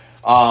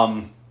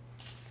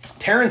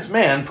 Terrence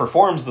Mann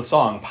performs the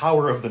song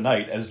Power of the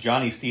Night as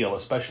Johnny Steele,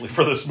 especially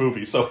for this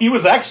movie, so he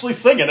was actually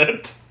singing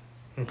it.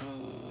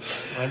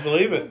 I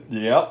believe it.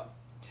 Yep.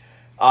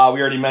 We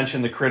already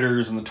mentioned the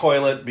critters in the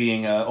toilet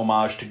being a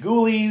homage to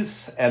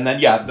Ghoulies. And then,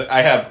 yeah,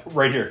 I have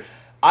right here,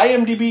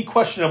 IMDb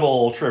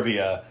questionable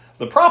trivia.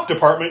 The prop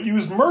department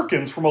used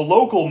merkins from a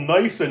local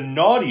nice and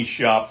naughty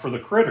shop for the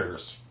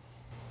critters.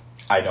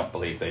 I don't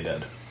believe they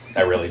did.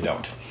 I really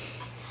don't.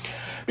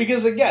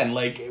 Because, again,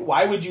 like,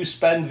 why would you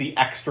spend the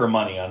extra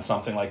money on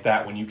something like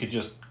that when you could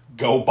just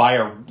go buy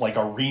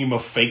a ream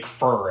of fake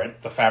fur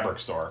at the fabric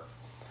store?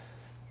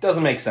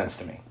 Doesn't make sense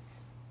to me.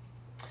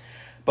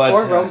 But,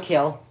 Or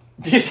roadkill.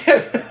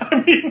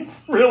 I mean,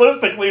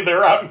 realistically,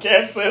 they're out in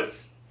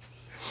Kansas.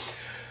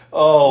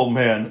 Oh,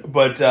 man.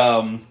 But,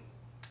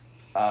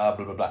 blah,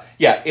 blah, blah.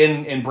 Yeah,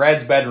 in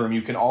Brad's bedroom,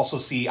 you can also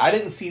see... I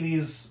didn't see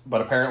these,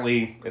 but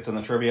apparently it's in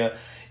the trivia.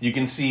 You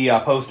can see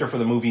a poster for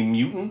the movie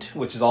Mutant,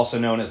 which is also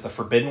known as The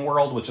Forbidden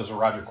World, which is a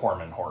Roger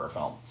Corman horror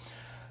film.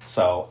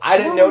 So, I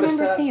didn't notice that.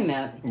 I don't remember seeing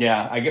that.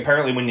 Yeah,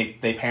 apparently when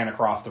they pan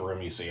across the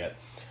room, you see it.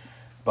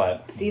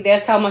 But see,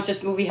 that's how much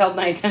this movie held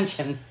my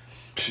attention.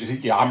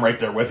 Yeah, I'm right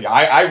there with you.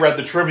 I read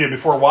the trivia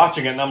before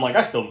watching it, and I'm like,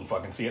 I still didn't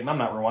fucking see it, and I'm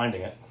not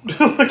rewinding it.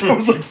 Like, I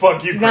was like,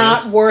 fuck you, it's critters.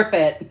 Not worth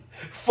it.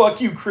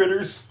 Fuck you,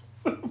 critters.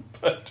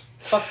 But...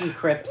 fuck you,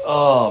 Crips.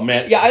 Oh,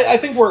 man. Yeah, I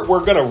think we're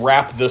going to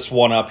wrap this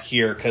one up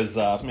here, because,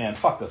 man,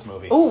 fuck this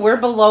movie. Oh, we're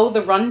below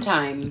the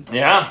runtime.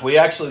 Yeah,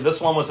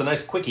 this one was a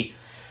nice quickie.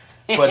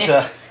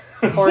 But,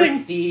 Poor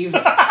Steve.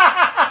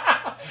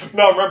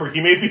 No, remember,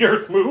 he made the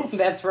Earth move.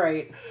 That's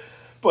right.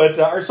 But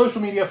our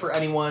social media, for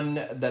anyone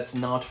that's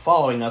not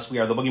following us, we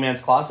are The Boogeyman's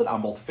Closet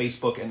on both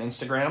Facebook and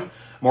Instagram.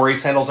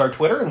 Maurice handles our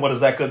Twitter, and what is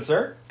that, good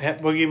sir?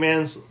 At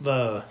Boogeyman's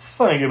the...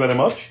 Thank you very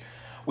much.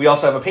 We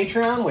also have a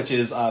Patreon, which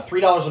is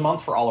 $3 a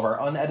month for all of our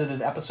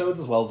unedited episodes,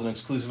 as well as an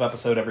exclusive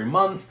episode every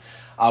month.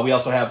 We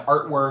also have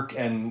artwork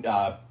and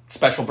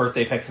special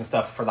birthday pics and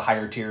stuff for the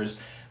higher tiers.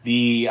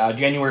 The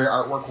January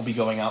artwork will be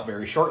going out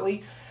very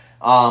shortly.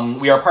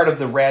 We are part of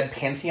the Rad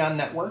Pantheon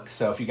network,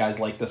 so if you guys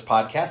like this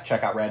podcast,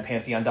 check out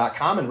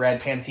radpantheon.com and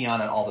Rad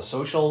Pantheon on all the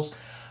socials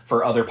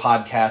for other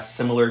podcasts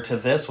similar to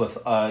this with,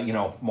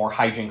 more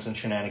hijinks and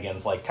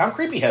shenanigans like Count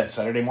Creepyhead's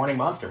Saturday Morning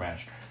Monster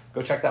Mash.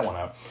 Go check that one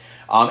out.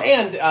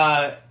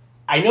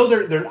 I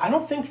know I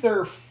don't think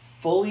they're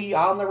fully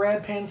on the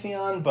Rad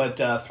Pantheon, but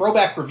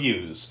Throwback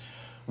Reviews,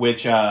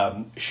 which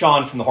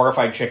Sean from the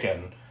Horrified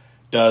Chicken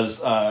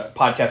does a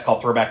podcast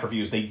called Throwback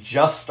Reviews. They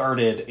just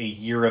started a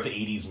year of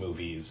 80s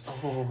movies,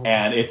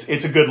 and it's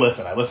a good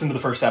listen. I listened to the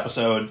first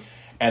episode,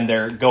 and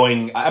they're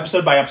going...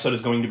 episode by episode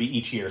is going to be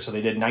each year. So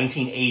they did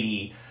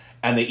 1980,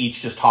 and they each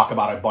just talk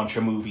about a bunch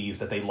of movies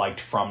that they liked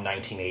from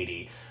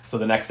 1980. So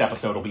the next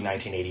episode will be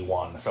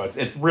 1981. So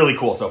it's really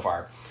cool so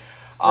far.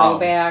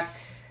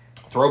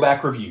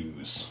 Throwback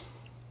Reviews.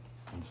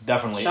 It's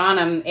definitely... Sean,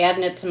 I'm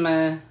adding it to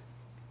my...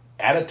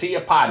 Add it to your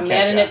podcast. I'm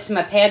adding it to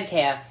my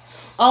podcast.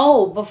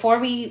 Oh, before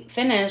we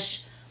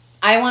finish,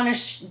 I want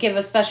to give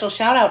a special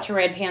shout out to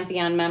Red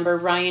Pantheon member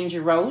Ryan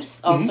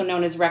Jaros, also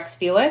known as Rex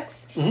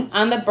Felix,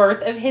 on the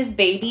birth of his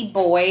baby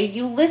boy,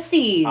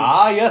 Ulysses.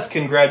 Ah, yes,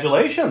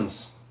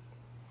 congratulations.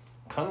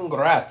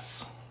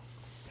 Congrats.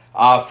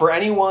 For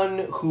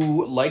anyone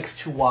who likes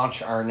to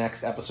watch our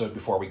next episode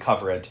before we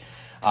cover it,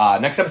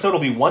 next episode will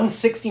be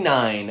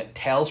 169,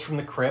 Tales from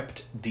the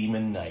Crypt,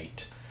 Demon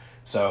Knight.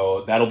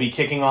 So that'll be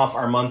kicking off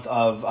our month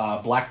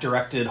of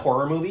black-directed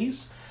horror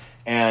movies.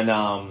 And,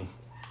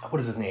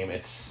 what is his name?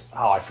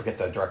 I forget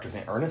the director's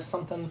name. Ernest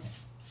something?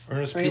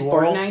 Ernest P.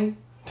 Worrell? Borgnine?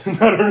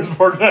 Not Ernest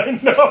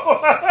Borgnine,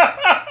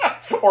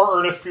 no. Or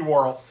Ernest P.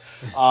 Worrell.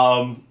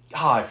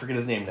 I forget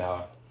his name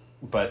now.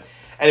 But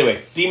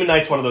anyway, Demon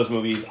Knight's one of those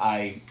movies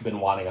I've been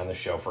wanting on this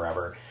show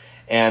forever.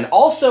 And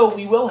also,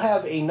 we will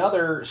have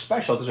another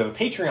special, because we have a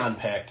Patreon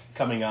pick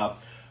coming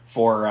up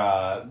for,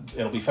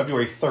 it'll be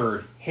February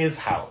 3rd, His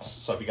House.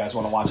 So if you guys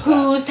want to watch that.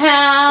 Whose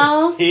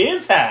house?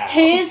 His house.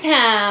 His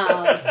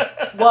house.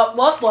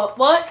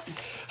 What?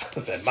 I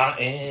said,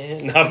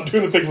 I'm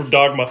doing the thing from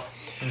Dogma.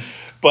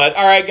 But,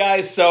 all right,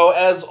 guys, so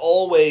as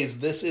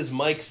always, this is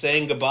Mike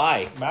saying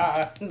goodbye.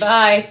 Bye.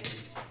 Bye.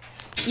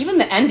 Even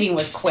the ending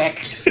was quick.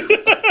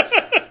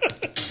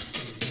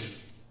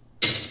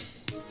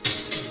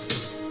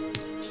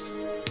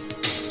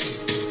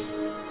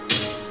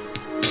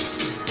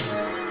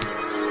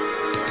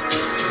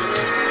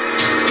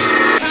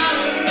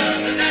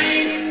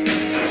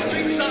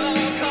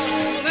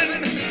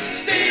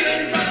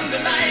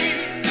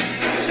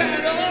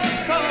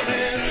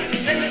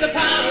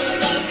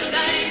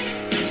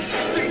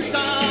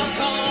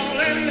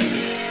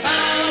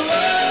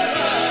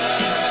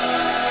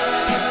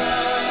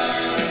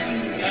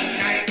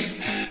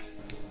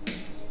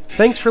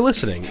 Thanks for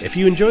listening. If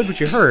you enjoyed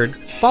what you heard,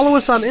 follow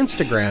us on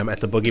Instagram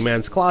at The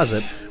Boogeyman's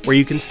Closet, where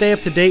you can stay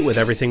up to date with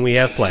everything we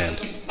have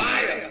planned.